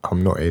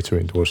not here to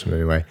endorse them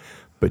anyway.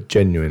 But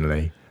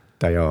genuinely,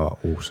 they are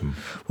awesome.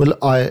 Well,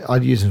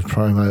 I'd use them for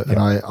promo, and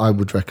I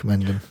would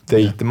recommend them.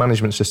 The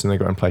management system they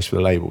got in place for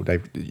the label,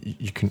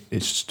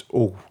 it's just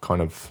all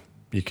kind of.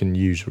 You can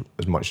use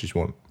as much as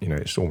you want. You know,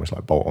 it's almost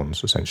like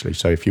bolt-ons essentially.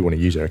 So if you want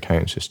to use their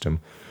accounting system,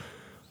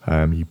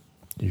 I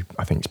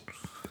think,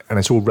 and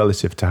it's all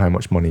relative to how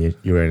much money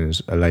you earn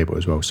as a label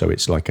as well. So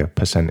it's like a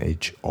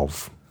percentage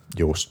of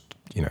your,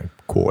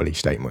 quarterly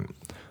statement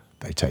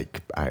they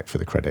take out for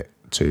the credit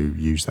to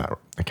use that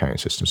accounting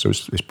system. So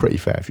it's pretty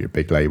fair. If you're a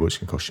big label, it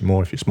can cost you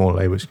more. If you're a small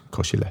label, it can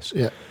cost you less.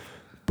 Yeah.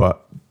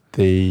 But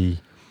the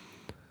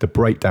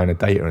breakdown of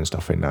data and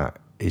stuff in that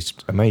is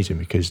amazing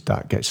because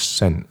that gets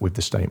sent with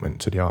the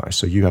statement to the artist.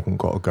 So you haven't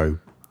got to go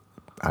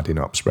adding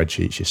up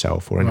spreadsheets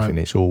yourself or anything.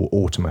 Right. It's all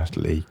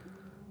automatically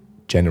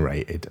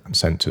generated and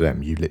sent to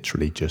them. You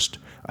literally just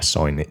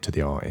assign it to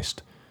the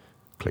artist,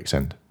 click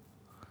send.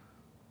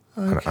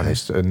 Okay. And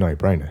it's a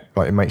no-brainer.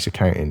 Like, it makes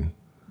accounting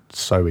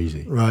so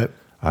easy. Right.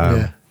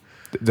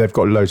 They've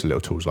got loads of little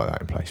tools like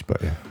that in place,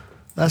 but yeah.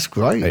 That's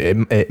great.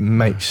 It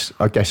makes,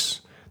 I guess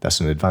that's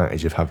an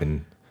advantage of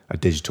having a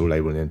digital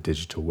label in a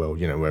digital world,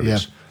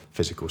 whereas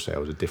physical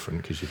sales are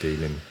different because you're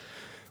dealing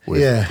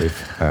with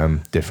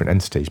different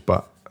entities.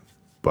 But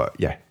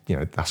yeah,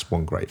 that's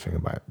one great thing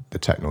about the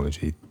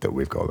technology that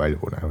we've got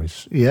available now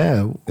is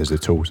there's the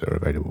tools that are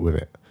available with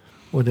it.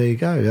 Well, there you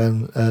go.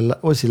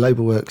 What's it?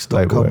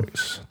 Labelworks.com.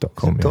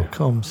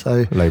 Labelworks.com.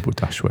 So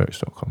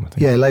label-works.com, I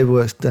think. Yeah,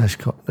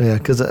 labelworks.com. Yeah,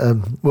 because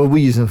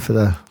we use them for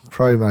the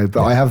promo,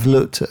 but I have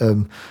looked at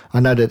them. I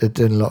know that they're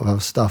doing a lot of other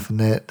stuff, and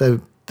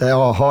they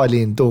are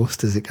highly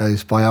endorsed as it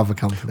goes by other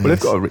companies. Well, they've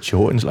got a Richie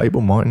Hawtins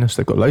label, Martinus.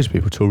 They've got loads of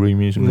people touring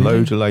using them.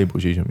 Loads of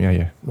labels using them.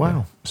 Yeah. Wow.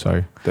 Yeah.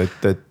 So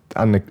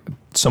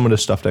some of the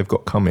stuff they've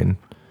got coming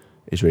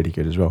is really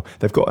good as well.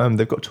 They've got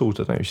tools. I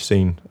don't know if you've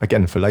seen,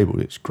 again, for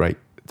labels. It's great.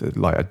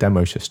 Like a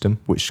demo system,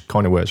 which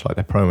kind of works like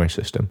their promo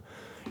system.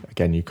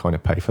 Again, you kind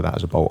of pay for that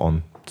as a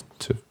bolt-on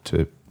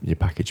to your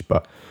package,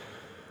 but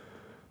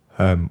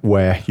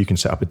where you can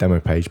set up a demo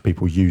page.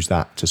 People use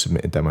that to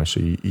submit a demo, so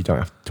you don't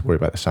have to worry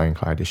about the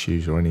SoundCloud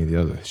issues or any of the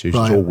other issues.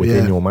 Right, it's all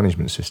within yeah. your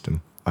management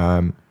system.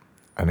 And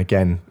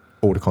again,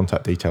 all the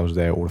contact details are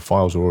there, all the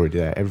files are already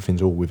there,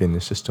 everything's all within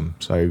the system.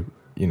 So,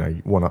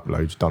 one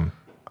upload's done.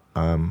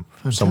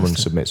 Someone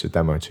submits a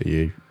demo to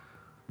you,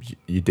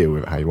 you deal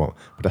with it how you want.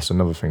 But that's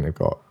another thing they've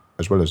got,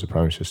 as well as the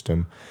promo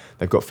system.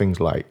 They've got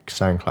things like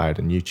SoundCloud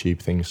and YouTube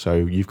things. So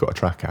you've got a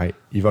track out,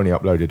 you've only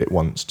uploaded it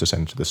once to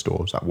send to the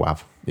stores, that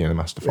WAV, the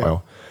master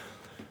file.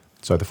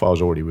 So the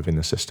file's already within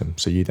the system.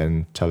 So you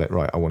then tell it,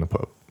 right, I want to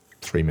put a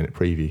 3-minute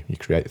preview. You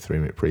create a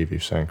 3-minute preview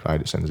of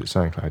SoundCloud, it sends it to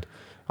SoundCloud.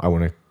 I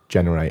want to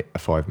generate a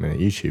 5-minute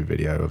YouTube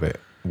video of it.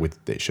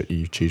 With it,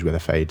 you choose where the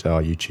fades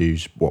are, you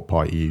choose what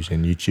part you're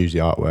using, you choose the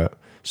artwork,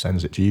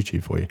 sends it to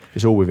YouTube for you.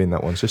 It's all within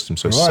that one system.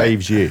 So it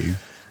saves you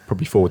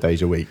probably 4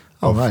 days a week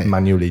of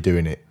manually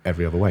doing it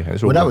every other way.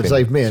 It's all that would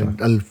save me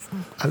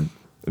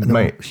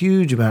Mate, a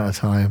huge amount of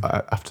time.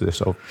 After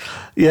this, I'll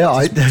speak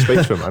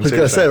to him. I was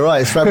going to say, right,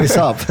 let's wrap this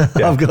up.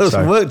 I've got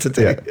some work to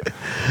do.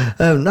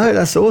 Yeah. No,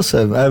 that's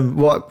awesome.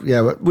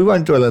 We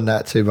won't dwell on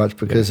that too much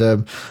because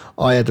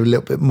I had a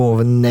little bit more of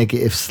a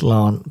negative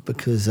slant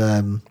because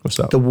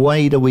the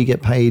way that we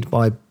get paid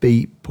by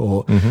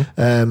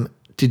Beatport,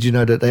 did you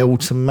know that they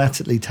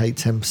automatically take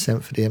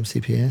 10% for the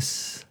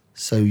MCPS?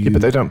 So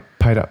but they don't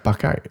pay that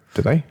back out,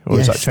 do they? Or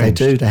yes, is that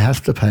changed? They do. They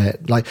have to pay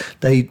it. Like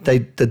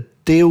the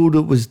deal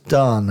that was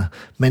done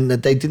meant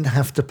that they didn't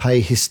have to pay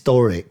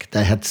historic.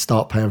 They had to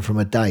start paying from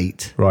a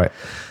date. Right.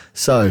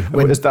 So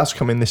when does that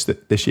come in this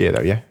year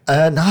though? Yeah.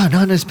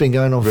 No, it's been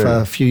going on for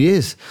a few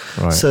years.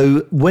 Right.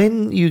 So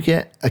when you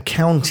get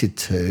accounted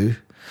to,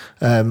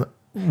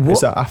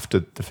 is that after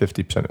the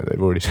 50% that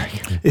they've already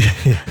taken?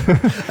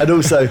 And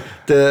also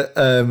they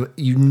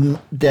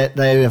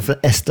have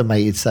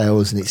estimated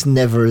sales, and it's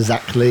never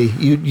exactly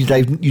you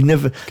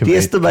never. The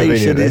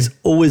estimation is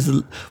always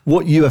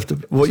what you get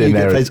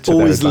paid is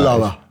always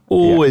lower.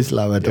 Always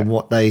lower than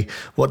what the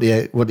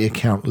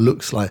account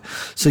looks like.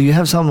 So you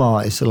have some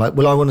artists who are like,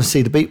 well, I want to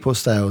see the Beatport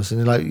sales,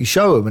 and you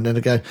show them, and then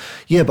they go,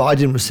 yeah, but I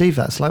didn't receive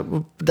that. It's like,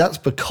 well, that's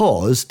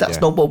because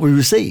that's not what we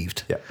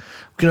received. Yeah.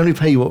 We can only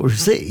pay you what we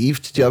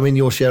received. Do you know what I mean?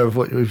 Your share of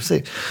what we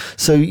received.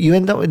 So you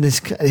end up in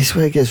this is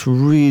where it gets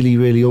really,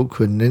 really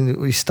awkward, and then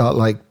we start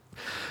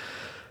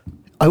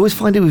I always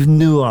find it with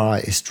newer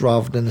artists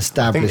rather than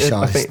established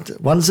artists.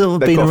 Ones that have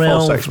been around.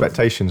 False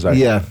expectations, though.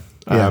 Yeah.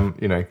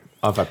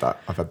 I've had that.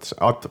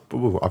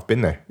 I've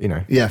been there.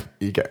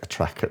 You get a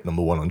track at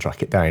number 1 on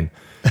Track It Down.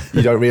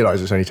 You don't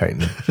realise it's only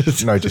taking,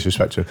 no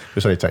disrespect to it,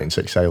 it's only taking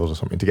 6 sales or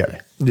something to get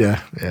there.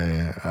 Yeah.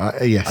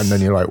 Yes. And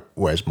then you're like,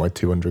 where's my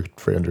 200,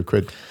 300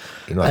 quid?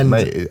 You're like,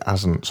 mate, it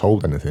hasn't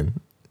sold anything.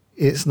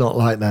 It's not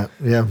like that.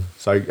 Yeah.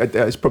 So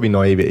it's probably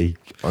naivety,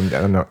 and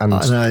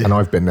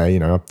I've been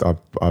there.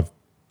 I've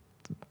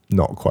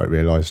not quite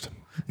realised.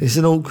 It's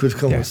an awkward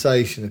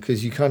conversation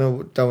because you kind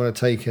of don't want to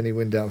take any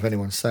wind out of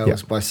anyone's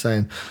sails by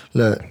saying,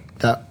 look,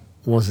 that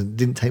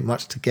didn't take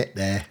much to get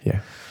there.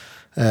 Yeah.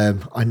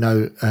 I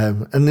know.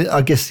 And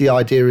I guess the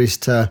idea is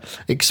to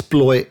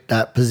exploit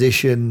that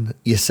position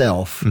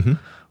yourself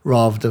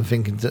rather than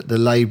thinking that the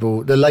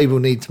label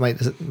needs to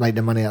make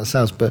the money out of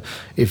sales. But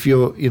if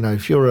you're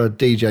a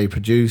DJ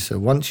producer,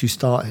 once you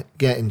start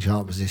getting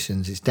chart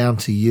positions, it's down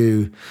to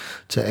you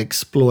to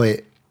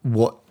exploit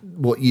what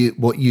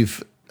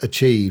you've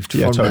achieved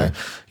from that,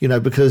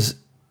 because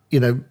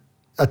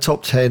a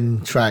top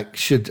 10 track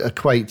should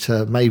equate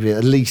to maybe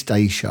at least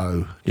a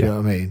show. Do you know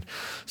what I mean?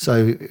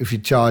 So if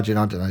you're charging,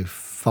 I don't know,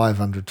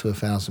 £500 to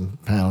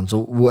 £1,000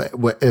 or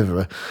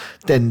whatever,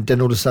 then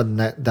all of a sudden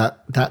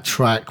that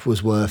track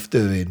was worth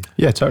doing.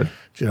 Yeah, totally.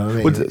 Do you know what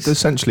I mean? Well,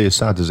 essentially, as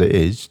sad as it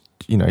is,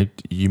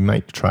 you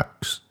make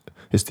tracks.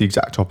 It's the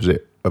exact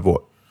opposite of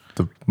what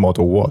the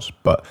model was,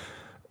 but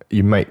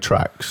you make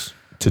tracks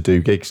to do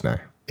gigs now.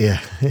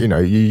 Yeah. You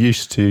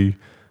used to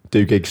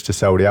do gigs to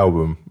sell the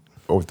album,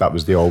 or that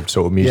was the old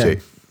sort of music.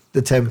 Yeah,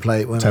 the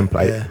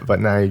template. Yeah. But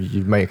now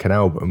you make an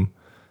album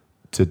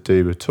to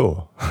do a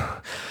tour.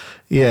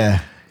 Yeah.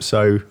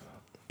 So,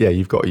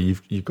 you've got to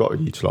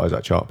utilise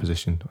that chart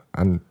position,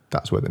 and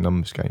that's where the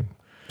numbers game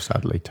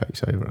sadly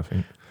takes over, I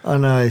think. I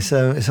know.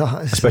 So it's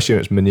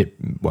especially when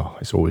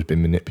it's always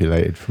been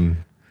manipulated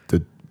from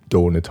the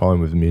dawn of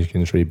time with the music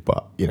industry,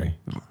 but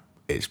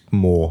it's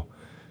more.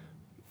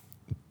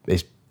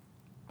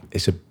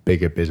 It's a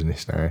bigger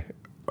business now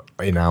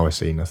in our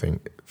scene, I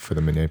think, for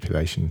the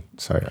manipulation.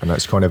 So, and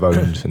that's kind of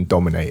owned and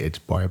dominated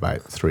by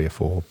about 3 or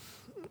 4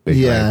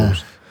 big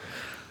labels.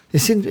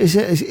 It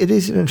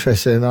is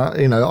interesting.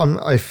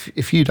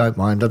 If you don't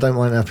mind, I don't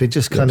mind happy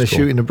just kind of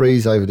shooting the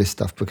breeze over this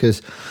stuff,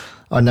 because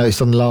I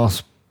noticed on the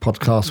last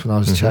podcast when I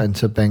was chatting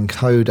to Ben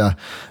Coda,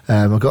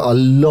 I got a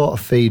lot of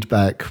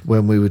feedback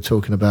when we were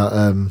talking about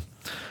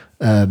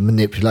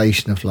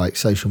manipulation of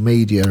social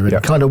media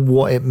and kind of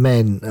what it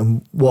meant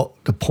and what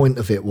the point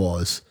of it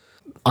was.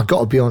 I got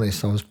to be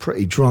honest, I was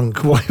pretty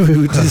drunk while we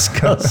were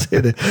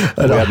discussing it.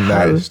 And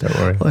don't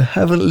worry. I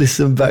haven't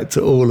listened back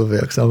to all of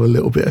it because I'm a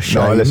little bit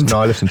ashamed.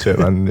 I listened to it,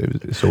 man.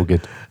 It's all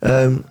good.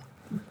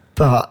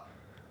 But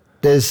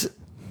there's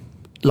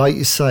like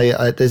you say,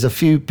 there's a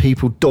few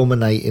people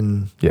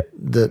dominating Yeah.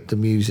 the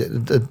music,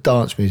 the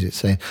dance music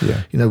scene.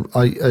 Yeah. You know,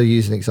 I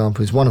use an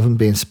example. Is one of them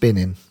being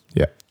Spinning.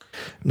 Yeah.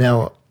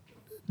 Now,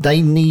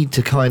 they need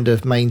to kind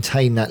of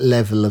maintain that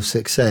level of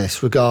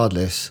success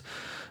regardless.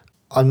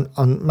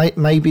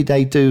 Maybe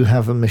they do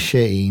have a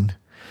machine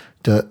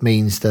that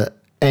means that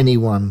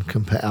anyone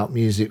can put out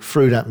music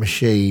through that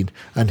machine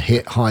and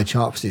hit high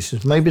chart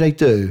positions. Maybe they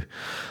do.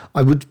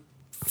 I would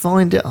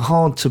find it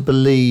hard to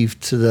believe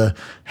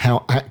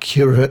how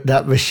accurate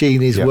that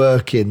machine is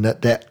working,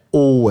 that they're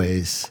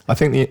always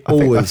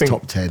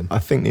top 10. I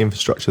think the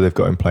infrastructure they've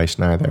got in place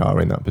now, they are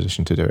in that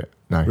position to do it.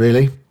 No.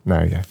 Really?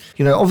 No, yeah.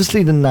 You know,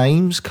 obviously the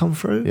names come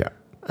through Yeah.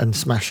 and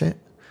smash it.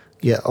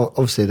 Yeah,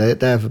 obviously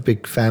they have a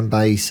big fan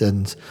base,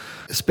 and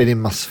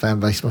Spinning fan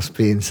base must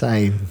be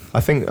insane.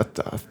 I think,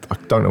 I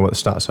don't know what the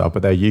stats are,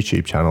 but their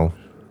YouTube channel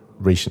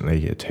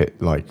recently it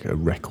hit like a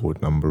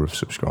record number of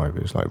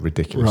subscribers, like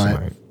ridiculous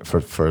amount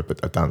for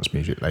a dance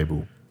music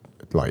label,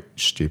 like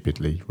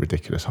stupidly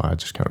ridiculous high. I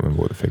just can't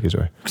remember what the figures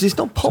were. Because it's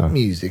not pop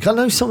music. I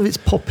know some of it's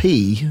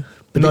poppy,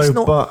 but it's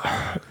not.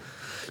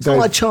 It's not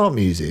like chart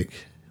music,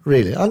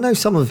 really. I know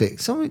some of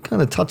it. Some of it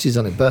kind of touches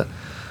on it, but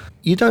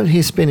you don't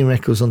hear Spinning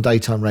records on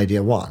daytime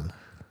Radio 1.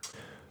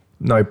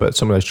 No, but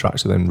some of those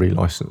tracks are then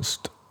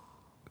relicensed,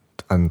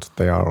 and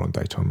they are on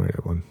daytime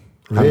Radio 1.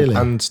 Really?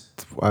 And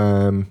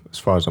as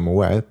far as I'm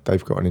aware,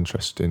 they've got an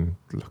interest in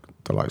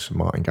the likes of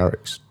Martin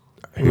Garrix,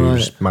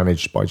 who's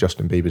managed by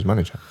Justin Bieber's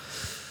manager.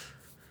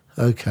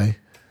 Okay.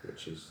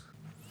 Which is,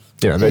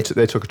 you know,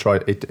 they took a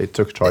tried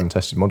and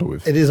tested model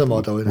with. It is a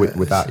model, isn't it?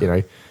 With that, you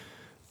know,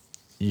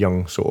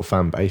 young sort of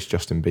fan base,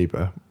 Justin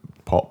Bieber,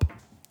 pop.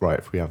 Right,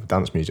 if we have a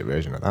dance music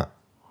version of that,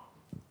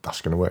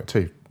 that's going to work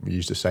too. We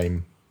use the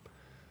same,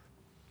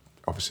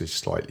 obviously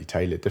slightly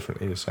tailored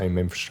differently, the same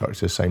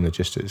infrastructure, same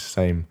logistics,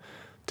 same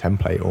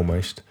template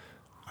almost,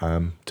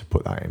 to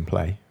put that in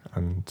play,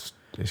 and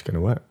it's going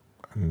to work,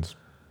 and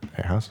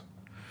it has.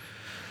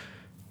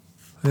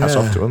 That's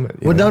off to them.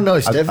 No,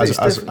 it's definitely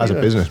as a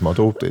business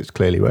model, it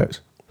clearly works.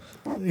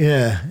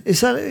 Yeah,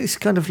 it's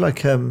kind of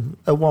like at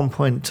one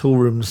point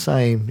Toolroom the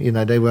same. You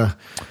know, they were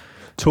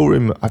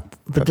Toolroom,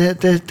 but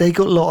they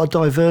got a lot of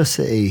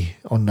diversity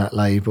on that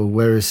label,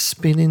 whereas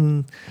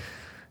Spinning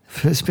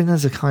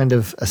has a kind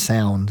of a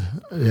sound,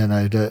 you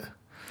know, that.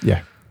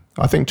 Yeah,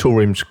 I think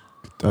Toolroom's.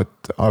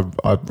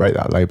 I rate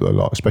that label a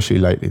lot, especially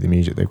lately. The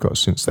music they've got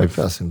since they've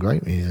got some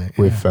great music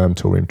with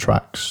Toolroom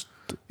Tracks.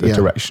 The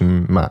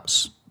direction Matt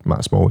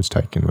Small has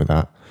taken with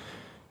that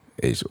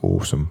is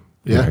awesome.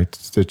 Yeah, you know,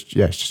 it's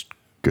just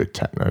good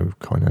techno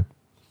kind of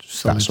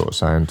that sort of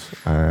sound.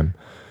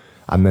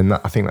 And then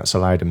I think that's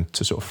allowed them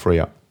to sort of free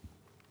up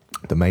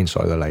the main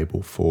side of the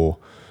label for,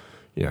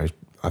 you know,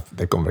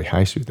 they've gone very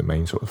housey with the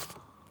main sort of,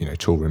 you know,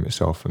 Toolroom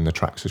itself, and the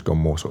Tracks has gone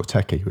more sort of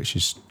techie, which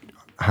is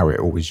how it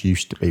always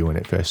used to be when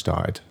it first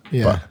started.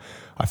 Yeah. But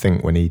I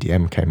think when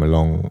EDM came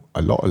along,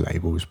 a lot of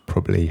labels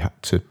probably had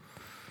to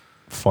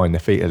find their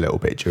feet a little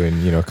bit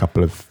during, you know, a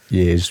couple of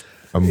years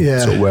and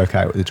sort of work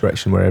out the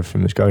direction where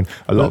everything was going.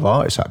 A lot of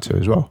artists had to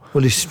as well.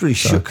 Well, it really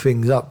shook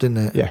things up, didn't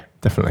it? Yeah,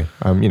 definitely.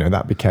 You know,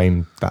 that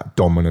became that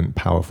dominant,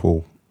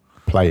 powerful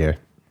player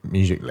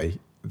musically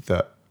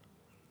that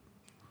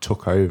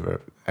took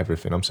over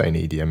everything. I'm saying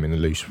EDM in a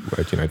loose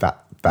word, you know,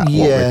 that what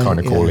we're kind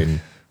of calling.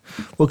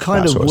 Well,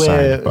 kind of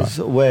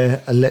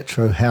where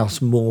electro house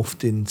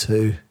morphed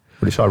into.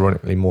 But it's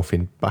ironically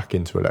morphing back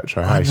into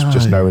electro house,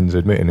 just no one's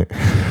admitting it.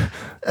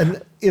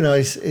 And, you know,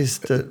 it's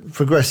the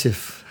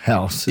progressive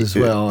house as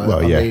well. Well,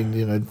 I mean,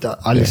 you know,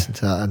 I listen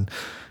to that, and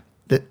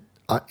that,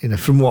 you know,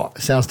 from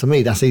what sounds to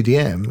me, that's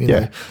EDM. You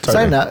know, totally.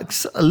 Saying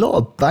that, a lot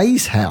of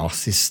bass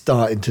house is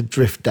starting to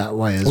drift that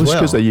way as well. It's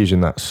because they're using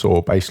that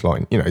saw bass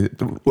line. You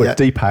know,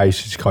 deep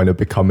house is kind of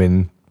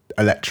becoming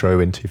electro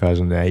in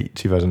 2008,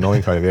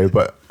 2009 kind of year,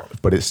 but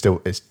it's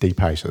deep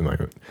house at the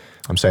moment.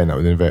 I'm saying that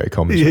with inverted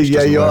commas.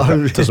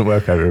 It doesn't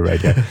work over a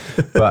radio.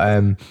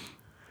 But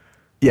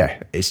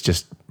it's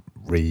just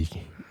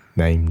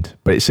renamed.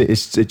 But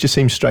it just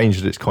seems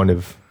strange that it's kind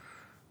of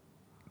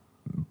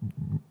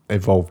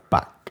evolved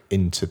back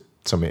into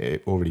something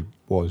it already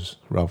was,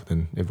 rather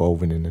than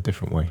evolving in a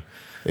different way.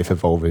 If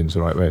evolving is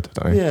the right word,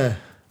 I don't know.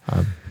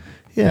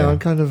 Yeah. I'm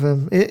kind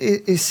of.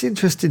 It's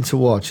interesting to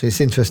watch.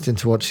 It's interesting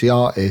to watch the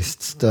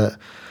artists that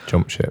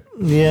jump ship.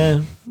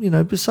 Yeah, you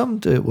know, but some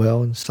do it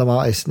well, and some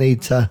artists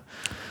need to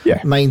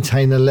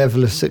maintain a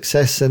level of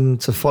success,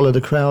 and to follow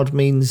the crowd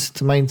means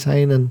to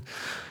maintain. And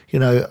you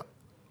know,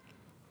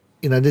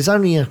 there's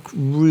only a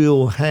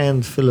real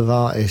handful of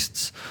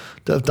artists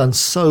that have done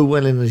so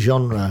well in the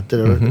genre, that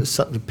are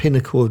at the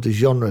pinnacle of the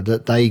genre,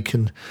 that they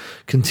can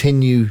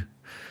continue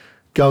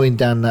going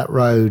down that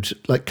road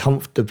like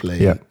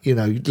comfortably. You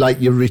know, like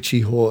your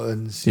Richie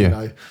Hawtons. You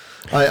know,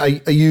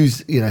 I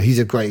use, you know, he's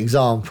a great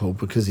example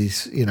because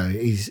he's, you know,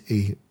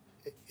 he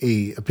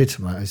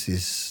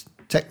epitomises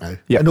techno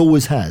and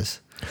always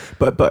has.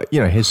 But you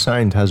know, his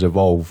sound has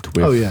evolved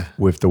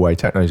with the way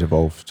techno's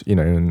evolved. You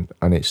know,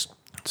 and it's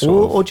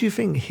Or do you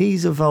think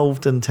he's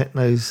evolved and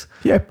techno's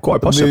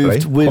quite possibly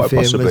moved with quite him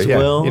possibly, as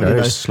well?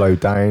 It's slowed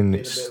down.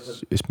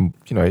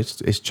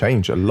 It's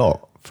changed a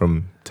lot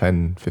from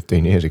 10,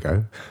 15 years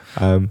ago.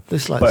 But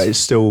it's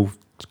still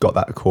got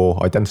that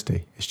core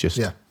identity. It's just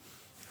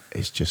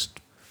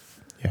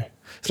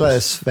It's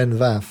like Sven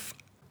Vath.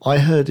 I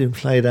heard him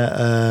play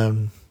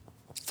that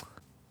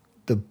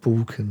the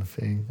Balkan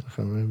thing. I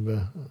can't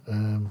remember.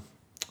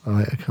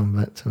 It'll come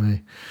back to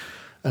me.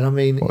 And I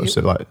mean, what was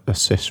it like, a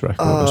CIS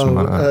record or something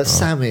like that?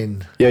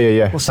 Samin.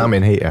 Yeah.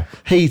 Samin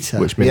Heater.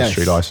 Which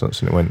Ministry yes.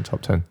 license, and it went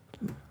top 10.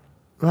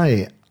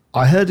 Right.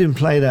 I heard him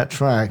play that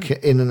track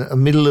in the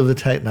middle of a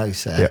techno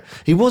set. Yeah.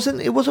 It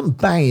wasn't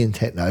banging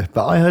techno,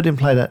 but I heard him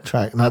play that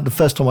track. And the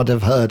first time I'd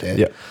ever heard it.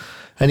 Yeah.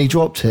 And he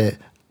dropped it.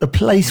 The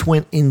place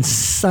went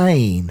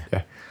insane.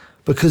 Yeah.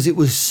 Because it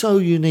was so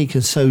unique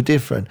and so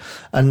different.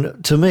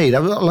 And to me,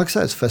 that was, like I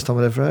said, it's the first time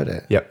I'd ever heard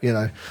it.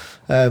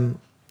 Yeah.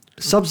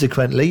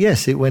 Subsequently,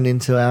 yes, it went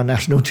into our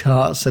national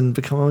charts and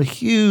become a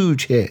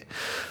huge hit.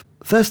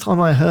 First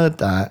time I heard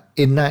that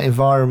in that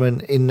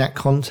environment, in that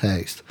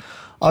context,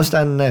 I was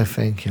standing there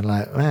thinking,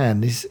 like,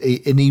 man,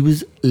 and he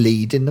was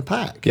leading the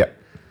pack. Yeah.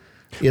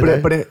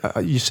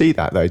 But you see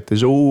that though.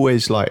 There's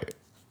always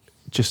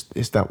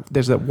there's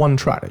that one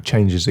track that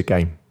changes the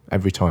game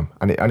every time,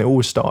 and it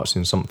always starts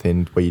in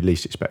something where you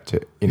least expect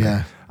it.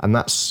 Yeah. And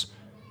that's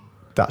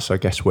I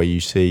guess where you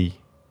see,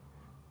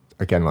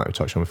 again, like we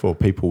touched on before,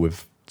 people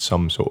with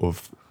some sort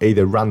of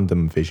either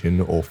random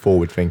vision or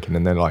forward thinking,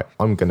 and they're like,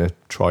 I'm going to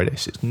try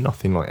this. It's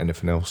nothing like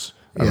anything else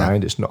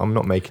around. It's not. I'm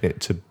not making it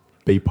to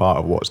be part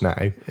of what's now.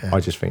 Yeah. I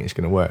just think it's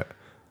going to work,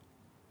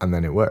 and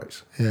then it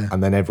works. Yeah.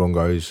 And then everyone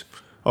goes,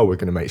 oh, we're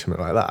going to make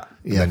something like that.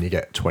 And Yeah. then you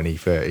get 20,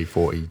 30,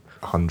 40,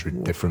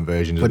 100 different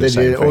versions But of the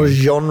same thing. or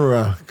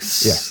genre,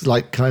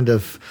 like kind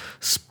of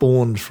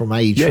spawned from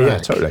a track. Yeah,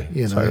 totally.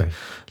 Totally.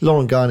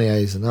 Laurent Garnier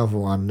is another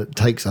one that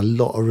takes a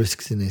lot of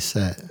risks in his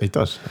set. He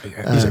does.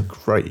 He's a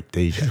great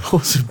DJ.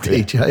 Awesome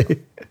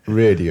DJ.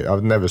 Really good.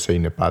 I've never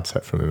seen a bad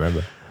set from him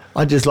ever.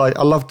 I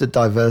love the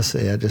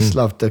diversity. I just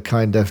love the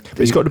kind of... But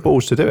he's got the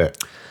balls to do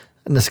it.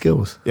 And the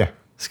skills. Yeah.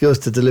 Skills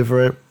to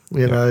deliver it,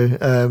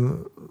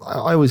 know.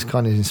 I was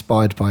kind of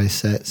inspired by his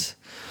sets.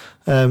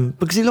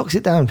 Because he locks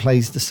it down,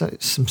 plays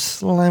some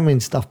slamming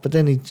stuff, but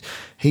then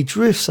he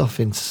drifts off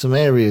into some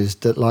areas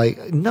that like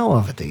no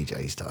other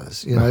DJs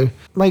does,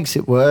 makes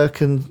it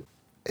work, and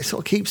it sort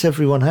of keeps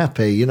everyone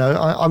happy.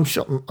 I'm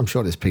sure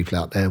there's people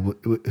out there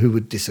who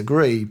would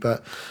disagree,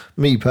 but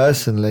me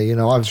personally,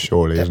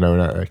 Surely there's no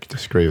one out there who could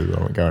disagree with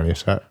what going on your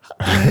set.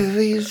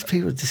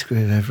 People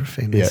disagree with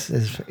everything.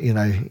 There's,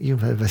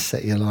 you've ever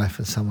set your life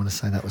and someone is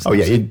saying that was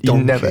you're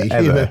never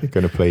ever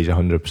going to please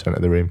 100%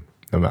 of the room,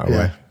 no matter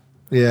where.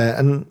 Yeah,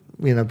 and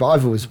but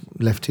I've always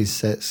left his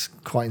sets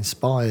quite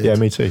inspired. Yeah,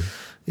 me too.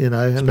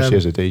 Especially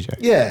as a DJ.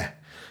 Yeah,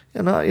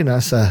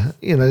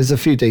 there's a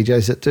few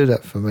DJs that do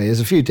that for me.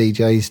 There's a few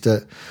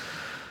DJs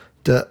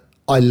that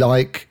I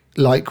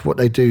like what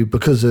they do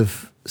because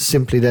of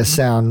simply their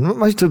sound.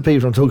 Most of the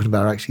people I'm talking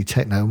about are actually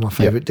techno. My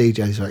favourite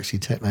DJs are actually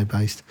techno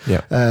based.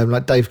 Yeah,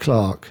 like Dave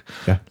Clark.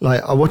 Yeah,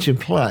 like I watch him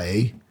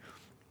play,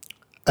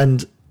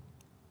 and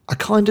I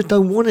kind of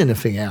don't want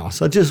anything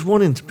else. I just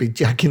want him to be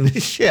jacking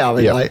the shit out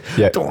of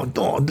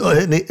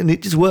it, and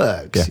it just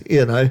works,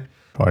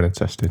 Tried and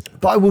tested.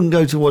 But I wouldn't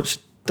go to watch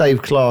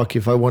Dave Clark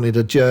if I wanted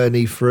a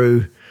journey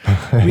through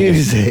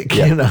music.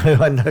 I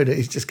know that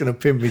he's just going to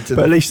pin me to.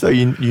 But at least though,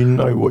 you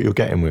know what you're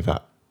getting with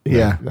that.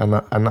 Yeah,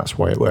 and that's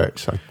why it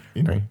works.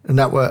 And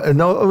that work, and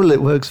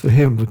it works for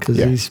him because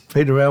he's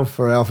been around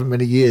for however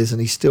many years, and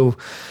he's still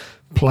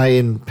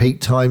playing peak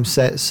time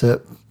sets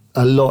at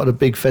a lot of the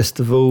big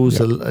festivals.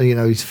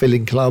 He's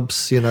filling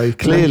clubs.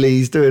 Clearly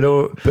he's doing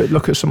all. But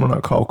look at someone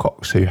like Carl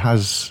Cox, who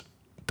has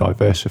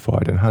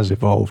diversified and has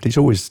evolved. He's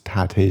always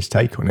had his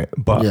take on it,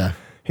 but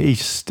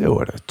he's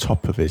still at the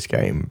top of his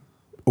game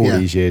all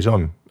these years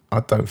on.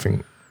 I don't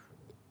think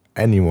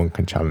anyone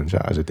can challenge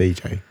that as a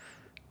DJ.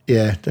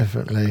 Yeah,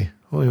 definitely.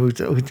 We've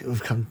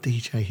become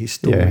DJ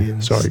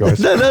historians. Yeah, sorry guys.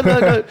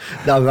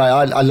 No, mate,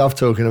 I love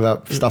talking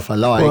about stuff I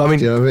like. Well, I mean,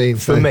 do you know what I mean?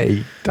 For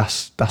me,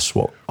 that's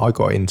what I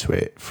got into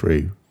it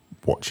through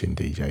watching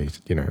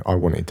DJs. I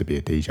wanted to be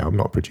a DJ. I'm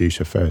not a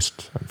producer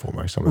first and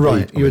foremost. I'm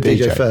a you're a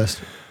DJ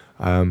first.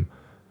 And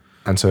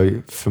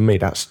so for me,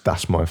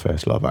 that's my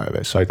first love out of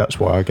it. So that's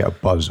why I get a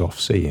buzz off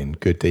seeing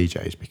good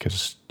DJs,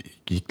 because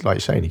like you're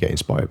saying, you get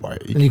inspired by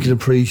it. And you can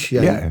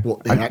appreciate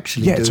what they're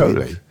actually doing. Yeah,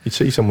 totally. You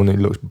see someone who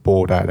looks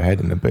bored out of the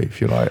head in the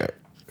booth, you're like...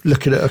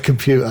 looking at a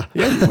computer.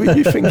 Yeah, well,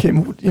 you're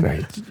thinking,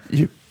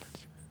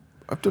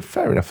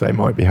 fair enough, they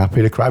might be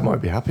happy, the crowd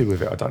might be happy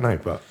with it, I don't know,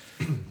 but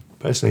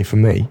personally for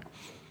me,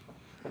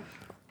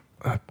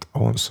 I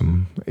want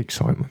some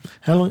excitement.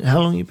 How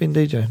long you been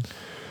DJing?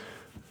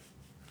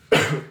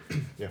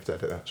 You have to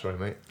edit that, sorry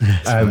mate.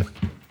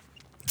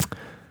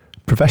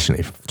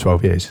 Professionally for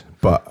 12 years,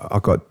 but I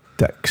got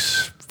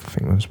decks, I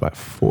think it was about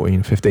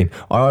 14, 15.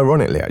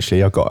 Ironically,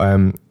 actually, I got, I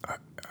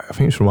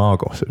think it was from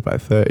Argos, it was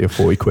about 30 or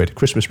 40 quid,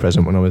 Christmas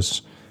present when I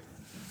was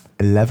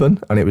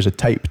 11, and it was a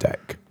tape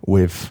deck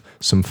with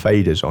some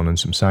faders on and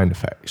some sound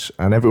effects,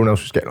 and everyone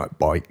else was getting like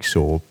bikes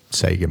or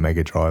Sega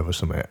Mega Drive or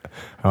something.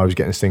 And I was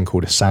getting this thing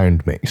called a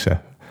sound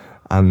mixer,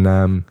 and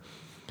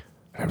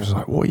I was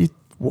like,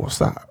 what's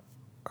that?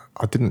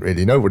 I didn't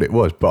really know what it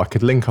was, but I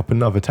could link up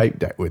another tape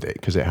deck with it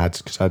because I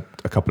had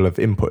a couple of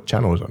input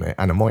channels on it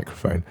and a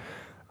microphone.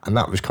 And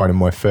that was kind of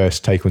my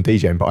first take on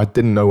DJing, but I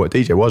didn't know what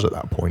DJ was at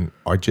that point.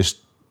 I guess,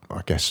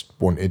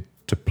 wanted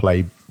to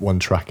play one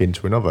track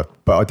into another.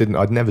 But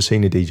I'd never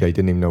seen a DJ,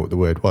 didn't even know what the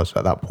word was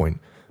at that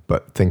point.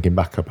 But thinking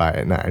back about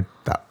it now,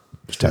 that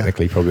was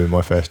technically probably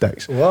my first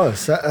decks. Wow,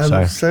 so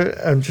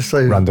just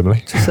so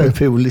randomly. Just so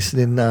people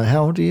listening know,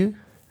 how old are you?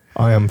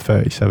 I am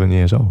 37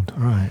 years old.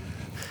 Right.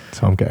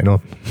 So I'm getting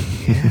on.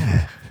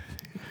 Yeah.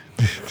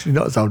 You're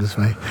not as old as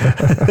me.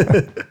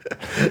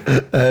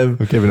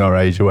 We're giving our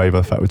age away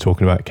by the fact we're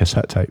talking about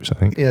cassette tapes, I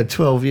think.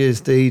 12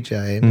 years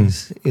DJing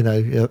is,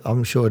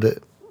 I'm sure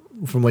that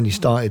from when you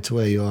started to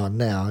where you are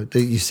now,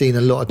 that you've seen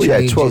a lot of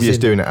changes. 12 years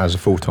doing it as a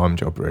full-time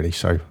job, really.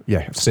 So,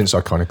 since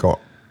I kind of got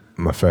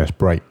my first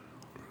break,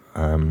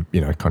 kind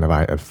of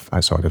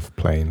outside of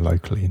playing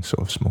locally in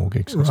sort of small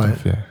gigs and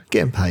stuff,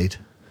 Getting paid.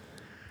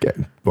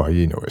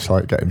 You know what it's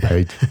like getting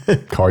paid,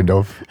 kind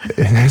of.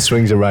 It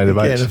swings around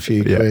about. Getting a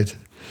few quid.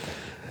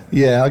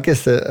 Yeah, I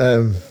guess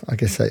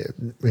that.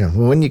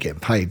 When you're getting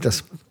paid,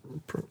 that's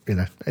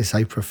it's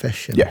a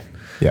profession. Yeah.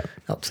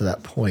 Up to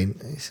that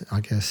point,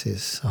 I guess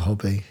it's a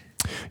hobby.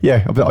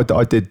 Yeah,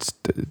 I did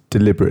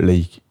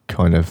deliberately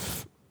kind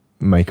of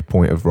make a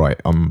point of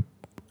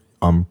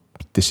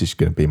this is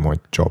going to be my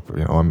job.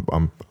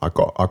 I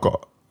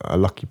got a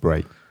lucky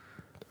break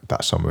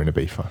that summer in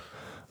Ibiza.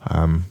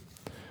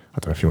 I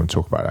don't know if you want to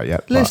talk about that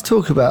yet. Let's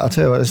talk about. I'll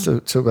tell you what. Let's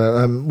talk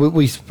about.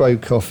 We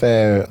spoke off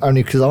air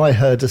only because I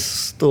heard a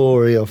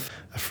story of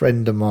a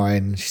friend of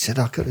mine. She said,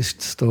 "I've got this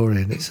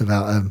story, and it's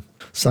about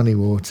Sonny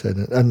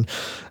Wharton." And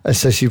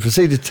so she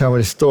proceeded to tell me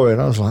the story,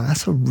 and I was like,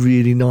 "That's a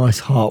really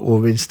nice,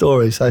 heartwarming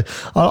story." So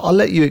I'll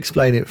let you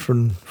explain it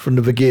from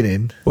the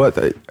beginning. Well,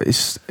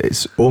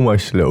 it's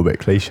almost a little bit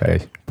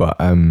cliche, but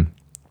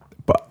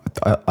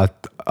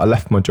I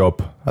left my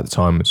job at the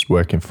time. I was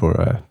working for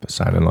a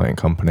sound and lighting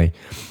company,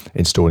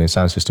 installing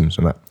sound systems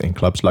and that in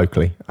clubs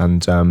locally.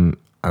 And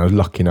I was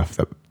lucky enough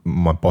that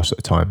my boss at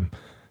the time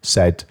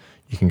said,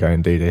 "You can go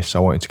and do this." I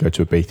wanted to go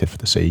to Ibiza for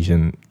the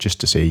season just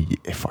to see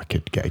if I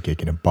could get a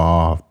gig in a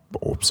bar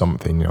or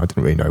something. I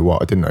didn't really know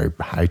what. I didn't know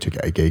how to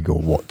get a gig or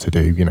what to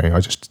do. I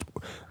just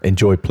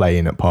enjoyed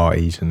playing at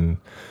parties and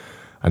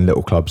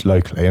little clubs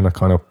locally. And I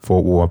kind of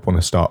thought, well, I want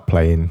to start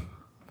playing,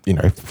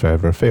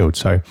 further afield.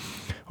 So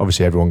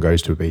obviously everyone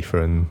goes to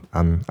Ibiza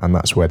and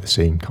that's where the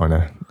scene kind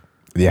of,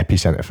 the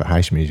epicenter for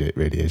house music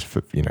really is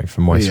for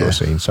my sort of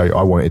scene. So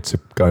I wanted to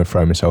go and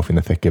throw myself in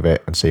the thick of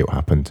it and see what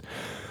happened.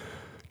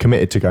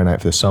 Committed to going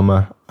out for the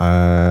summer.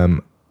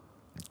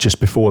 Just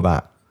before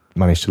that,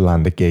 managed to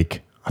land a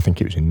gig. I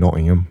think it was in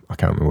Nottingham. I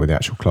can't remember where the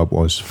actual club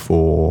was,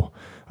 for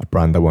a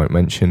brand I won't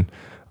mention,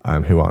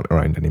 who aren't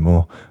around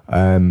anymore.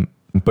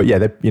 But yeah,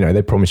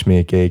 they promised me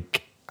a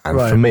gig, and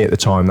for me at the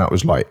time, that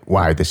was like,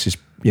 wow, this is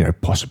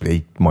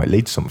possibly might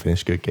lead to something.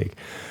 It's a good gig.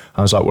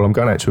 I was like, well, I'm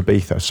going out to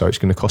Ibiza, so it's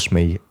going to cost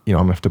me, I'm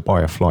going to have to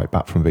buy a flight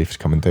back from Ibiza to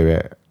come and do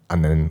it.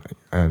 And then,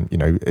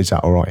 is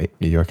that all right?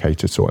 Are you okay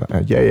to sort that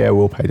out? Yeah,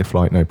 we'll pay the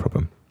flight, no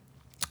problem.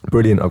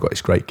 Brilliant, I've got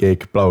this great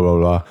gig, blah, blah,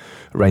 blah.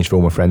 Arranged for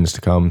all my friends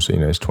to come, so,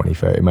 there's 20,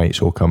 30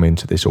 mates all come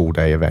into this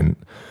all-day event.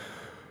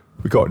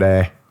 We got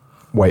there,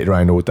 waited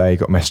around all day,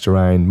 got messed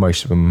around.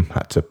 Most of them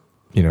had to,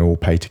 all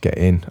pay to get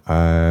in.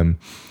 I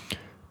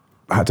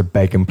had to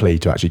beg and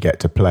plead to actually get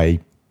to play.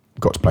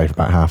 Got to play for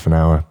about half an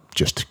hour,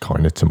 just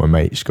kind of to my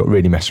mates. Got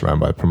really messed around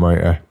by the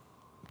promoter,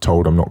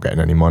 told I'm not getting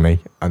any money.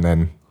 And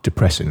then,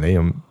 depressingly,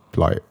 I'm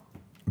like,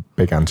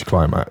 big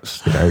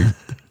anticlimax,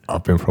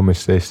 I've been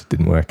promised this,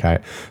 didn't work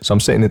out. So I'm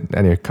sitting,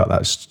 anyway, cut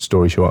that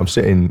story short, I'm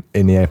sitting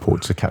in the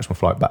airport to catch my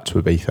flight back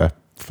to Ibiza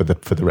for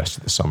the rest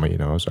of the summer.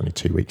 I was only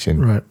 2 weeks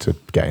in to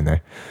getting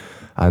there.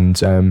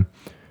 And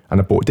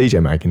I bought a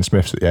DJ mag in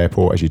Smiths at the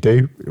airport, as you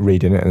do,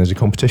 reading it, and there's a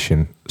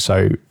competition.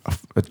 So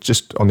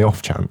just on the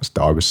off chance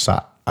that I was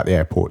sat at the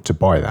airport to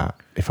buy that,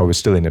 if I was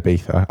still in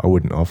Ibiza, I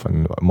wouldn't have,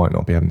 and I might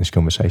not be having this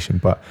conversation.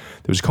 But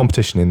there was a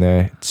competition in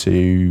there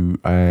to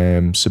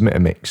submit a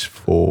mix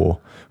for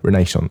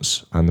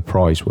Renaissance, and the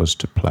prize was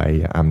to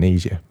play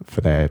Amnesia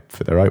for their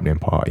opening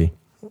party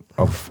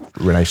of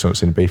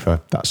Renaissance in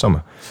Ibiza that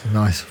summer. It's a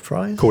nice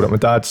prize. Called up my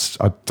dad's.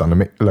 I'd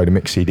done a load of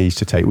mix CDs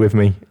to take with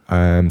me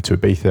to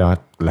Ibiza.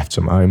 I left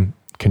some at home.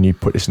 Can you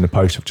put this in the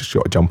post? I've just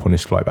got to jump on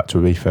this flight back to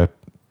Ibiza.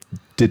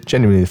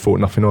 Genuinely thought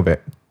nothing of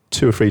it.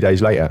 2 or 3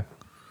 days later,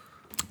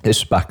 this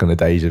was back on the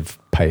days of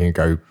pay and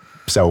go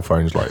cell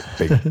phones, like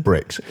big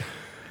bricks.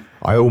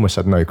 I almost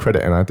had no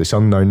credit, and I had this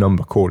unknown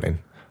number calling.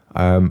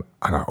 And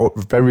I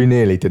very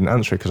nearly didn't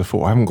answer it because I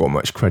thought, I haven't got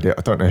much credit,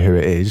 I don't know who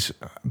it is.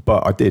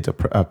 But I did.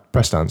 I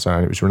pressed answer,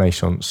 and it was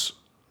Renaissance,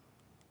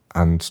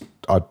 and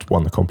I'd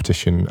won the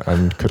competition,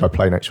 and could I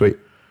play next week?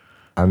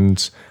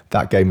 And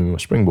that gave me my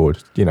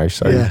springboard,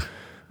 so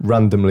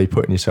randomly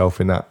putting yourself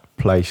in that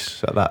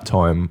place at that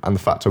time, and the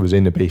fact I was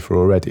in Ibiza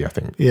already, I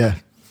think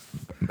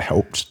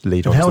helped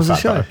lead on how to was the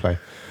the fact that I show? play.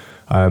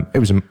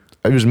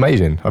 It was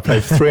amazing. I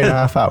played for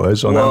 3.5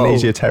 hours on Whoa.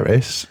 Amnesia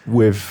Terrace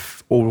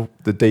with all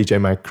the DJ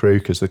Mag crew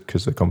because the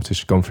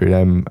competition's gone through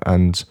them,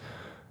 and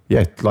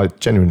yeah, like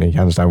genuinely,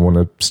 hands down, one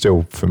of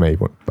still for me,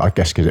 I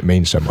guess because it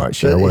means so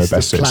much. You know, one of the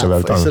best hits I've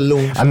ever done. It's a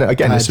launch and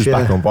again, this was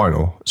pad, back on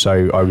vinyl,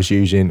 so I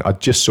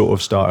just sort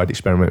of started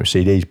experimenting with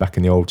CDs back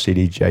in the old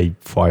CDJ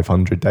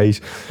 500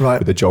 days, Right.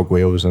 with the jog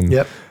wheels and.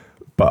 Yep.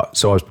 But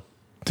so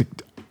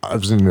I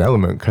was in an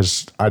element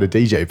because I had a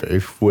DJ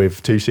booth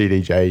with 2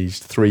 CDJs,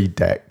 3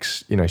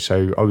 decks, you know,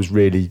 so I was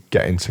really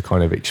getting to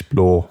kind of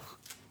explore,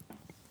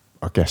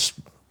 I guess,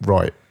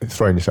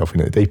 throwing yourself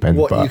into the deep end.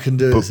 What you can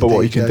do as a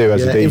what you DJ, can do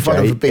as a DJ in front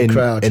of a big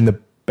crowd. in the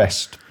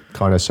best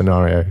kind of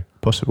scenario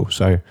possible.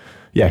 So,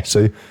 yeah,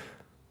 so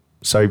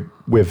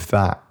with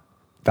that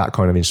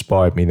kind of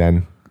inspired me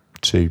then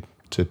to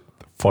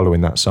follow in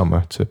that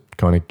summer to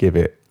kind of give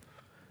it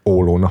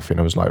all or nothing.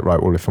 I was like,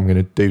 right, well, if I'm going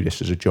to do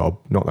this as a job,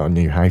 not that I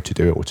knew how to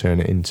do it or turn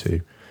it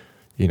into,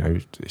 you know,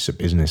 it's a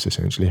business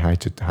essentially, how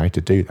to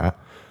do that,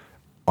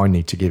 I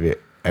need to give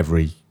it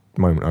every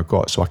moment I've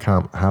got. So I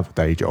can't have a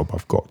day job.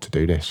 I've got to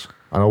do this.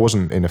 And I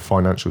wasn't in a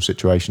financial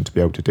situation to be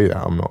able to do that.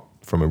 I'm not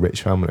from a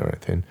rich family or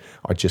anything.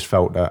 I just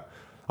felt that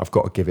I've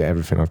got to give it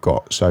everything I've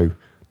got. So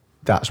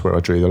that's where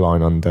I drew the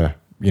line under,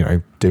 you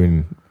know,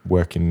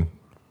 working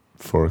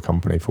for a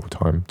company full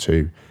time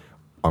to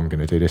I'm going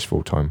to do this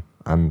full time.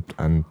 And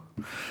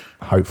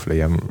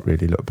hopefully I haven't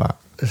really looked back.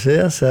 See,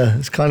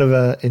 it's kind of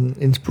an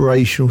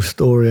inspirational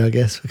story, I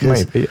guess.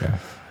 Because maybe, yeah.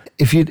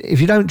 If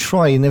you don't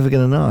try, you're never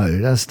going to know.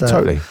 That's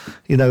totally.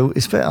 You know,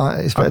 it's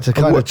better to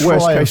kind of try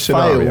worst and case fail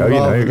scenario.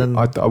 rather You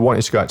know, than I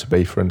wanted to go out to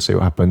Beaver and see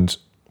what happened.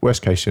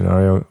 Worst case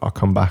scenario, I'll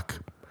come back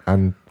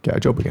and get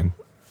a job again.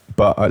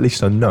 But at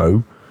least I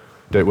know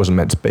that it wasn't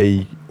meant to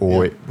be,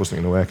 or it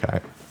wasn't going to work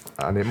out.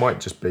 And it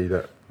might just be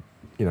that,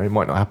 you know, it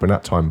might not happen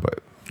that time,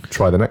 but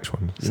try the next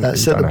one. So that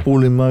set the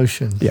ball in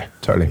motion. Yeah,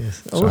 totally.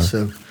 Yes.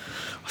 Awesome.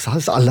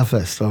 I love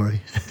that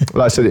story.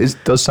 Like I said, it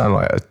does sound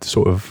like a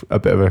sort of a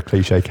bit of a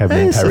cliche Kevin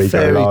and It's Perry a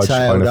fairy go large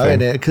tale, kind of though,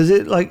 thing. isn't it? Because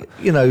it, like,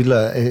 you know,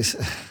 look, it's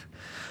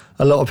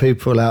a lot of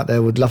people out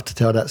there would love to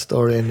tell that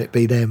story and it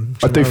be them.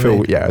 I do know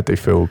what feel, I do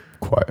feel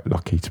quite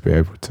lucky to be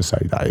able to say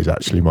that is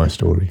actually my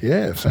story.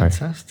 Yeah, So,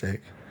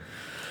 fantastic.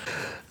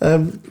 I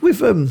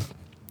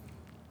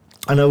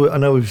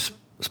know we've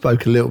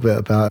spoke a little bit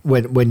about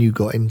when you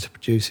got into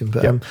producing,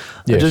 but I've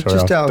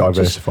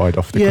diversified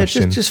off the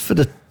question. Just for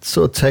the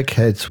sort of tech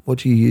heads, what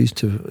do you use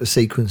to a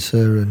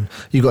sequencer, and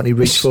you got any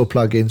Reach 4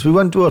 plugins? We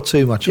won't dwell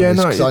too much on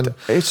this,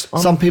 because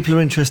some people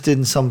are interested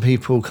and some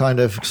people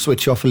kind of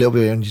switch off a little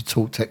bit and you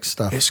talk tech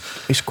stuff.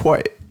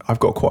 I've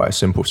got quite a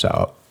simple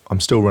setup. I'm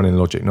still running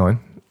Logic 9.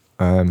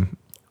 I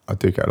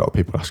do get a lot of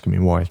people asking me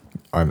why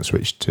I haven't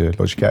switched to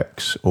Logic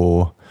X,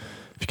 or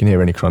if you can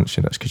hear any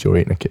crunching, that's because you're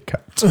eating a Kit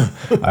Kat.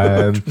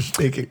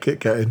 Kit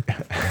Kat in.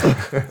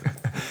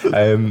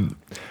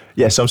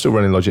 So I'm still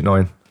running Logic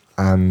 9,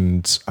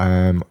 and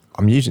I'm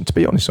using, to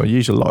be honest, I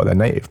use a lot of their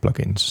native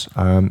plugins.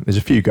 There's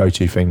a few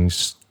go-to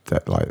things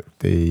that, like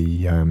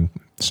the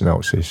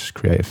Synopsys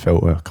Creative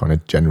Filter, kind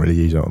of generally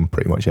use it on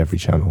pretty much every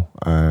channel.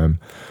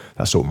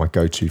 That's sort of my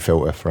go-to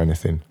filter for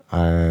anything.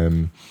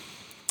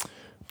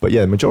 But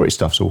yeah, the majority of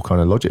stuff's all kind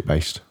of Logic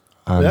based,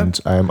 and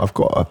I've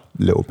got a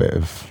little bit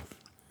of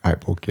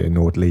outboard gear,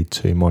 Nord Lead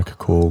 2, Mica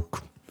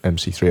Korg,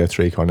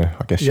 MC303, kind of,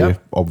 I guess, your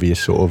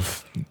obvious sort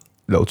of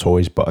little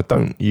toys, but I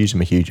don't use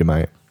them a huge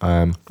amount.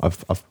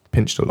 I've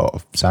pinched a lot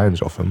of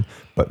sounds off them,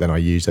 but then I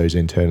use those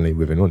internally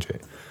within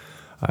Logic.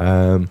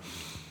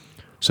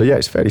 So yeah,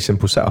 it's a fairly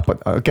simple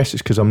setup. I guess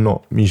it's because I'm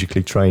not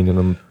musically trained and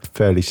I'm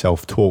fairly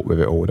self-taught with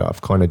it all, that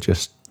I've kind of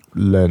just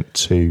learnt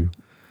to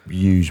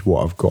use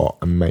what I've got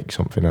and make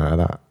something out of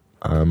that.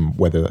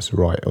 Whether that's the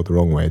right or the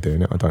wrong way of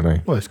doing it, I don't know.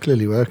 Well, it's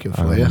clearly working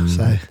for you.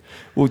 So,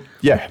 well,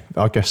 yeah,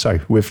 I guess so.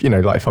 With, you know,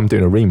 like if I'm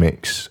doing a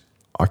remix,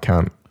 I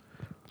can't.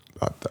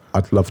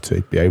 I'd love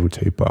to be able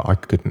to, but I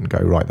couldn't go,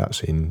 right, that's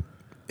in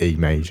E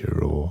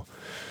major or,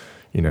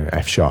 you know,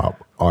 F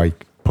sharp. I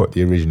put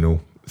the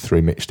original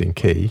through mixed in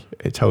key.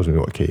 It tells me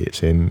what key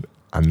it's in,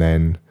 and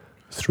then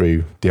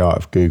through the art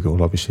of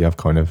Google, obviously I've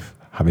kind of,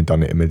 having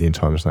done it a million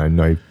times now,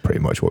 know pretty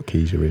much what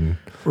keys are in,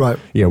 right?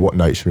 You know, what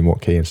notes are in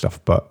what key and stuff.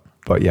 But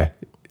yeah,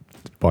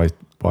 by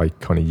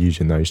kind of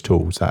using those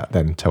tools, that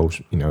then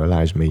tells, you know,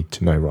 allows me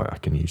to know, right, I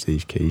can use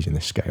these keys in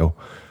this scale,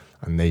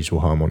 and these will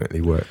harmonically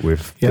work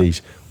with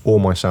these. All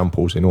my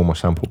samples in all my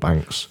sample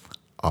banks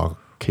are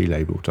key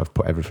labeled. I've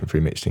put everything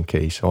through mixed in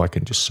key, so I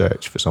can just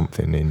search for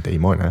something in D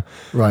minor,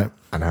 right,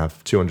 and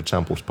have 200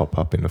 samples pop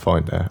up in the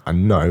Finder,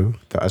 and know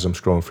that as I'm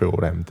scrolling through all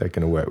them, they're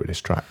going to work with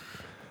this track,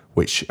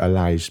 which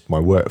allows my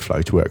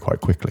workflow to work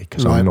quite quickly,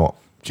 because I'm not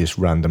just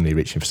randomly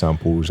reaching for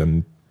samples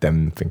and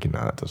them thinking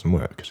that doesn't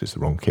work because it's the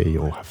wrong key,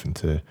 or having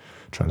to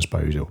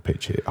transpose it or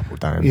pitch it up or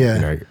down. Yeah.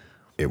 You know,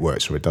 it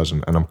works or it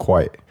doesn't, and I'm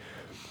quite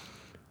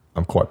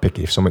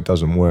picky. If something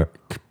doesn't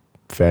work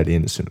fairly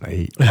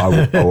instantly,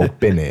 I will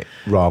bin it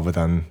rather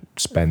than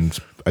spend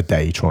a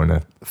day trying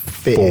to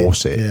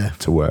force it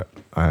to work.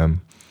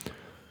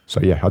 So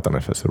yeah, I don't know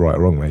if that's the right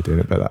or wrong way of doing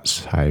it, but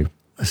that's how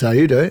That's how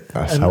you do it.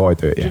 That's how I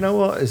do it, Do yeah. you know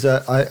what?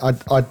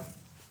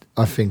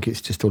 I think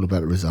it's just all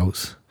about the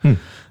results.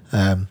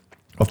 I've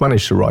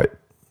managed to write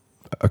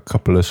a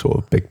couple of sort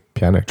of big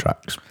piano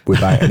tracks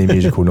without any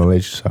musical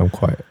knowledge, so I'm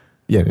quite,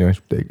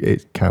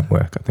 it can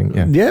work, I think,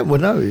 yeah. Yeah, well,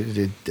 no,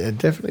 it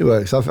definitely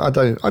works. I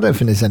don't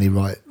think there's any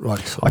right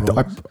sort of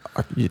wrongs.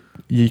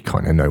 You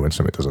kind of know when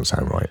something doesn't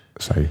sound right,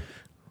 so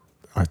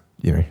I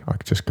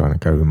just kind of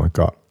go with my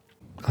gut.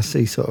 I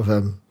see sort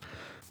of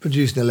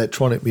producing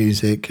electronic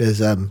music as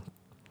a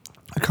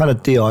kind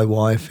of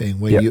DIY thing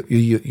where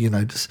you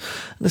know, just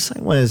the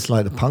same way as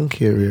like the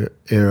punk era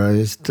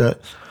is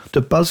that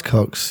the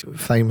Buzzcocks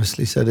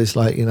famously said it's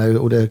like, you know,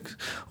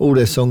 all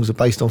their songs are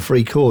based on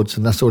 3 chords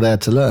and that's all they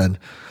had to learn.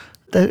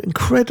 They're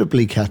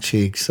incredibly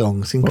catchy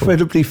songs,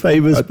 incredibly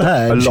famous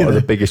bands. A lot of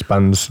the biggest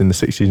bands in the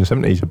 60s and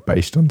 70s are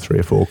based on 3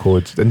 or 4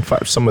 chords. In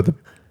fact,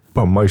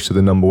 most of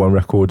the number 1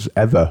 records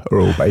ever are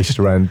all based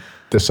around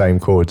the same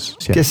chords.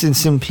 Yeah. Guessing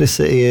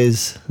simplicity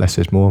is... Less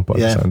is more by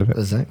the sound of it.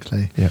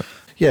 Exactly. Yeah.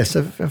 Yeah,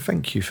 so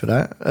thank you for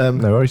that.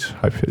 No worries.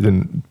 Hope it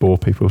didn't bore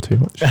people too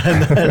much.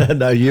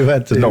 No, you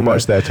had to. There's not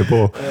much there to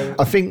bore.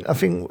 I think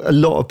a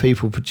lot of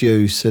people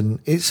produce, and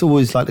it's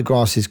always like the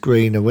grass is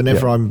greener.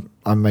 Whenever I'm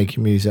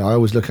making music, I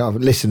always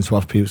listen to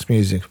other people's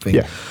music and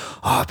think,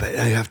 but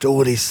they have to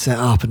all this set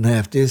up, and they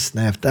have this,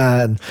 and they have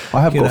that. And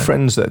I have got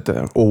friends that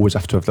always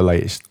have to have the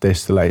latest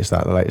this, the latest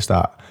that, the latest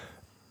that,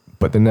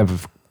 but they never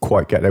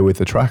quite get there with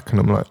the track, and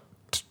I'm like,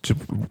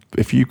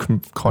 if you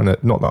can kind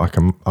of, not that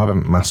I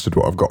haven't mastered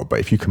what I've got, but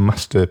if you can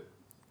master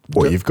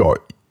what you've got,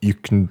 you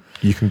can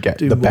get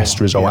the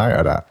best result out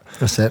of that.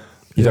 That's it.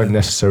 You don't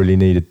necessarily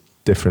need a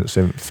different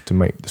synth to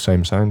make the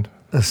same sound.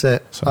 That's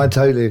it. So, I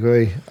totally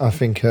agree. I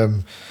think,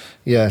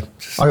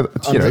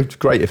 it's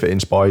great if it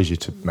inspires you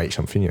to make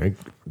something. You know,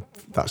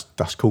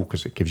 that's cool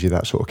because it gives you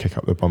that sort of kick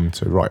up the bum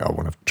to I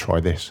want to try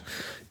this.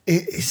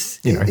 It's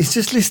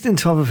just listening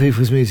to other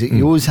people's music.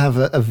 You always have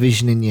a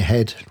vision in your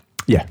head.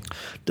 Yeah,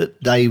 that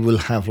they will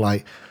have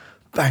like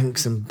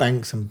banks and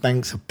banks and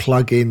banks of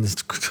plugins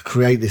to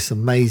create this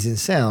amazing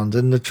sound.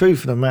 And the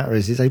truth of the matter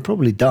is they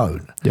probably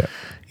don't. Yeah,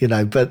 you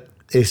know, but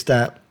it's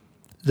that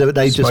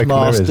they just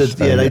mastered.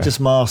 They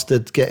just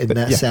mastered getting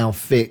that sound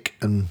thick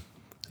and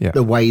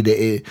the way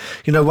that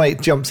the way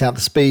it jumps out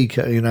the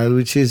speaker. You know,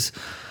 which is.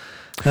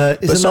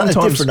 It's a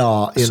different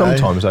art.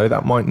 Sometimes though,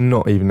 that might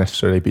not even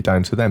necessarily be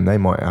down to them. They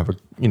might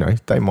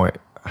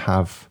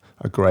have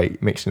a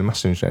great mixing and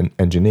mastering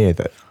engineer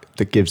that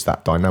gives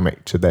that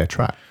dynamic to their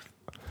track.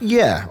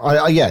 Yeah,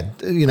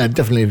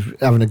 definitely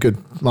having a good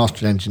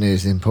mastering engineer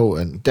is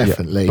important,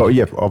 definitely.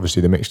 Yeah. But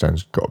obviously the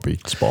mixdown's got to be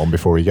spot on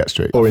before he gets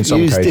to it. Or in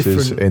some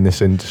cases in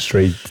this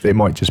industry, it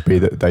might just be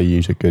that they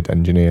use a good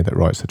engineer that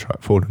writes the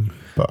track for them.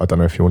 But I don't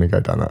know if you want to go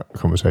down that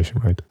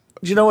conversation road.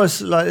 Do you know, it's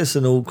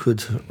an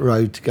awkward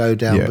road to go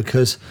down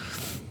because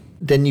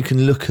then you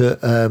can look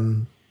at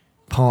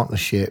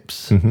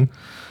partnerships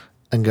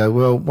and go,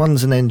 well,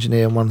 one's an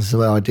engineer and one's the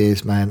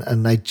ideas man,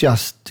 and they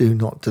just do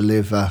not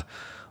deliver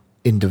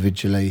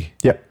individually.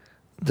 Yeah.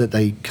 That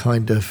they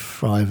kind of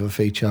thrive off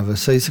each other.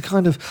 So it's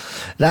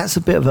that's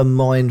a bit of a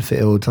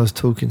minefield. I was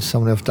talking to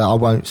someone else that I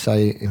won't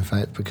say, in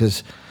fact,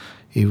 because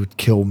he would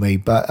kill me,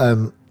 but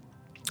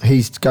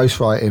he's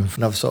ghostwriting for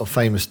another sort of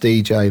famous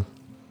DJ,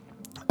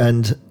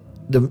 and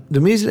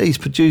the music that he's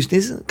produced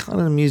isn't kind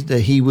of the music that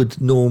he would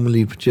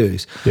normally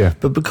produce. Yeah.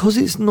 But because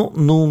it's not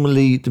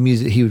normally the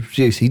music he would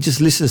produce, he just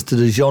listens to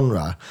the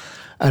genre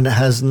and it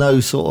has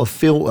no sort of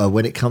filter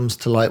when it comes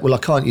to like, well, I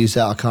can't use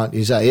that.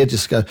 He'll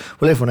just go,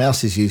 well, everyone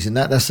else is using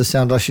that. That's the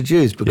sound I should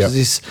use because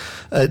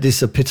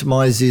this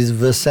epitomizes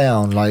the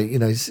sound. Like, you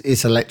know,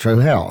 it's electro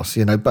house,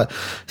 you know. But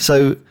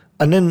so,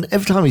 and then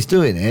every time he's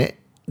doing it,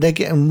 they're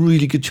getting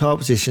really good chart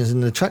positions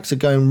and the tracks are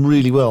going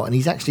really well. And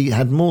he's actually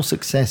had more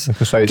success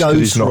ghostwriting.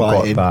 He's not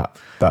got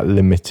that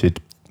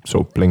limited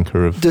sort of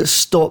blinker of... that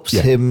stops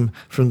him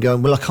from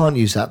going, well, I can't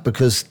use that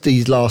because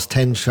these last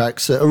 10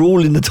 tracks are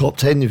all in the top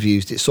 10 you've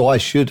used it, so I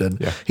shouldn't.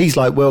 Yeah. He's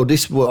like, well,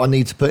 this is what I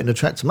need to put in a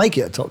track to make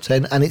it a top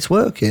 10 and it's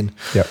working.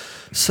 Yeah.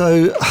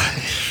 So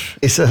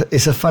it's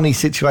a funny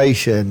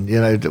situation, you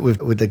know,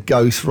 with the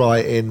ghost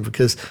writing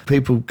because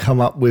people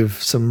come up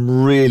with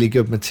some really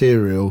good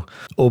material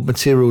or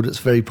material that's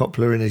very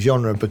popular in a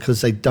genre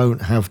because they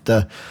don't have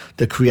the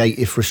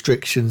creative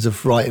restrictions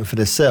of writing for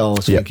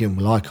themselves. Thinking,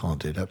 well, I can't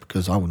do that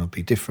because I want to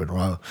be different,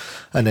 right?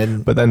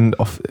 But then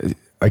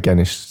again,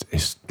 it's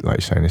like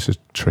you're saying, it's a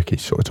tricky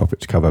sort of topic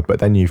to cover. But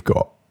then you've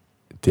got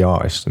the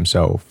artist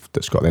themselves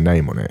that's got their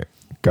name on it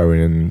going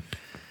and.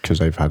 Because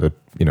they've had a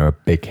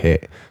big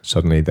hit,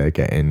 suddenly they're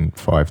getting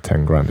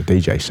 5-10 grand a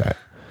DJ set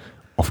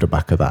off the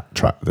back of that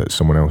track that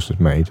someone else has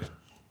made.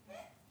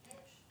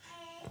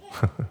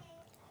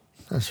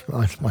 That's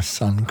my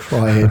son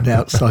crying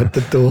outside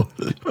the door.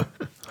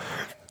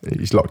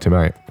 He's locked him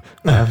out.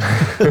 Then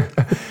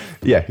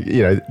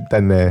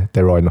they're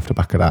riding off the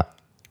back of that,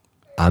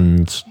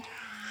 and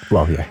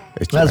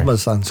that's my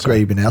son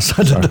screaming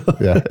outside the door.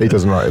 Yeah, he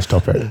doesn't like this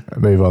topic.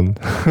 Move on.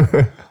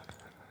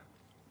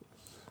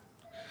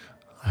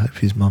 I hope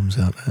his mum's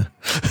out there.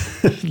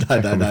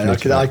 No.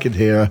 I can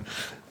hear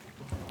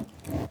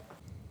her.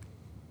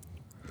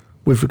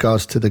 with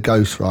regards to the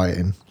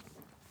ghostwriting,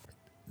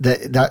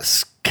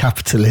 that's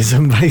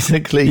capitalism,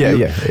 basically. Yeah,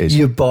 it is.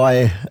 You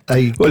buy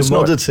a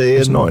commodity.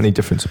 It's not any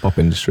different to pop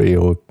industry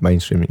or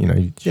mainstream.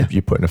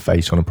 You're putting a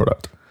face on a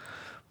product.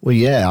 Well,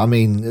 yeah, I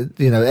mean,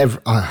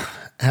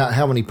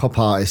 how many pop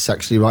artists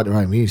actually write their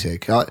own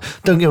music? Don't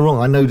get me wrong,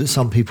 I know that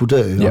some people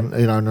do. Yeah.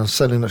 And I'm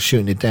certainly not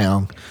shooting it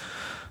down.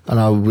 And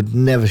I would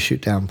never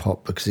shoot down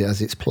pop because it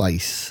has its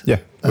place. Yeah,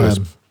 it's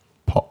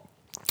pop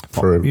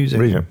for a music.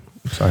 reason.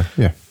 So,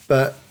 yeah.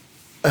 But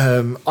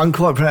I'm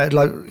quite proud.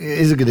 Like, it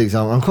is a good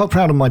example. I'm quite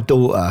proud of my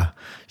daughter.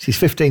 She's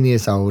 15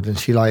 years old, and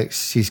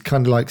she's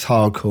kind of likes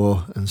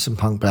hardcore and some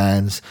punk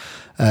bands,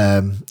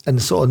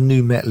 and sort of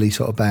new metal-y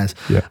sort of bands.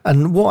 Yeah.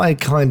 And what I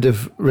kind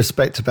of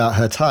respect about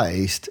her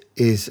taste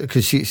is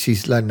because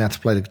she's learning how to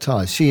play the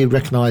guitar. She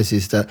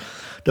recognises that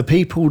the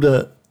people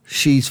that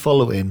she's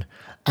following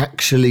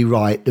actually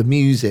write the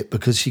music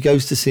because she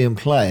goes to see them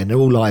play, and they're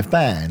all live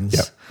bands.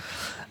 Yep.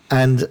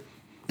 And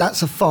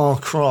that's a far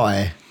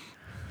cry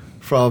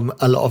from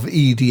a lot of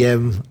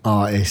EDM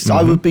artists.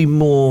 I would be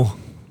more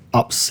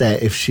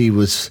upset if she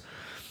was,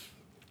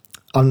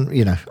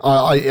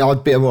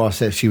 I'd be more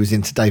upset if she was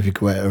into David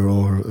Guetta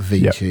or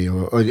Avicii,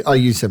 or I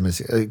use them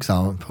as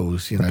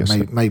examples.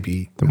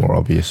 Maybe the more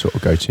obvious sort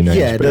of go-to names.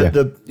 Yeah,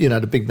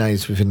 the big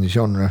names within the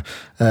genre,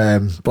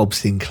 Bob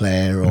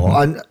Sinclair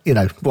or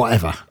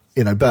whatever.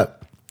 But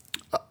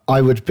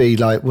I would be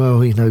like,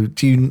 well,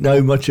 do you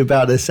know much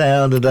about the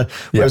sound?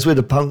 Whereas with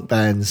the punk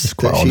bands, it's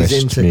quite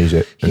honest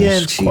music. And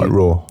it's quite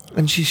raw.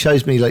 And she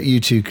shows me like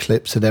YouTube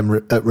clips of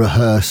them at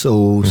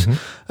rehearsals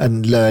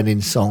and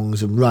learning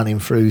songs and running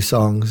through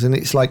songs, and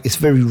it's like it's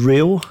very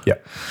real. Yeah.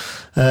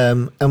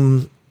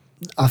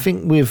 I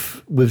think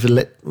with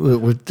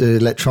the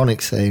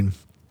electronic scene,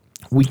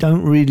 we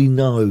don't really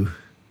know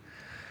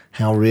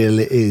how real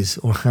it is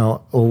or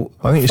how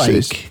I think fake,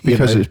 it's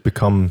because it's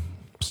become.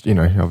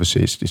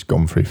 Obviously it's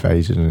gone through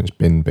phases and it's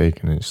been big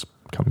and it's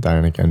come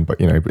down again.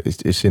 But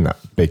it's in that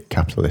big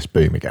capitalist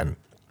boom again,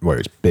 where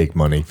it's big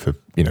money for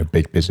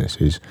big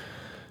businesses.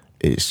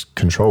 It's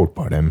controlled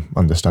by them,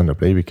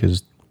 understandably,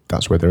 because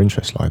that's where their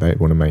interests lie. They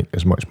want to make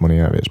as much money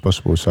out of it as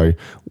possible. So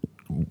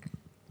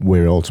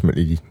we're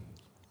ultimately,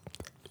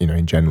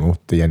 in general,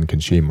 the end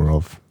consumer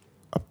of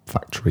a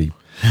factory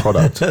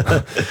product.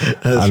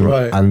 That's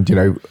right.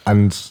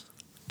 And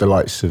the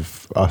likes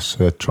of us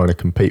are trying to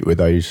compete with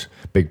those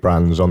big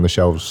brands on the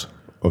shelves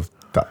of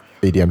that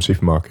EDM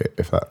supermarket,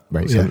 if that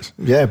makes sense.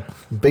 Yeah,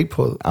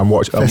 Beatport. And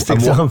what shelves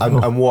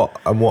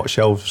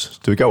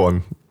do we go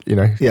on?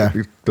 Yeah.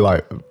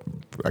 Like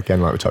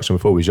we touched on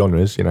before with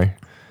genres.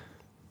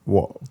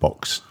 What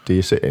box do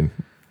you sit in,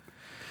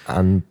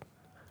 and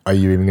are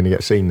you even going to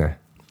get seen there?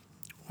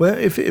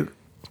 Where do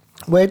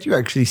you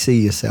actually see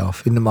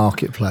yourself in the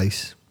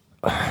marketplace?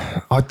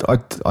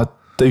 I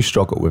do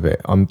struggle with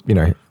it. I'm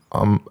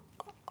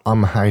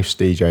a house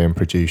DJ and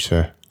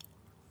producer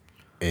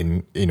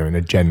in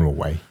a general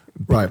way,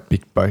 right?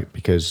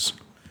 Because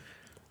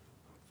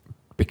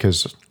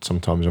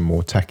sometimes I'm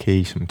more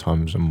techie,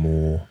 sometimes I'm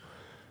more,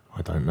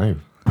 I don't know,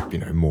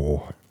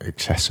 more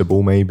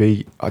accessible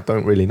maybe. I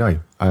don't really know.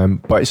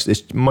 But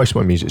it's most of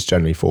my music's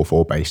generally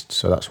 4/4 based,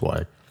 so that's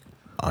why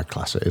I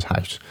class it as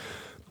house.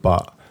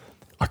 But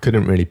I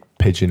couldn't really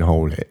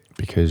pigeonhole it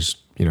because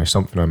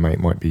something I make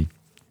might be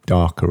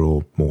darker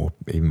or more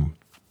even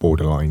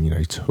borderline,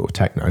 sort of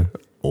techno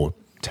or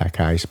tech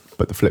house.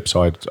 But the flip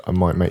side, I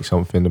might make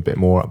something a bit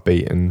more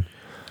upbeat and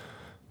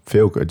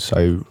feel good.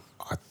 So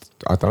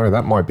I don't know.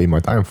 That might be my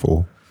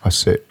downfall. I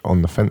sit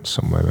on the fence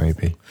somewhere,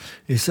 maybe.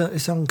 It's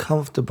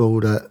uncomfortable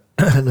that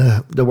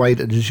the way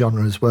that the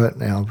genres work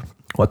now.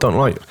 Well, I don't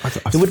like.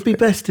 It would be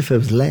best if there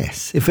was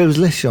less. If there was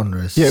less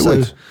genres. Yeah, it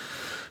would.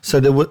 So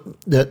there would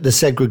the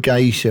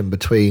segregation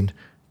between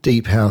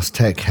deep house,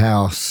 tech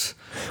house.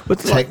 But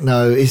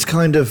techno is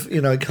kind of,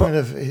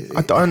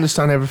 I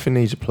understand everything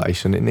needs a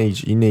place, and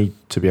you need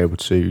to be able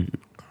to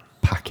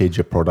package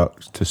a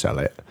product to sell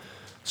it,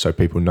 so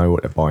people know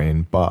what they're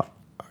buying. But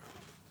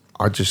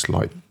I just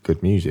like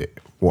good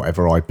music,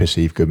 whatever I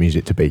perceive good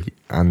music to be,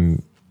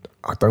 and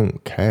I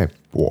don't care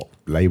what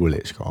label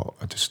it's got.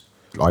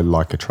 I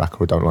like a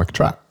track or I don't like a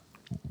track,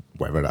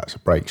 whether that's a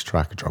breaks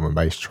track, a drum and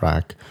bass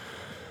track,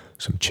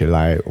 some chill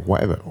out or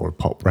whatever, or a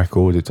pop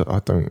record. I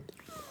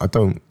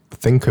don't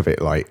think of it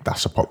like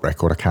that's a pop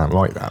record. I can't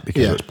like that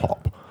because it's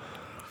pop,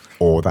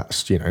 or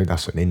that's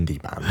that's an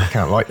indie band. I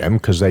can't like them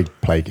because they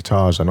play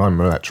guitars and I'm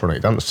an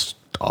electronic dance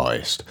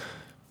artist.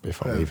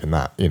 If I'm even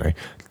that,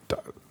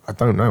 I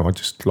don't know. I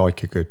just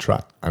like a good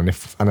track, and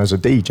as a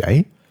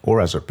DJ or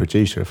as a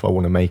producer, if I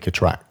want to make a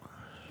track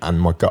and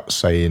my gut's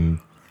saying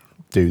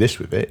do this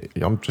with it,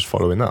 I'm just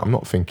following that. I'm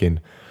not thinking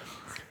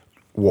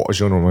what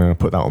genre am I going to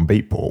put that on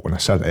Beatport when I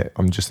sell it.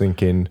 I'm just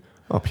thinking,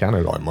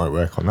 piano line might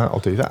work on that. I'll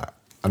do that.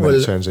 And then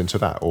it turns into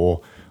that,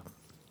 or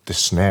the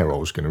snare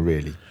roll is going to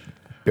really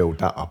build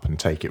that up and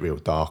take it real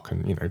dark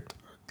and,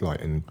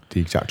 like in the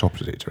exact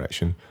opposite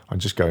direction. I'm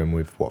just going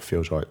with what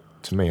feels right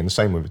to me. And the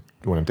same with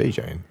when I'm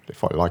DJing.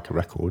 If I like a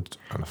record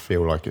and I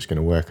feel like it's going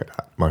to work at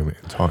that moment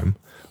in time,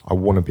 I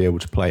want to be able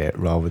to play it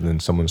rather than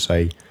someone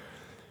say,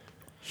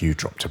 you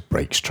dropped a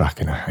breaks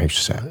track in a house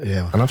set.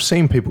 Yeah. And I've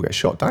seen people get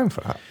shot down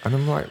for that. And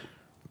I'm like,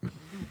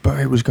 but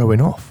it was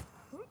going off.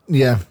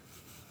 Yeah.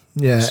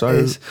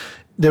 So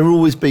there'll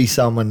always be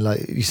someone,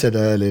 like you said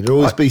earlier, there'll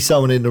always be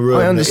someone in the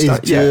room that is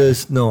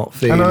just not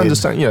feeling. And I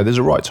understand, there's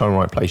a right time,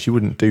 right place. You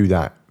wouldn't do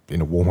that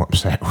in a warm-up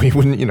set. You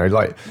wouldn't,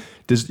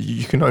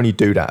 you can only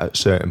do that at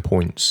certain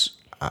points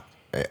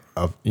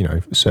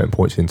certain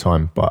points in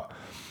time. But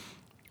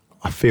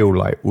I feel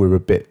like we're a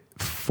bit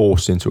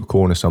forced into a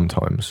corner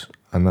sometimes,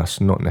 and that's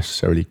not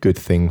necessarily a good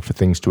thing for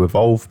things to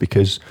evolve,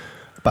 because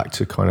back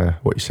to kind of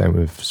what you're saying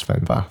with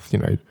Sven Vath,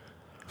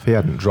 if he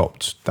hadn't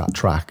dropped that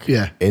track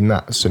in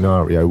that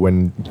scenario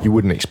when you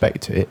wouldn't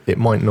expect it, it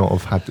might not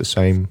have had the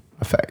same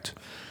effect.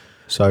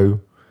 So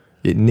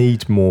it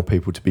needs more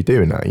people to be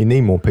doing that. You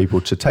need more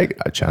people to take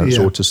that chance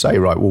or to say,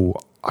 right,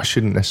 well, I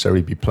shouldn't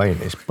necessarily be playing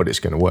this, but it's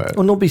going to work.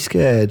 Or not be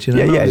scared,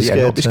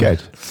 Not be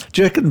scared.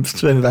 Do you reckon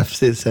Sven Vath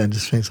sits there and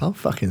just thinks, I'm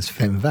fucking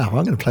Sven Vath,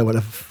 I'm going to play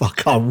whatever the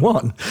fuck I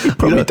want? He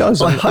probably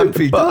does. I hope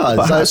he does.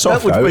 But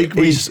that would make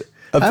me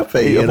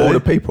happy. Of all the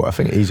people, I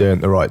think he's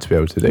earned the right to be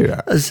able to do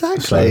that.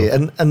 Exactly.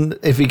 So, and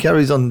if he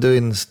carries on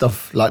doing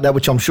stuff like that,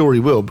 which I'm sure he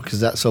will,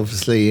 because that's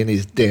obviously in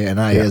his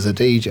DNA as a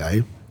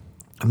DJ,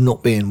 of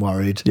not being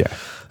worried. Yeah.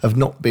 Of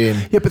not being...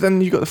 Yeah, but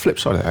then you got the flip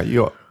side of that.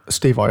 You got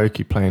Steve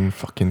Aoki playing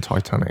fucking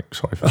Titanic.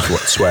 Sorry for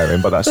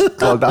swearing, but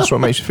that's what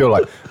makes you feel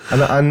like.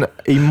 And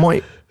he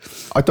might...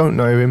 I don't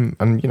know him,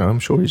 and I'm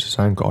sure he's the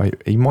same guy.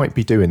 He might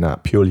be doing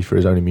that purely for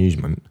his own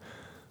amusement,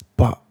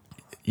 but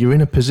you're in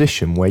a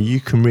position where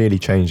you can really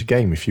change the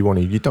game if you want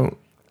to. You don't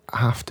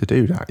have to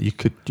do that. You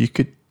could,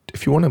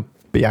 if you want to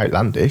be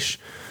outlandish,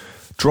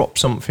 drop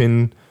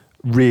something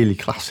really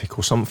classic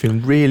or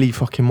something really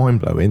fucking mind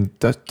blowing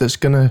that's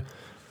gonna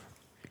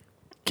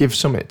give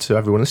something to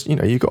everyone.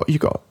 You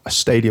got a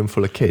stadium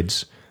full of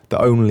kids that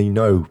only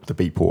know the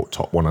Beatport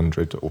top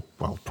 100, or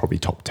well, probably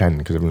top 10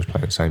 because everyone's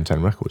playing the same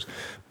 10 records.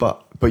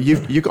 But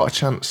you've got a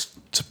chance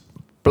to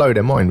blow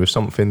their mind with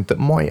something that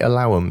might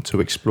allow them to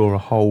explore a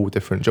whole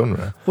different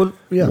genre. Well,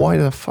 yeah. Why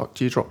the fuck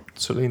do you drop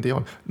Celine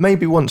Dion?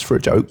 Maybe once for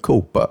a joke,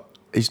 cool, but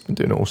he's been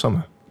doing it all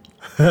summer.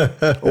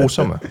 All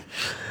summer.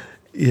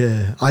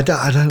 Yeah, I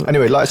don't.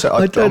 Anyway, like I said,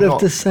 I don't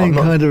have the same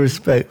kind of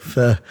respect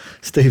for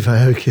Steve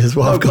Aoki as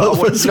well.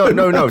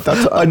 No.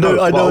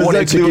 I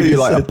wanted to give you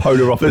like a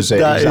polar opposite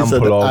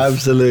example of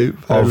absolute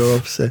polar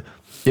opposite.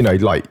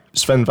 Like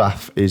Sven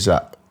Vath is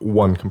at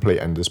one complete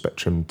end of the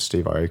spectrum,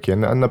 Steve Aoki,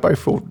 and they're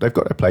both they've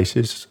got their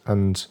places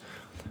and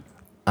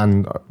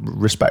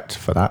respect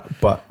for that.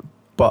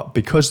 But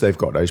because they've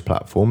got those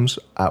platforms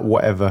at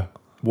whatever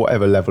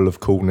level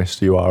of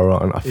coolness you are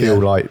on, I feel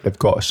like they've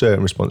got a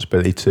certain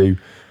responsibility to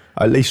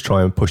at least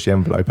try and push the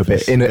envelope a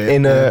bit in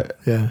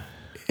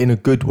a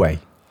good way.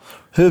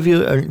 Who have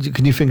you?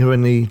 Can you think of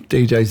any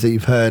DJs that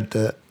you've heard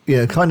that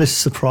kind of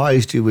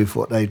surprised you with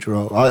what they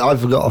draw?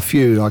 I've got a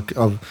few I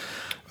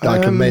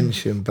can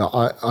mention, but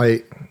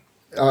I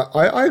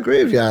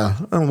agree with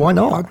you. And why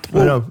not?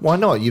 Why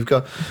not?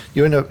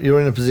 You're in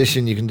a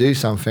position you can do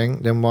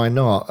something. Then why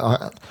not?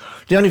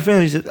 The only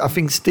thing is that I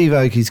think Steve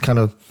Aoki's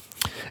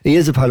he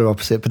is a polar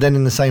opposite, but then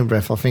in the same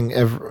breath, I think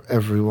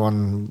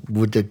everyone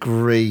would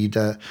agree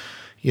that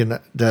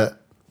that.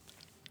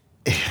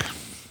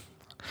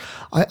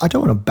 I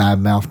don't want to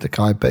badmouth the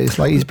guy, but it's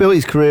like he's built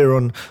his career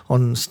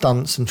on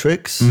stunts and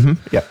tricks,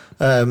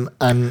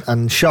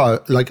 and show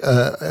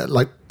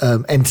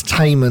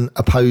entertainment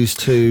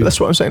opposed to. But that's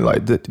what I'm saying.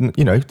 Like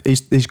that,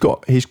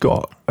 he's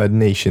got a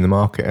niche in the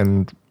market,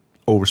 and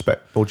all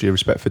due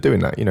respect for doing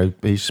that.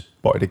 He's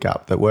spotted a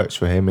gap that works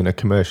for him in a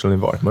commercial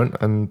environment,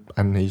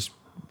 and he's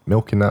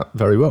milking that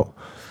very well.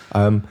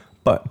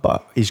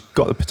 But he's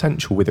got the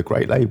potential with a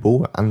great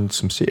label and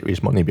some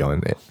serious money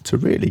behind it to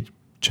really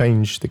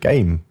change the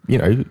game,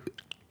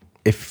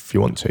 if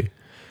you want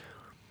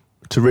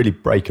to really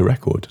break a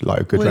record,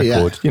 like a good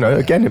record.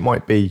 Again, it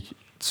might be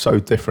so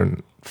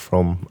different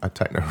from a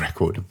techno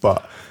record,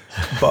 but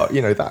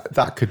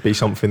that could be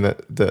something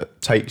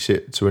that takes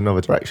it to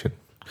another direction.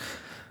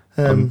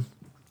 Do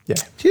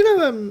you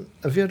know,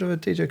 have you heard of a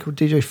DJ called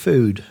DJ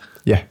Food?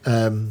 Yeah.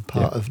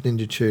 Part of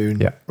Ninja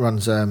Tune. Yeah.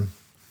 Runs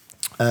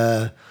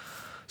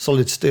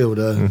Solid Steel,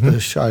 the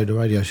show, the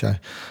radio show.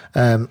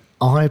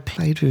 I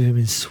played with him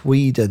in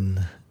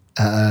Sweden,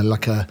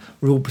 like a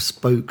real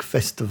bespoke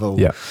festival.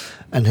 Yeah.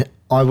 And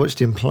I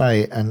watched him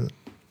play, and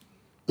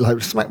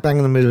like smack bang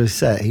in the middle of his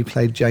set, he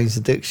played Jane's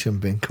Addiction,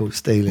 Being Caught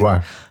Stealing.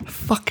 Wow. The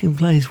fucking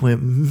place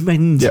went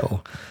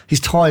mental. Yeah. His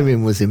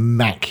timing was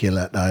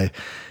immaculate, though.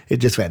 It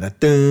just went a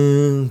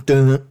dun,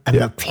 dun,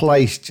 and the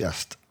place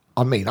just...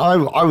 I mean, I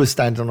was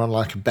standing on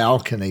like a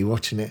balcony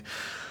watching it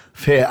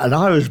here, and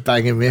I was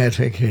banging my head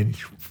thinking,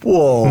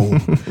 whoa,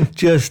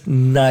 just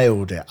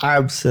nailed it.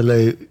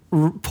 Absolute,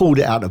 pulled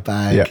it out of the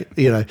bag,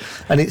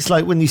 And it's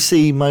like when you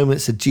see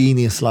moments of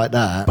genius like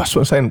that. That's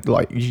what I'm saying.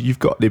 Like, you've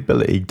got the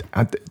ability,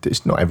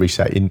 it's not every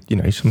set,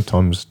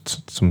 sometimes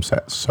some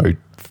sets so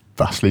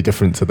vastly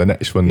different to the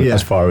next one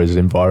as far as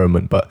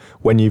environment. But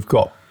when you've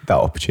got that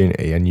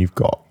opportunity and you've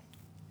got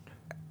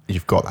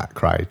that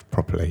crowd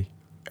properly,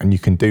 and you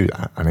can do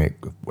that, and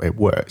it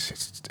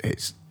works.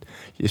 It's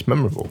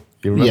memorable.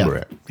 You remember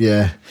it.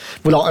 Yeah.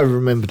 Well, I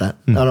remember that.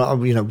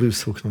 And we were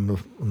talking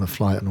on the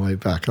flight on the way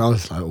back, and I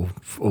was like,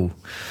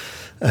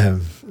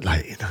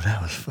 that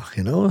was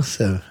fucking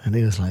awesome. And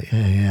he was like,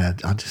 yeah.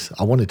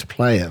 I wanted to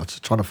play it. I was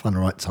just trying to find the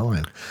right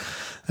time,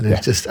 and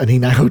and he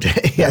nailed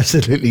it. He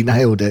absolutely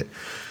nailed it.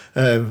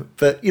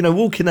 But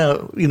walking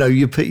out,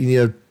 you're putting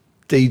your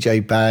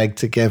DJ bag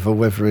together,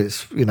 whether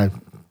it's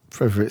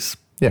whatever it is,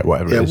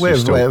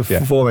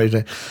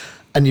 whatever.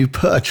 And you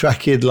put a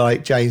track in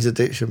like Jane's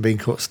Addiction, Being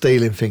Caught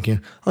Stealing, thinking,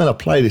 I'm going to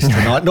play this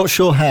tonight. Not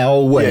sure how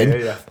or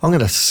when. I'm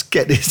going to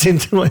get this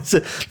into my...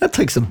 That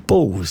takes some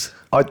balls.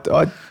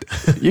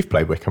 You've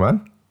played Wicker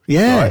Man.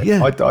 Yeah, right?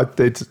 yeah. I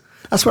did.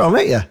 That's where I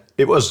met you.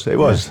 It was.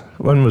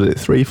 When was it?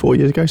 3-4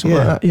 years ago? Something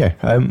like that?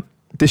 Yeah.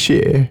 This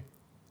year,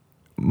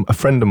 a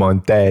friend of mine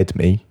dared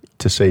me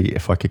to see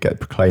if I could get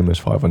Proclaimers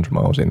 500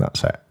 Miles in that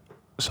set.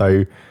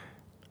 So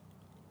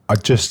I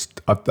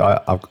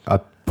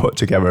put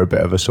together a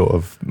bit of a sort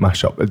of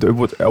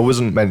mashup. I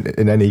wasn't meant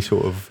in any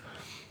sort of,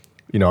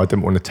 I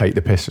didn't want to take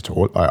the piss at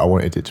all. I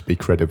wanted it to be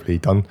credibly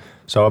done.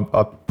 So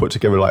I put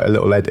together like a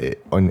little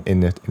edit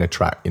in a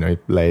track,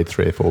 layered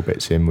 3 or 4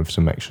 bits in with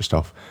some extra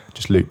stuff.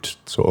 Just looped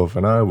sort of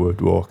and I would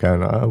walk,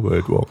 and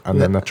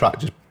then the track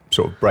just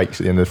sort of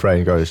breaks at the end of the frame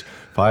and goes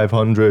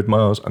 500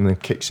 miles, and then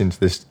kicks into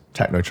this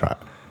techno track.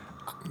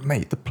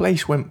 Mate, the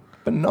place went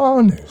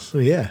bananas. Oh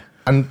yeah.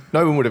 And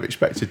no one would have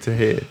expected to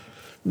hear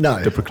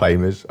the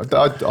Proclaimers.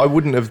 I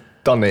wouldn't have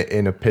done it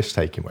in a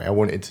piss-taking way. I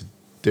wanted to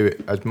do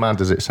it, as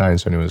mad as it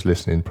sounds to anyone who's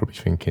listening, probably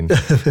thinking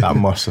that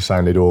must have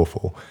sounded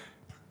awful.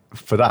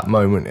 For that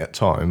moment at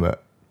time,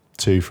 at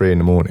 2-3 in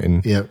the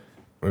morning,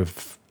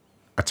 with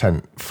a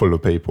tent full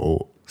of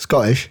people,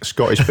 Scottish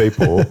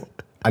people,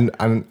 and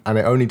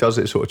it only does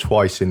it sort of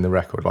twice in the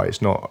record. Like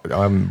it's not,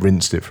 I haven't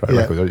rinsed it for a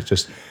record. It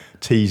just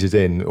teases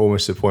in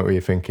almost to the point where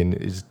you're thinking,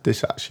 is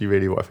this actually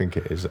really what I think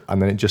it is?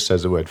 And then it just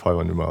says the word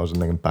 500 miles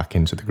and then back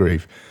into the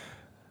groove.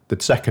 The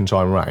second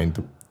time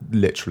round,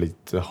 literally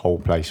the whole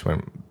place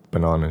went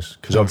bananas,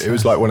 because it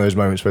was like one of those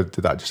moments where,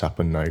 did that just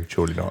happen? No,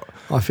 surely not.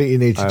 I think you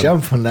need to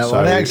jump on that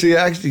one. It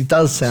actually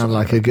does sound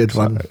like a good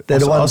one. They're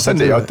the ones. I'll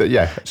send it.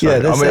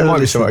 It might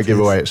be something I give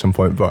away at some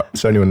point, but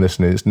to anyone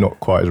listening, it's not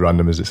quite as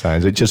random as it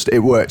sounds. It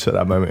worked at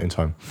that moment in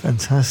time.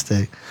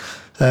 Fantastic.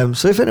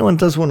 So if anyone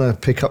does want to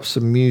pick up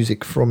some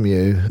music from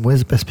you, where's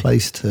the best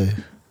place to?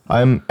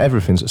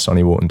 Everything's at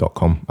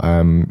sonnywharton.com.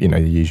 The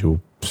usual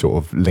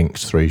sort of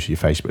links through to your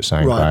Facebook,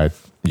 SoundCloud,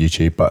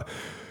 YouTube, but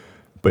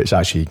it's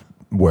actually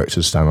works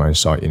as a standalone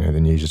site.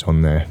 The news is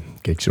on there,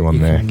 gigs are on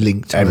there,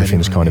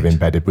 everything's kind of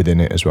embedded within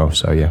it as well.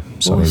 So yeah,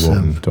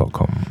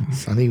 sonnywharton.com.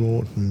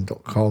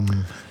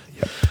 Sonnywharton.com.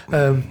 Yep.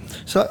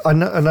 So I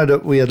know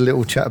that we had a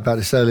little chat about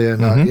this earlier,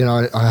 and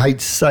I hate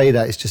to say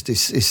that, it's just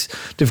it's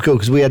difficult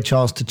because we had a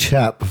chance to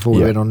chat before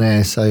we went on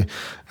air. So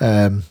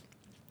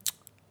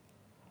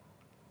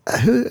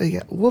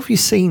what have you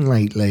seen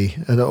lately,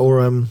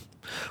 or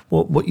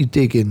what you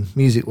digging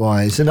music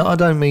wise? And I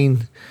don't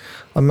mean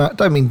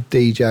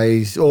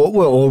DJs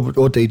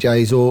or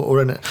DJs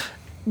or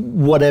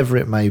whatever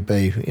it may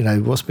be.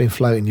 What's been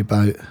floating your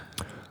boat?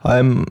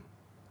 I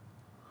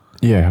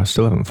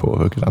still haven't thought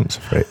of a good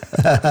answer for it.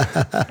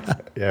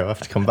 I'll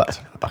have to come back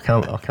to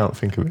that. I can't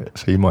think of it,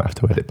 so you might have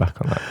to edit back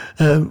on that.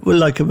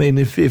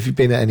 If you've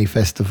been at any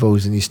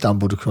festivals and you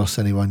stumbled across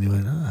anyone, you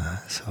went,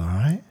 that's all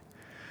right.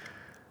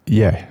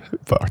 Yeah,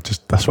 but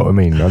that's what I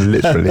mean. I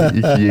literally,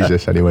 you can use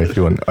this anyway if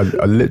you want. I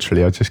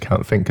just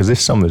can't think, because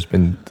this summer's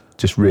been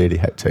just really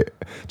hectic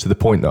to the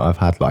point that I've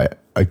had like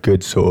a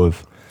good sort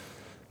of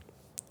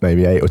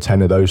maybe 8 or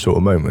 10 of those sort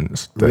of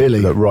moments.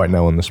 That right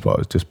now on the spot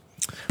is just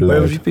blurred.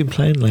 Where have you been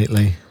playing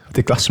lately? I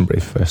did Glastonbury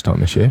for the first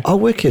time this year. Oh,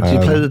 wicked! Did you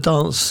play the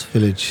Dance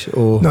Village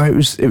or? No, it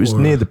was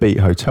near the Beat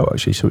Hotel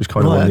actually, so it was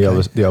kind of on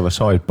the other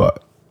side.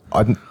 But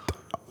I'd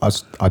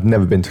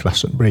never been to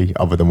Glastonbury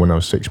other than when I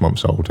was 6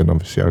 months old, and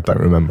obviously I don't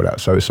remember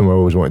that. So it's somewhere I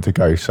always wanted to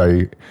go.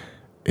 So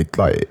it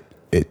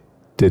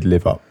did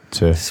live up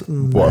to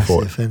what I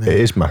thought. It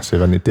is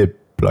massive, and it did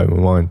blow my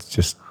mind.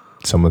 Just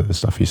some of the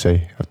stuff you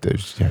see, it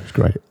was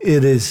great.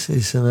 It is.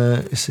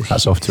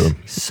 Hats off to them.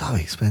 It's so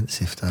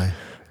expensive though.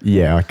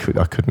 Yeah, I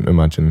couldn't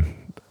imagine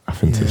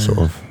having to sort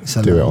of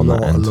do it on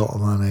that end. A lot of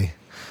money.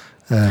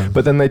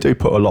 But then they do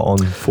put a lot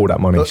on for that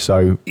money.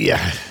 So you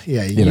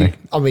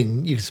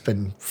can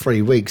spend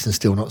 3 weeks and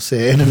still not see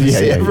it. And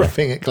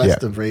everything at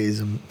Glastonbury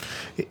is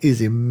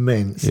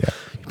immense. Yeah.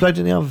 You played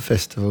any other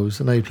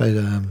festivals? I know you played.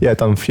 I've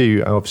done a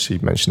few. I obviously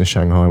mentioned the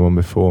Shanghai one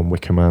before, and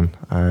Wicker Man.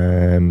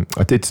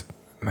 I did.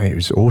 Mate, it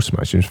was awesome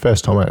actually. It was the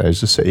first time out there.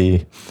 There's a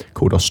city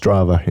called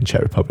Ostrava in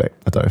Czech Republic.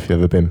 I don't know if you've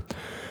ever been.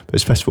 But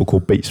it's a festival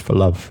called Beats for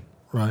Love.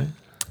 Right.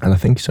 And I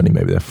think it's only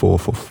maybe their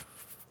 4th or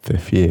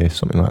 5th year,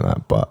 something like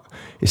that. But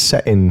it's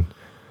set in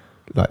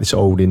like this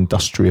old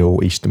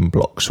industrial Eastern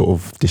Bloc sort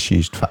of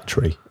disused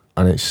factory.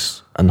 And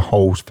the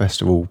whole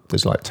festival,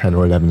 there's like 10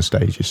 or 11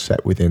 stages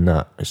set within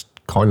that. It's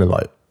kind of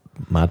like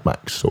Mad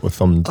Max sort of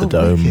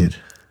Thunderdome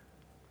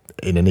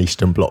in an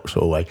Eastern Bloc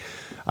sort of way.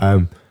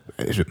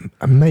 It's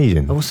amazing.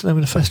 And what's the name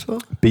of the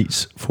festival?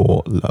 Beats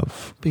for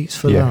Love. Beats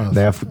for Love.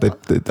 They have.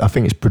 I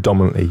think it's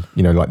predominantly,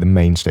 like the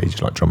main stage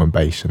is like drum and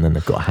bass, and then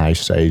they've got a house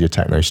stage, a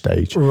techno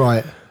stage.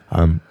 Right.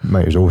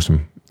 Mate, it was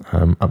awesome.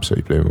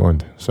 Absolutely blew my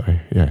mind. So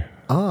yeah,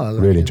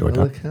 really enjoyed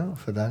that. Look out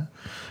for that.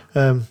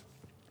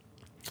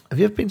 Have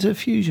you ever been to a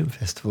Fusion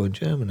festival in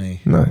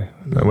Germany? No.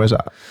 Where's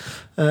that?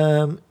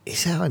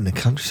 It's out in the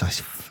countryside. It's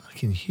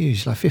fucking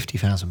huge, like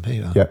 50,000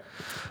 people. Yeah.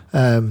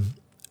 And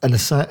the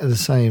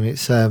same.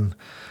 It's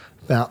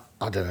about,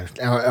 I don't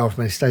know how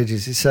many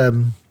stages. It's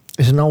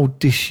an old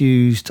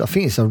disused. I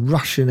think it's a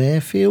Russian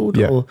airfield.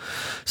 Yeah.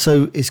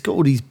 So it's got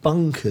all these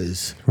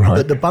bunkers. Right.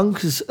 But the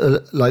bunkers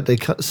are like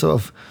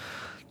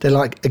they're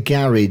like a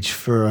garage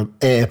for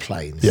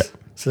airplanes. Yeah.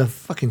 So they're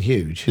fucking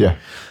huge. Yeah.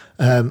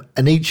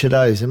 And each of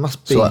those, there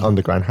must be So like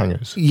underground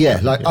hangars. Yeah,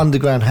 like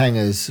underground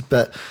hangars.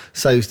 But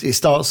so it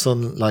starts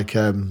on like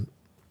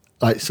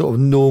sort of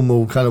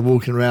normal kind of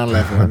walking around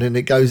level, and then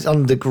it goes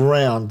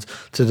underground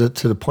to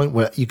the point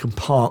where you can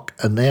park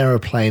an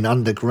aeroplane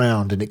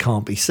underground and it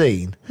can't be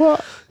seen.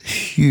 What?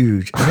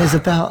 Huge. And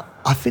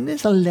I think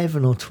there's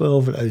 11 or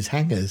 12 of those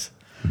hangars.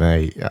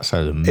 Mate, that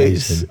sounds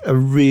amazing. It's a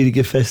really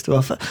good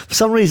festival. For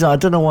some reason, I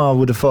don't know why I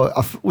would have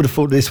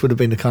thought this would have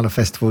been the kind of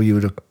festival you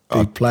would have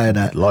been playing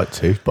at. I'd like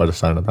to, by the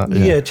sound of that.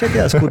 Yeah, check it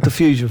out. It's called the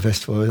Fusion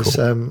Festival. It's,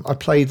 Cool. I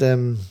played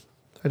a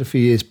few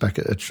years back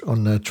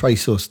on the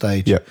Tracer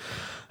stage. Yeah.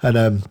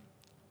 And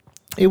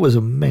it was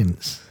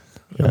immense.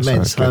 Yeah,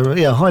 Immense. sounds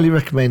good. Highly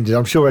recommended.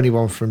 I'm sure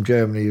anyone from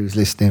Germany who's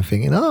listening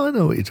thinking, I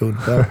know what you're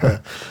talking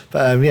about.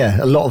 but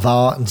a lot of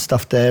art and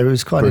stuff there. It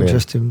was quite Brilliant.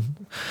 interesting.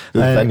 The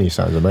venue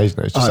sounds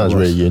amazing. It just sounds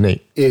really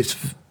unique. It's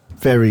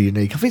very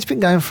unique. I think it's been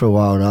going for a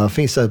while now. I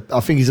think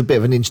he's a bit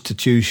of an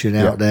institution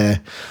out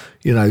there.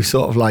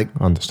 Sort of like,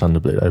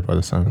 understandably though, by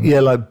the sound of it. yeah,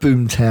 like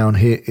Boomtown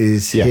here.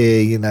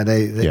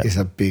 Yeah. It's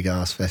a big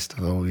ass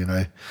festival.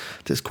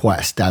 That's quite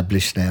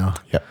established now.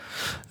 Yeah.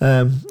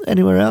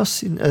 Anywhere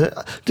else?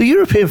 The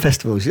European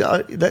festivals,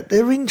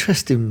 they're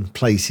interesting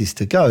places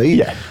to go.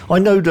 Yeah. I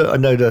know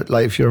that.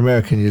 Like, if you're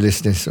American, you're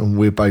listening, and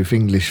we're both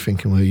English,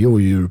 thinking, well, you're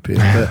European,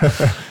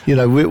 but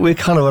we're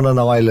kind of on an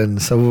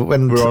island. So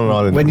when We're on an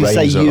island when that you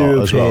say rains a lot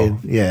as well.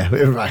 European, yeah,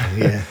 right,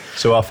 yeah.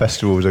 So our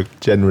festivals are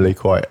generally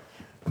quite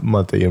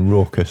muddy and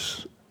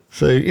raucous.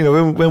 So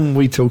when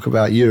we talk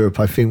about Europe,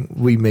 I think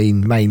we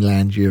mean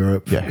mainland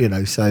Europe.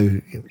 Yeah.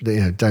 So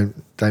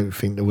don't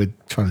think that we're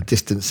trying to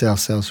distance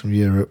ourselves from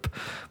Europe.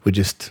 We're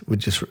just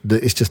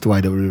it's just the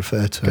way that we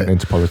refer to Getting it.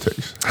 into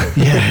politics.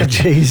 Yeah,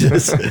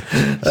 Jesus. Step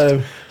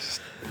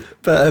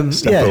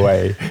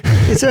away.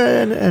 Is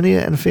there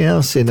anything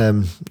else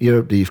in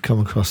Europe that you've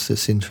come across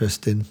that's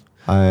interesting?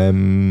 No,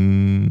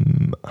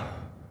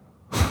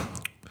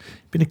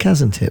 Been a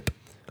Kazantip?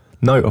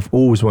 I've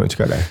always wanted to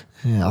go there.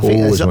 Yeah, I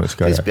think Always wanted to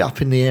go it's there. a bit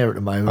up in the air at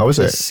the moment. Oh, is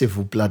it? There's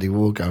civil bloody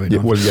war going Yeah,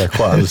 on. well, yeah,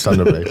 quite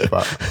understandably.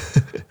 But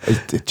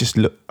it just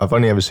look. I've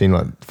only ever seen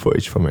like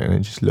footage from it, and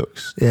it just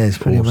looks. Yeah, it's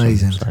pretty awesome.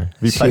 amazing. So, have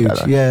you It's played huge.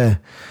 that? Yeah.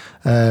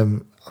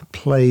 I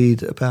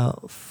played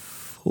about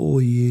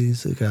 4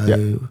 years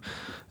ago.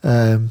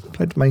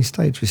 Played the main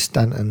stage with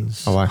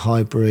Stanton's, Oh, wow.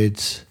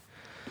 Hybrids.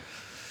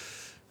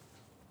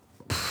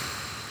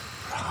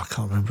 I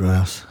can't remember who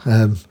else.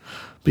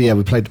 But yeah,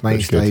 we played the main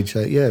That's good.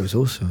 stage. It was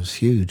awesome. It was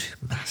huge,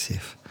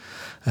 massive.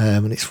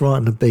 And it's right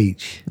on the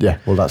beach. Yeah,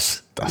 well,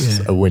 that's Yeah.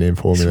 a winning It's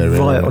formula. really,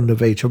 right isn't on it? the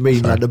beach. I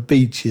mean, So- like the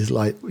beach is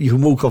like, you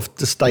can walk off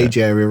the stage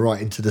area right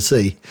into the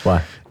sea.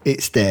 Wow.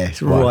 It's there.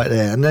 It's Wow. right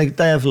there. And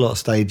they have a lot of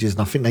stages.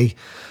 And I think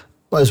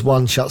as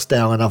one shuts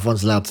down, another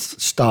one's allowed to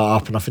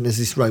start up. And I think there's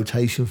this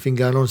rotation thing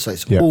going on. So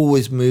it's Yeah.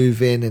 always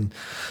moving and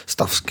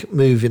stuff's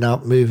moving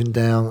up, moving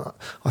down.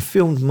 I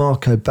filmed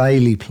Marco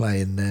Bailey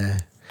playing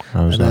there.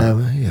 How was that?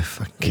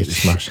 Fucking He kicked the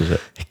smashes shit.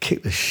 it. He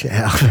kicked the shit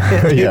out of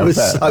it. Yeah, It was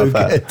I bet, so I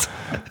bet.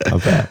 good. I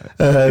bet.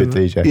 Good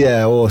DJ.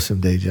 Yeah, awesome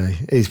DJ.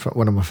 He's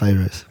one of my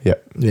favourites. Yeah.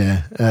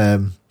 Yeah.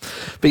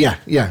 But yeah.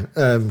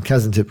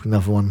 Kazantip,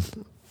 another one.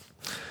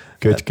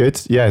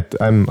 Good. Yeah.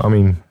 I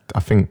mean, I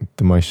think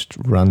the most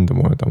random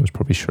one I've done was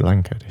probably Sri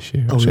Lanka this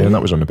year. Actually, really? and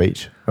that was on the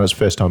beach. That was the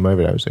first time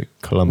over there. I was at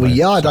Colombo. Well,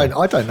 yeah, so-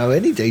 I don't know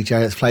any DJ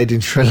that's played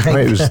in Sri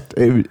Lanka.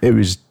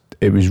 Mate,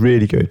 it was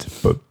really good,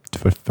 but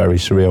very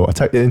surreal.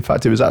 In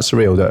fact, it was that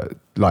surreal that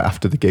like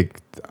after the gig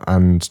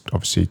and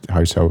obviously the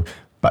hotel,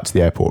 back to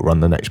the airport run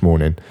the next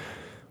morning,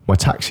 my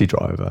taxi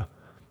driver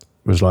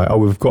was like, "Oh,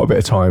 we've got a bit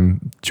of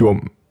time. Do you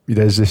want?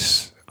 There's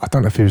this. I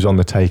don't know if he was on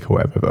the take or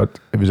whatever, but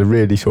it was a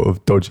really sort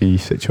of dodgy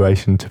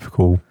situation.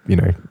 Typical,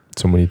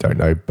 someone you don't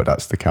know, but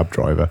that's the cab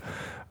driver.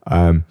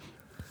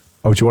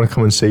 Oh, do you want to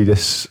come and see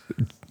this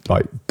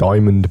like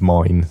diamond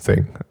mine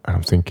thing? And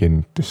I'm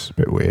thinking, this is a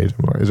bit weird.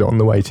 I'm like, is it on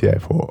the way to the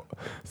airport?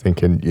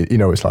 Thinking,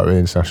 it's like an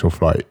international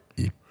flight.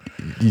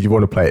 You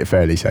want to play it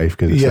fairly safe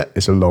because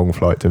it's a long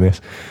flight to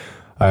miss.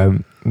 No,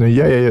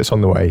 yeah, it's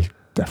on the way.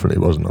 Definitely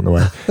wasn't on the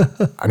way.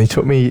 And he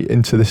took me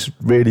into this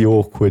really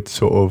awkward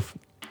sort of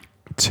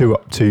 2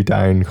 up, 2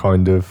 down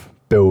kind of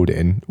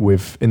building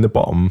with in the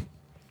bottom.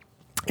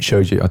 It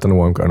shows you. I don't know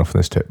why I'm going off on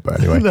this tip, but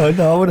anyway. No,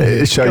 I want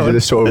to. It shows you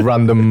this sort of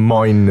random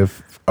mine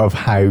of of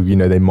how, you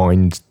know, they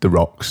mined the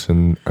rocks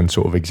and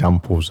sort of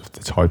examples of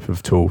the type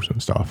of tools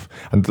and stuff.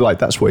 And like,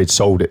 that's what he'd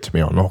sold it to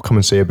me on. I'll come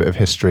and see a bit of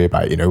history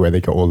about, you know, where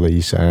they got all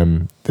these,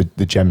 the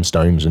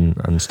gemstones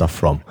and stuff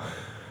from.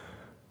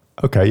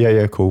 Okay,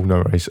 yeah, cool,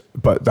 no worries.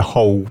 But the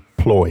whole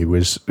ploy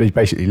was, he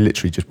basically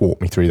literally just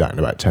walked me through that in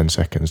about 10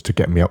 seconds to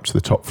get me up to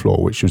the top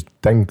floor, which was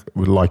then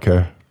like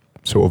a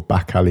sort of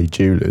back alley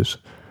jeweller's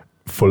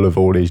full of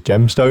all these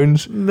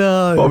gemstones.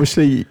 No. But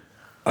obviously,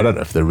 I don't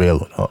know if they're real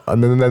or not.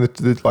 And then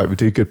they like, we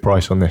do a good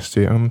price on this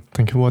too. And I'm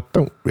thinking, well, I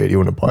don't really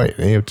want to buy it.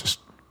 I've just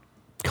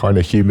kind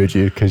of humoured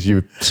you because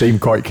you seem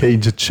quite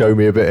keen to show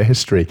me a bit of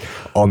history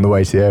on the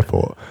way to the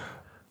airport.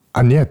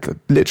 And yeah,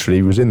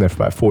 literally was in there for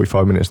about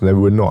 45 minutes and they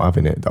were not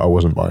having it that I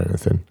wasn't buying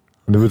anything.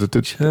 And they were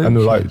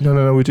like,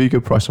 no, we do a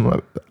good price. I'm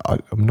like,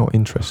 I'm not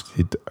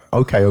interested.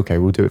 Okay,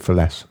 we'll do it for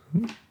less.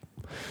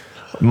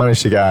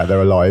 Managed to get out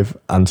there alive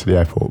and to the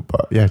airport,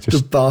 but yeah,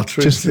 just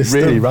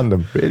really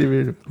random,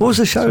 really. What was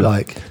the show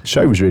like? The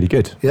show was really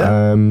good.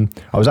 Yeah.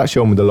 I was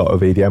actually on with a lot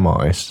of EDM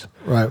artists,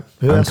 Right.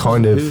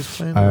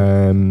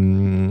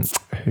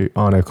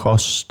 Arno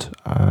Cost.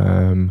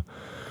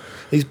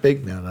 He's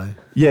big now, though.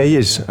 Yeah, he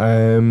is.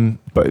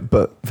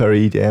 But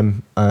very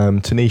EDM.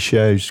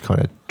 Tanisha, who's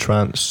kind of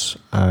trance,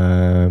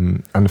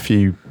 and a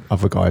few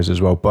other guys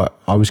as well. But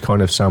I was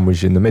kind of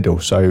sandwiched in the middle,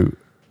 so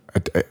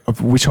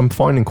which I'm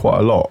finding quite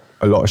a lot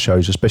of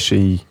shows,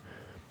 especially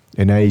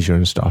in Asia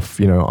and stuff.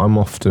 You know, I'm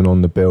often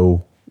on the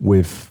bill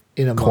with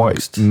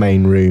quite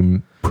main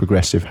room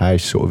progressive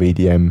house sort of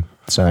EDM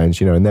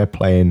sounds, you know, and they're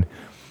playing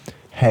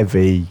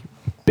heavy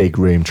big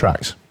room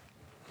tracks,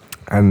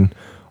 and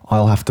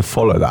I'll have to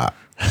follow that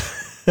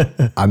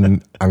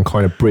and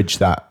kind of bridge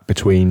that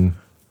between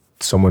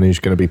someone who's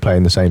going to be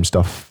playing the same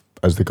stuff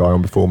as the guy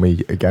on before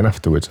me again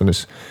afterwards, and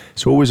it's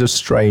always a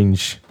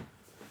strange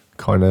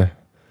kind of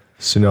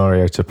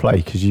scenario to play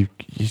because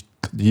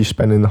you're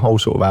spending the whole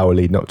sort of hour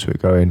leading up to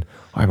it going,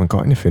 I haven't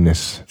got anything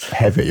this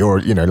heavy, or,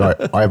 you know, like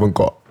I haven't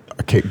got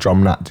a kick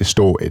drum that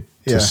distorted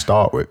to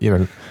start with, you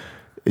know.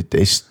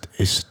 It's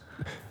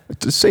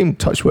the same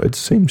touch word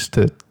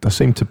I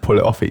seem to pull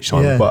it off each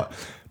time,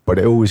 but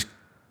it always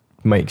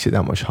makes it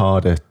that much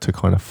harder to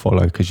kind of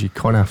follow because you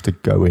kind of have to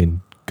go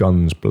in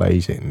guns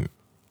blazing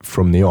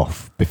from the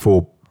off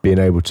before being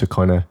able to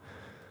kind of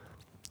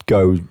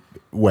go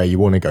where you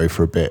want to go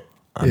for a bit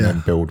and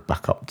then build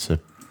back up to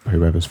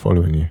whoever's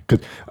following you.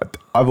 Because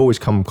I've always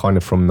come kind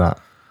of from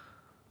that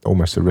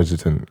almost a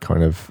resident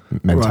kind of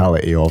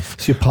mentality of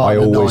so I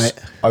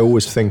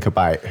always think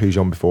about who's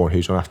on before and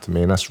who's on after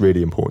me, and that's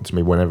really important to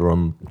me whenever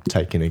I'm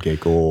taking a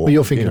gig or. Well,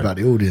 you're thinking about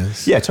the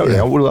audience. Yeah, totally.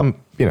 Yeah. Well,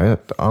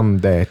 I'm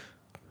there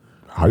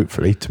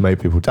hopefully to make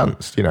people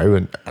dance, you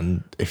know,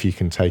 and if you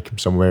can take them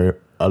somewhere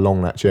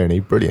along that journey,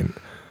 brilliant.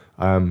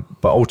 But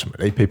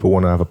ultimately, people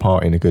want to have a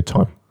party and a good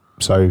time,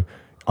 so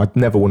I'd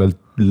never want to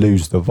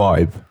lose the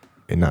vibe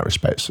in that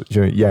respect. So,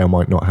 you know, I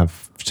might not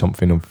have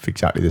something of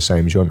exactly the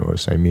same genre or the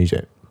same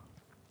music,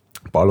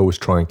 but I'll always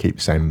try and keep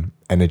the same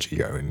energy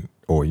going,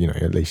 or, you know,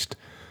 at least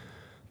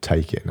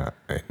take it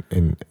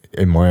in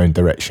my own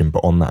direction,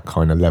 but on that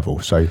kind of level.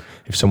 So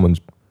if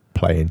someone's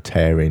playing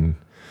tearing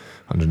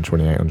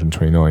 128,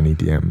 129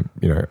 EDM,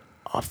 you know,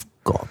 I've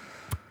got to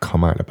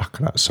come out the back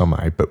of that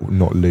somehow, but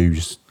not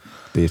lose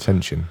the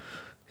attention.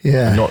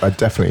 Yeah. I'd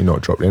definitely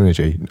not drop the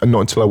energy. And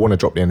not until I want to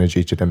drop the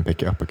energy to then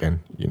pick it up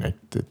again. You know,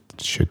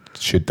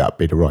 should that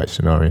be the right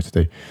scenario to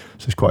do?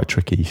 So it's quite a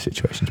tricky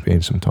situation to be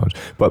in sometimes.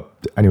 But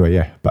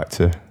anyway, back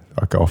to,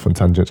 I go off on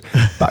tangents.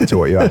 Back to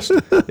what you asked.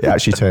 It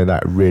actually turned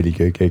out a really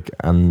good gig,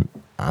 and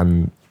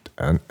I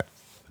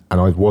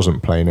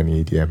wasn't playing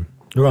any EDM.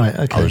 Right,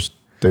 okay. I was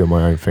doing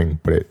my own thing,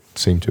 but it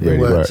seemed to really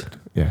work.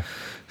 Yeah.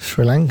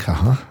 Sri Lanka,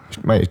 huh?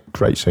 Mate,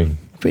 great scene.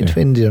 Been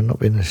to India, I've not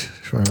been to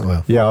Sri Lanka.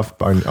 Well, yeah,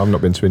 I've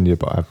not been to India,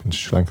 but I've been to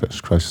Sri Lanka.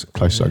 That's close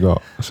as I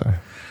got. So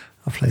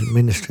I played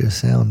Ministry of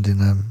Sound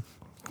in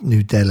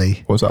New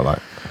Delhi. What was that like?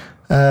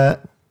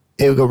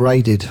 It got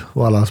raided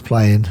while I was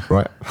playing.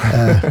 Right.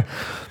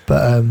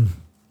 But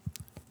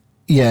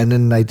yeah, and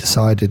then they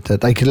decided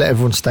that they could let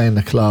everyone stay in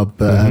the club,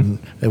 but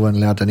they weren't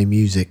allowed any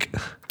music.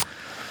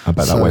 I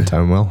bet that went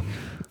down well.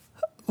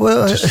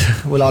 Well,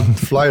 I'd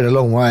flown a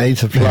long way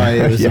to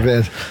play. It was a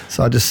bit,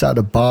 so I just sat at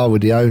a bar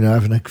with the owner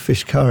having a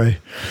fish curry.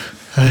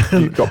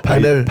 You got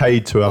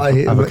paid to have a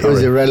curry. It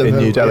was irrelevant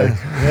in New Delhi.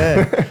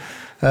 Yeah.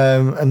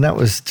 And that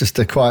was just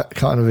a quite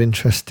kind of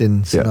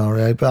interesting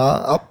scenario. Yeah.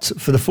 But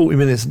for the 40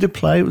 minutes I did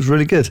play, it was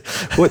really good.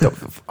 Well,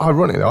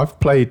 ironically, I've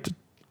played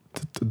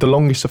the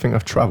longest I think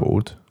I've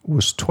travelled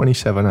was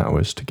 27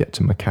 hours to get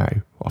to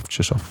Macau,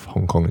 just off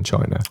Hong Kong and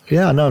China.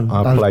 Yeah, I know.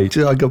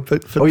 I got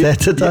booked for there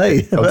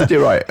today. Yeah. Oh, did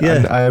you? Right.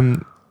 Yeah.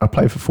 And I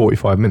played for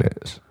 45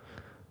 minutes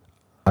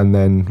and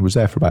then was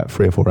there for about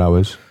 3 or 4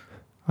 hours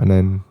and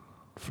then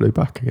flew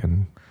back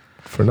again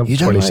for another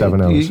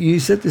 27 hours. You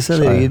said this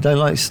earlier, you don't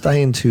like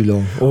staying too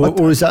long.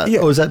 Or is that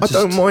just... I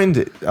don't mind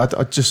it. I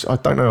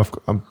don't know if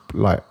I'm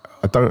like,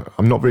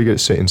 I'm not very good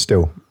at sitting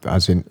still,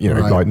 as in, you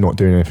know, like not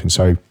doing anything.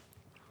 So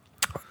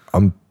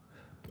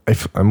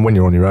and when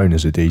you're on your own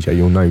as a DJ,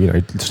 you'll know, you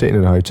know, sitting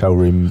in a hotel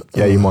room,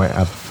 you might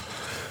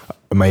have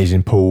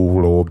amazing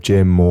pool or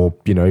gym or,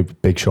 you know,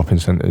 big shopping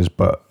centres,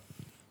 but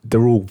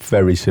they're all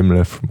very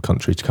similar from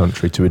country to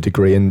country to a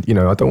degree. And, you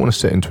know, I don't want to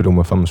sit and twiddle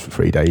my thumbs for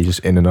 3 days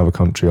in another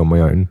country on my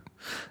own.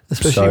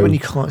 Especially when you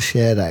can't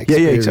share that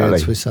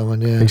experience with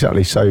someone. Yeah,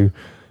 exactly. So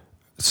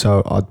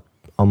I'll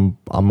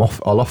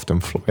often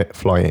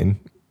fly in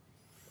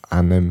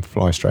and then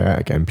fly straight out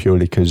again,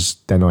 purely because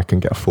then I can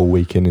get a full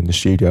week in the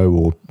studio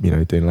or, you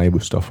know, doing label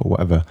stuff or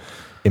whatever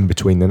in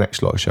between the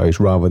next lot of shows,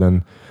 rather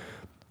than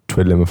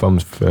twiddling my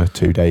thumbs for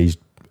 2 days,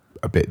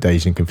 a bit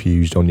dazed and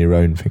confused on your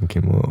own,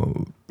 thinking,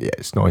 well, yeah,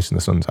 it's nice and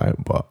the sun's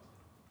out, but,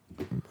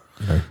 you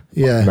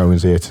know, no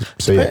one's here to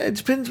see it. It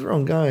depends where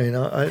I'm going.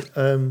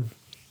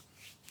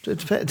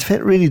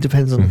 It really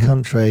depends on the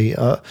country.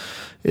 I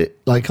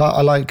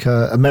like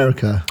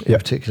America in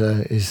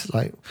particular, is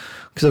like,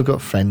 because I've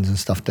got friends and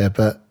stuff there,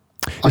 but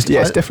it's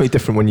definitely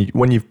different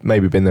when you've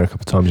maybe been there a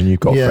couple of times and you've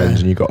got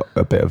friends and you've got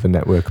a bit of a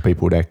network of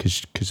people there,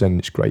 because then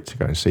it's great to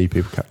go and see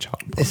people, catch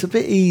up. It's a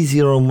bit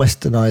easier on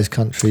westernised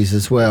countries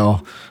as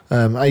well.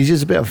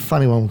 Asia's a bit of a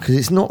funny one, because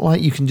it's not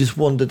like you can just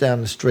wander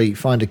down the street,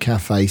 find a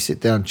cafe,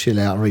 sit down, chill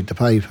out and read the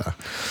paper.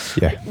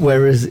 Yeah.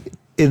 Whereas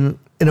in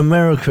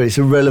America, it's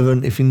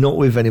irrelevant if you're not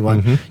with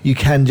anyone. You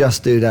can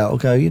just do that.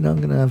 Okay, you know, I'm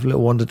going to have a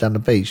little wander down the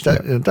beach.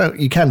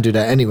 You can do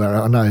that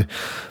anywhere, I know.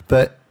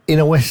 But in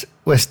a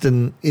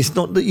Western, it's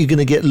not that you're going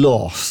to get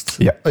lost.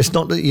 Yeah. It's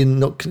not that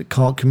you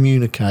can't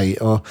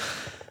communicate, or,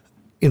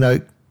 you know,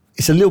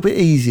 it's a little bit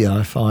easier,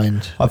 I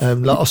find.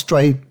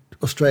 Like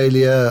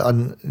Australia,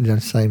 and, you know,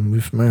 same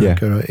with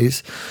America. Yeah.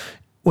 It's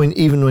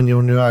even when you're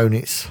on your own,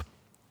 it's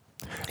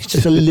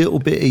just a little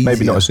bit easier.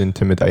 Maybe not as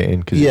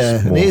intimidating. Cause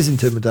and it is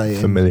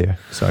intimidating. Familiar.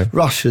 So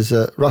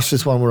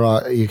Russia's one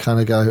where you kind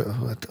of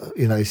go,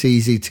 you know, it's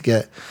easy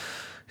to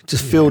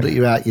just feel that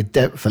you're out your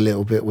depth a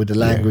little bit with the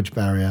language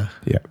barrier.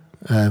 Yeah.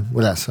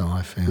 Well, that's how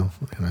I feel.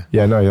 You know.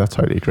 Yeah, no, I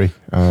totally agree.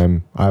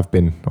 I've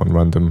been on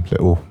random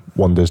little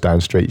wanders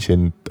down streets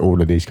in all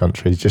of these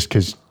countries, just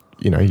because,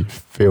 you know, you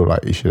feel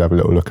like you should have a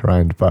little look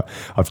around. But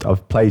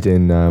I've played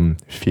in a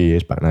few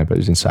years back now, but it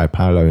was in Sao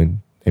Paulo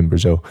in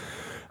Brazil.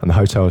 And the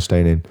hotel I was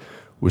staying in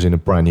was in a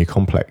brand new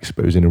complex,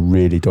 but it was in a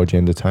really dodgy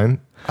end of town.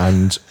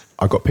 And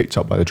I got picked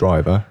up by the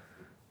driver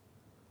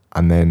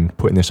and then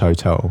put in this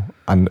hotel.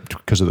 And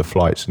because of the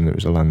flights and it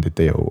was a landed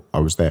deal, I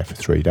was there for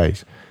 3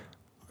 days.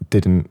 I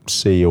didn't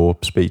see or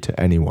speak to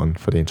anyone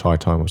for the entire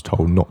time. I was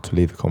told not to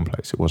leave the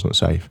complex. It wasn't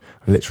safe.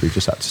 I literally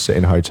just had to sit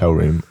in a hotel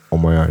room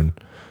on my own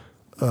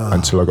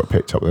until I got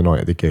picked up the night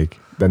of the gig.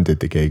 Then did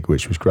the gig,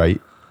 which was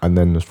great. And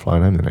then was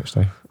flying home the next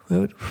day.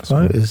 Well,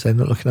 promoters, they're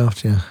not looking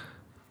after you.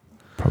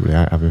 Probably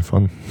out having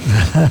fun,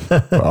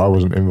 but I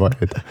wasn't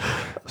invited.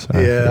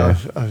 So,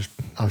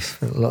 I've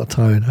spent a lot of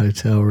time in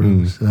hotel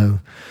rooms. Do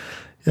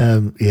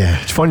you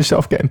find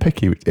yourself getting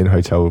picky in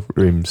hotel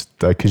rooms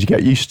though? Because you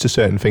get used to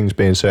certain things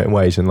being certain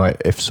ways, and like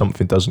if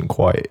something doesn't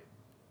quite,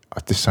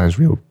 this sounds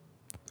real.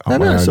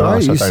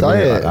 Sorry, you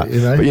say it. Like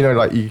you know? But you know,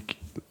 like you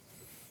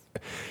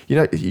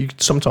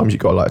sometimes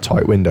you've got like a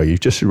tight window. You've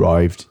just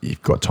arrived.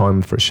 You've got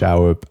time for a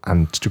shower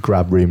and to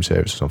grab room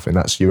service or something.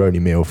 That's your only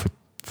meal for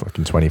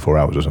fucking 24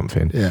 hours or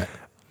something. Yeah.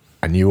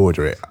 And you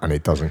order it and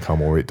it doesn't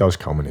come, or it does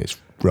come and it's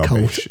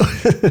rubbish.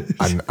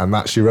 and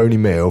that's your only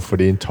meal for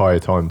the entire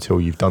time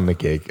until you've done the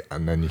gig,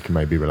 and then you can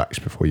maybe relax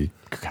before you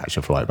catch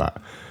a flight back.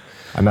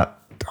 And that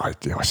I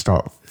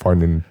start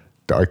finding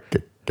that I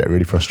get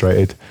really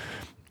frustrated.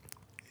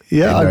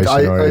 Yeah,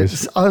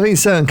 I think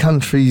certain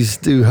countries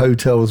do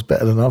hotels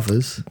better than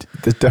others.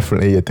 There's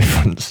definitely a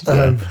difference.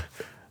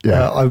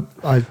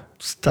 I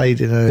stayed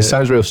in a... It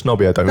sounds real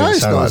snobby. I don't mean it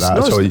sound like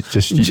that.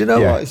 Do you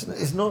know what?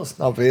 It's not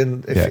snobby.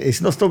 And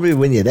it's not snobby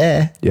when you're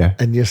there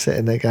and you're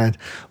sitting there going,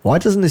 why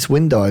doesn't this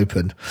window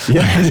open?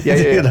 You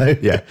know?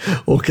 Yeah.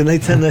 Or can they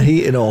turn the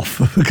heating off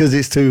because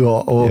it's too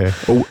hot? Or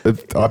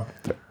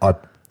I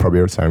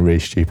probably sound really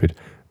stupid.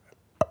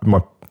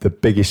 The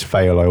biggest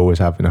fail I always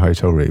have in a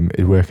hotel room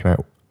is working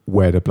out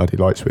where the bloody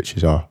light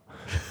switches are.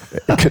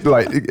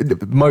 Like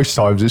most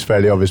times it's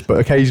fairly obvious, but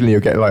occasionally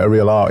you'll get like a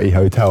real arty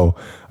hotel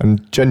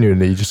and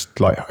genuinely I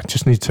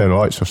just need to turn the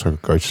lights off so I can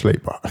go to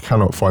sleep, but I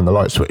cannot find the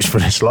light switch for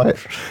this light.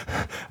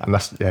 And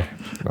that's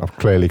I'm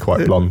clearly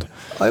quite blonde.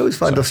 I always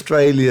find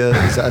Australia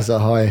has a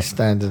higher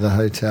standard of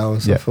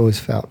hotels. I've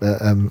always felt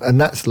that, and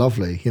that's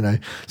lovely, you know.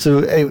 So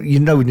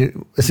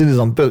as soon as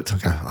I'm booked, I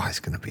go, it's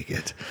going to be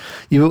good.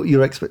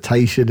 Your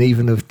expectation,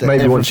 even of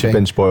maybe once you've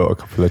been spoiled a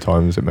couple of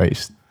times, it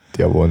makes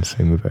the other one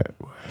seem a bit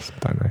worse. I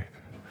don't know.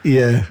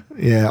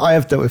 Yeah. I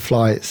have dealt with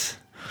flights.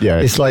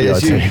 Yeah, it's like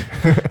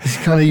it's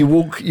kind of you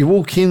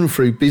walk in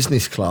through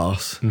business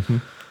class,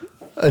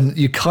 and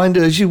you kind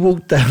of, as you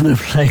walk down the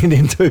plane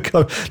into a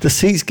car, the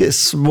seats get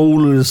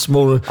smaller and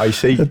smaller. I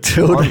see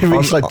until they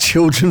reach like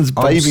children's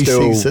baby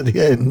seats at the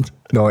end.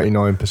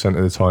 99%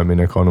 of the time in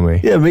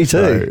economy. Yeah, me too.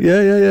 So,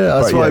 yeah.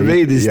 That's what I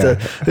mean.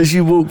 As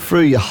you walk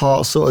through, your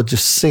heart sort of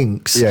just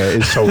sinks. Yeah,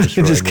 it's soul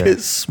destroying. It just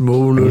gets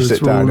smaller and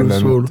smaller. And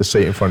then the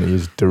seat in front of you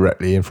is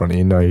directly in front of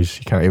your nose.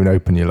 You can't even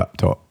open your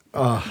laptop.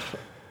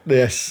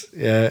 Yes,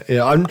 yeah.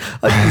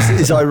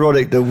 It's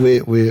ironic that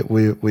we're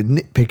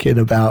nitpicking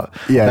about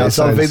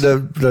something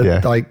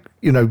that like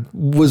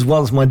was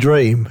once my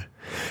dream.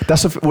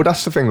 That's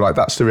the thing. Like,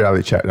 that's the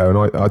reality check, though.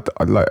 And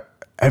I like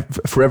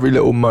for every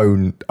little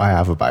moan I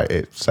have about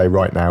it, say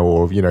right now,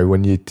 or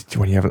when you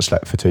haven't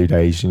slept for 2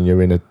 days and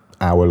you're in an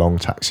hour-long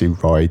taxi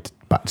ride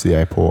back to the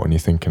airport and you're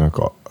thinking, I've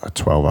got a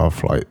 12-hour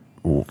flight.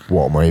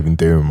 What am I even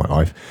doing in my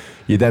life?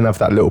 You then have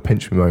that little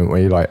pinch me moment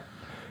where you're like,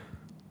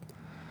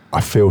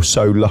 I feel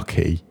so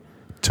lucky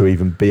to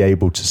even be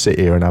able to sit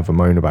here and have a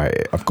moan about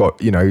it. I've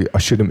got, I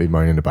shouldn't be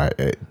moaning about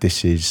it.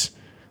 This is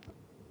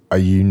a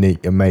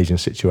unique, amazing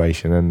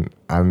situation,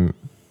 and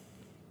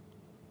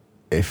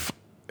if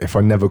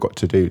I never got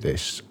to do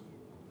this,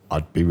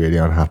 I'd be really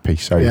unhappy.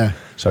 So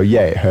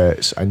it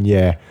hurts, and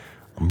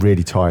I'm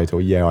really tired,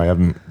 or I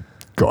haven't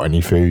got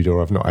any food,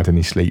 or I've not had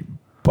any sleep.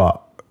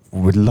 But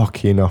we're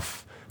lucky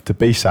enough to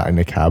be sat in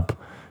a cab,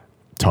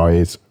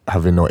 tired,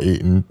 having not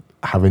eaten,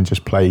 having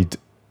just played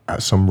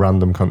at some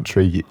random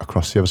country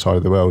across the other side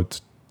of the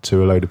world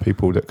to a load of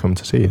people that come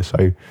to see you.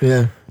 So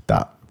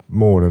that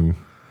more than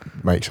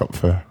makes up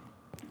for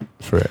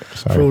it.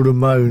 So, for all the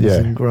moans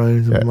and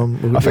groans and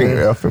mumbles. I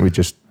think we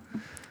just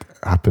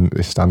happen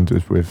this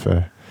standard with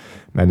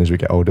men as we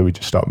get older. We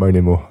just start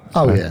moaning more.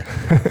 Oh yeah,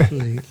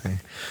 completely.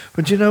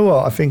 But do you know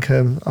what? I think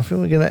we're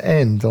going to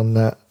end on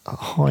that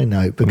high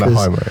note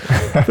because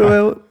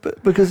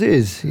because it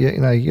is.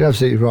 You're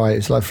absolutely right.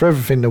 It's like for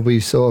everything that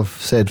we've sort of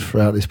said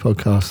throughout this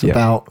podcast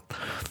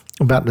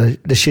about the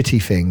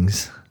shitty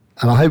things.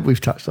 And I hope we've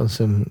touched on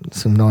some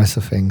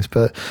nicer things,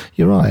 but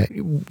you're right.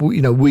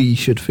 We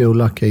should feel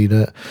lucky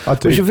that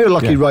we should feel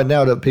lucky right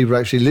now that people are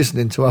actually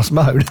listening to us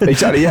moan.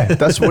 Exactly. Yeah,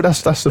 that's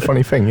the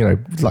funny thing.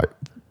 Like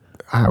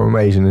how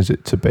amazing is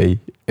it to be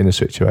in a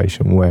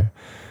situation where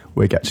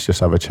we get to just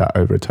have a chat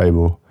over a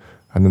table,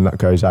 and then that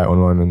goes out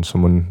online and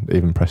someone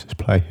even presses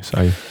play.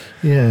 So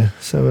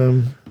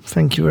So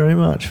thank you very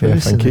much for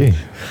listening. Thank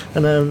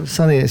you. And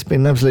Sonny, it's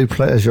been an absolute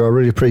pleasure. I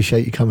really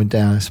appreciate you coming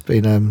down. It's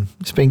been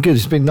good.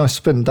 It's been nice to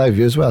spend the day with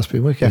you as well. It's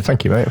been wicked. Yeah,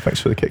 thank you, mate. Thanks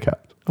for the Kit Kat.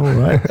 All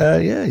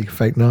right. You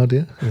fake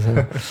Nadia.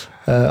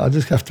 I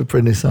just have to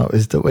bring this up,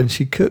 is that when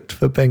she cooked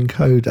for Ben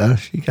Coda,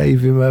 she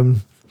gave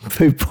him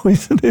food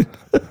poisoning.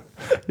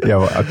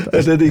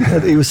 And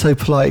then he was so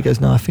polite. He goes,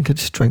 "No, I think I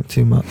just drank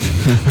too much."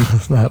 I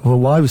was like,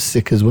 "Well, I was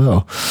sick as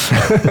well."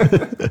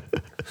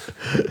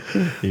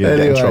 You're going to get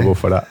in trouble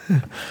for that.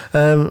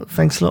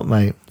 Thanks a lot,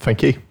 mate.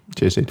 Thank you.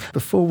 Cheers, dude.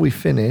 Before we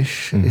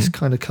finish, it's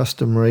kind of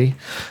customary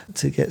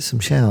to get some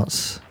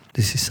shouts.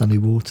 This is Sonny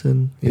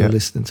Wharton. You're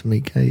listening to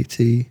Meet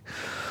Katie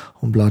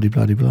on bloody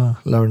bloody blah,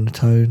 lowering the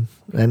tone,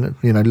 and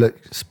look,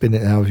 spin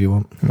it however you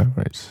want. No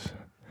worries.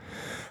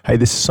 Hey,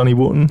 this is Sonny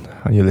Wharton,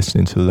 and you're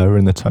listening to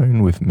Lowering the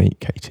Tone with Meet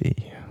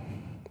Katie.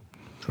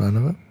 Try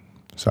another.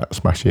 Is that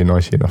smashy and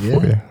nicey enough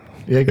for you?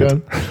 Yeah, go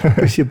on.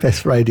 What's your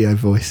best radio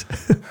voice?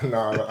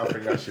 No, I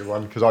think that's your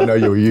one, because I know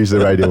you'll use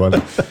the radio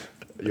one.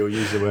 You'll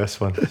use the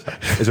worst one.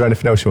 Is there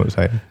anything else you want to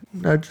say?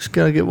 No, just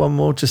going to get one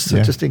more, just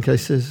in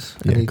case there's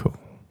any. Cool.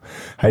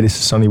 Hey, this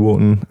is Sonny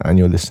Wharton, and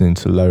you're listening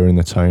to Lowering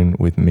the Tone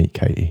with Meet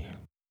Katie.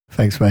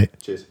 Thanks, mate.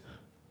 Cheers.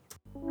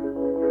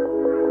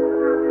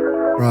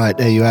 Right,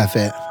 there you have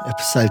it.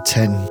 Episode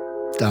 10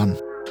 done.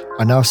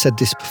 I know I've said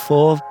this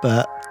before,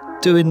 but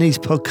doing these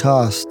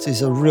podcasts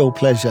is a real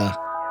pleasure.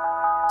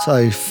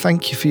 So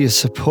thank you for your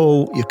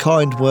support, your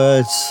kind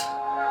words.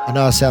 I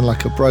know I sound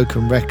like a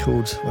broken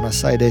record when I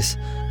say this,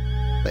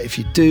 but if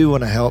you do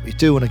want to help, you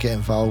do want to get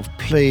involved,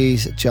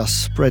 please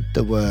just spread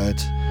the word.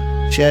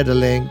 Share the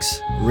links,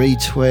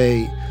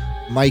 retweet,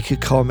 make a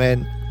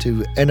comment,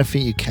 do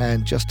anything you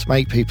can just to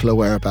make people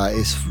aware about it.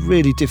 It's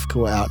really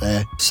difficult out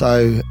there.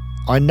 So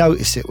I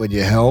notice it when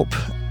you help.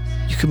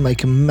 You can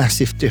make a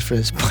massive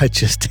difference by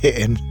just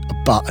hitting a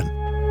button.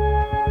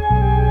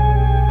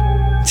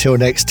 Until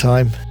next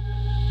time,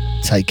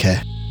 take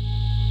care.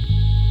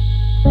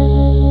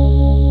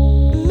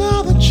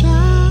 Another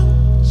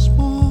child is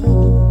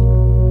born.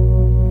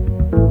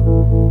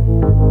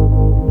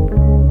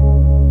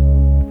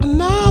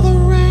 Another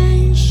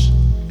race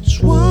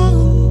is won.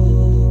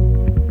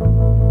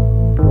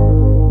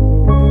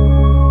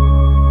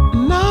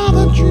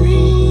 Another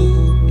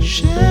dream is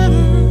shattered.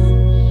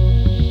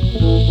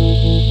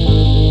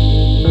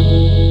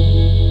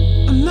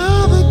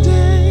 Another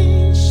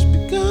day's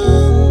begun.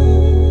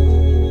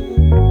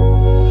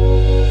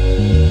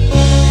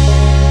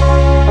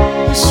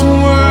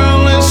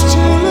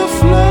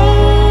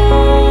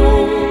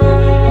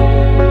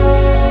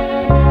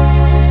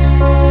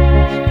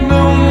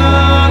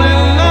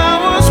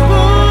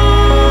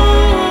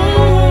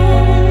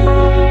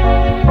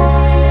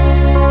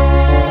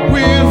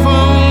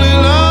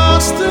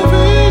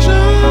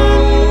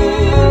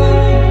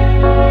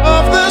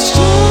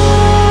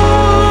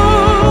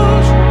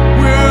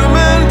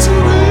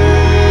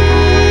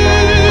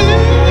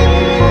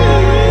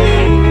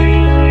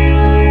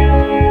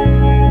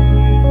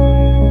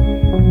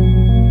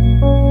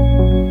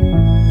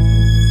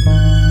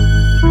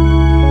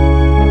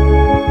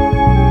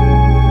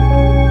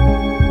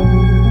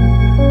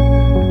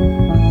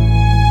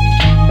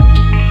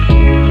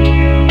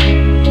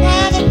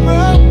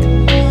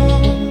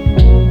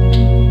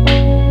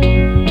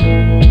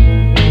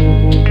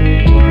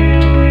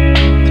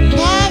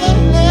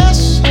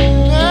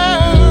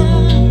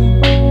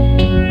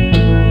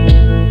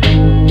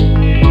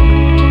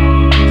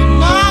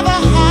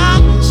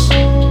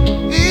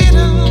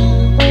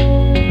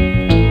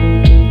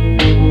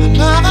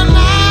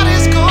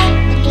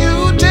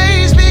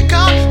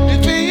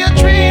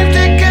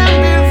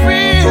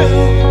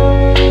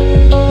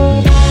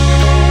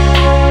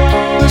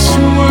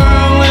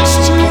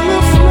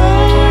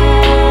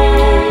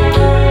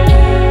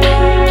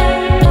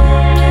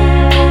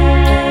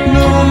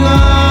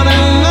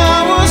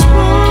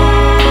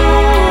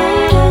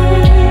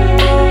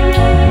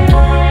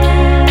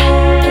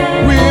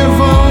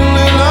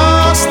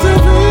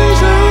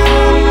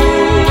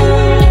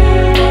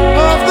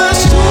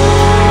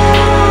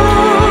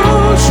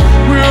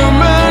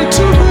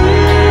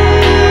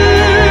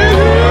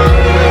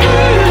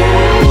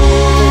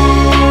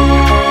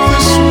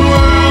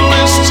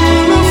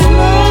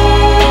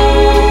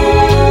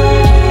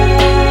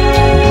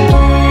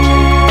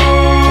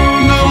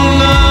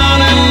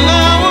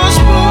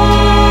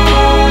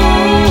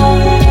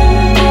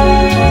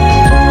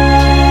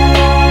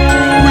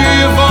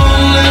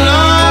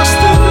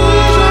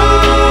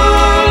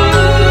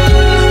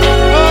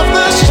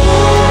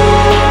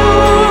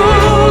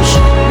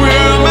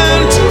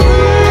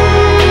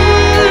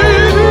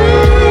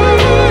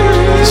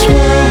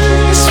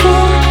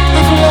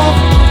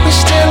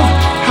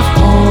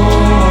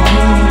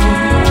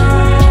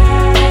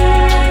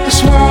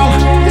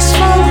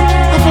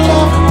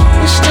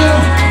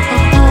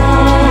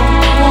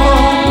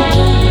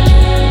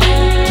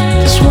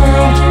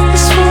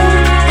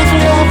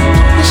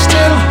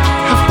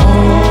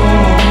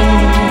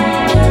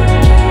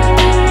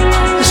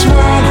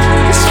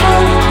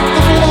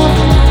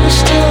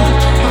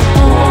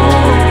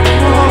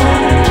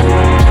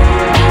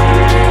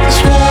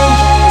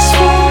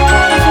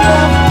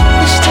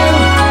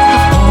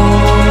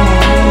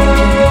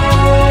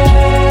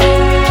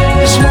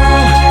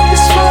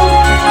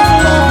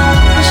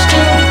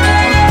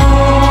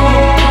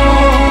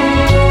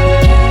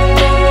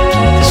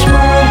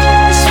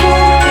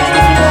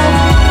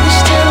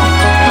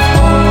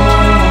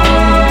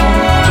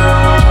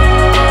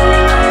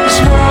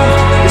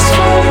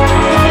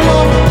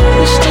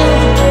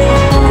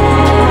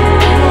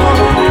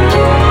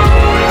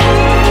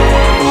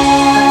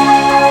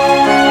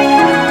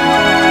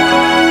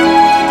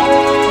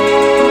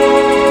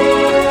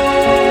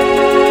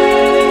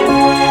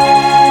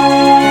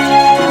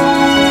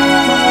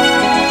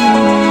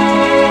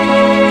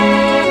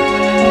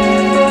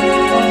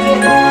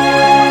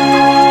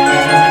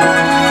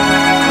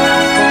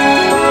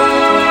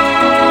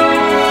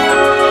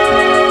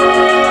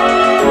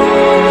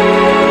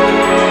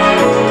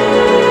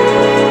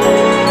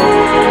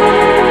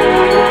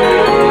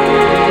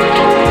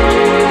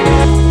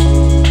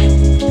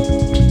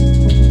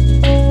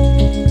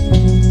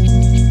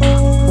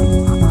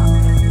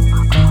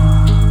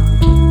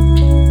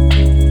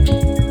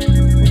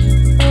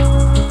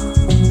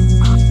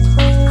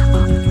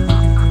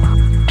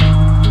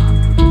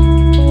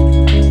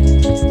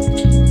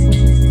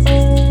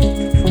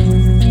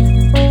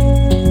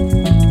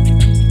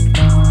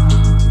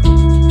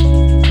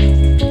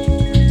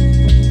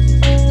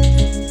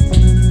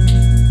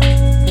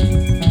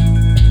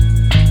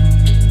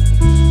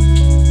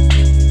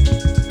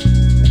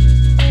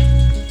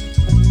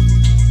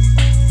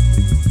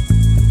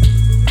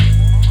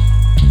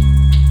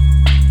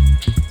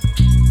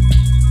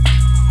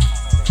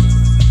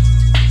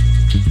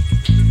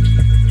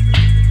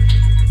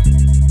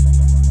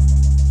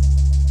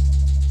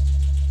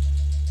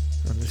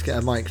 get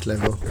our mics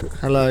level.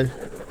 Hello.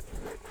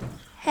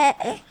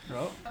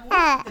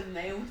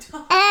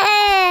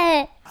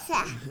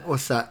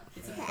 What's that?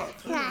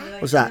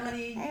 What's that?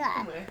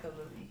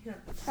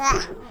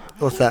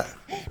 What's that?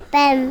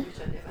 Ben.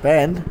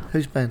 Ben?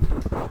 Who's Ben?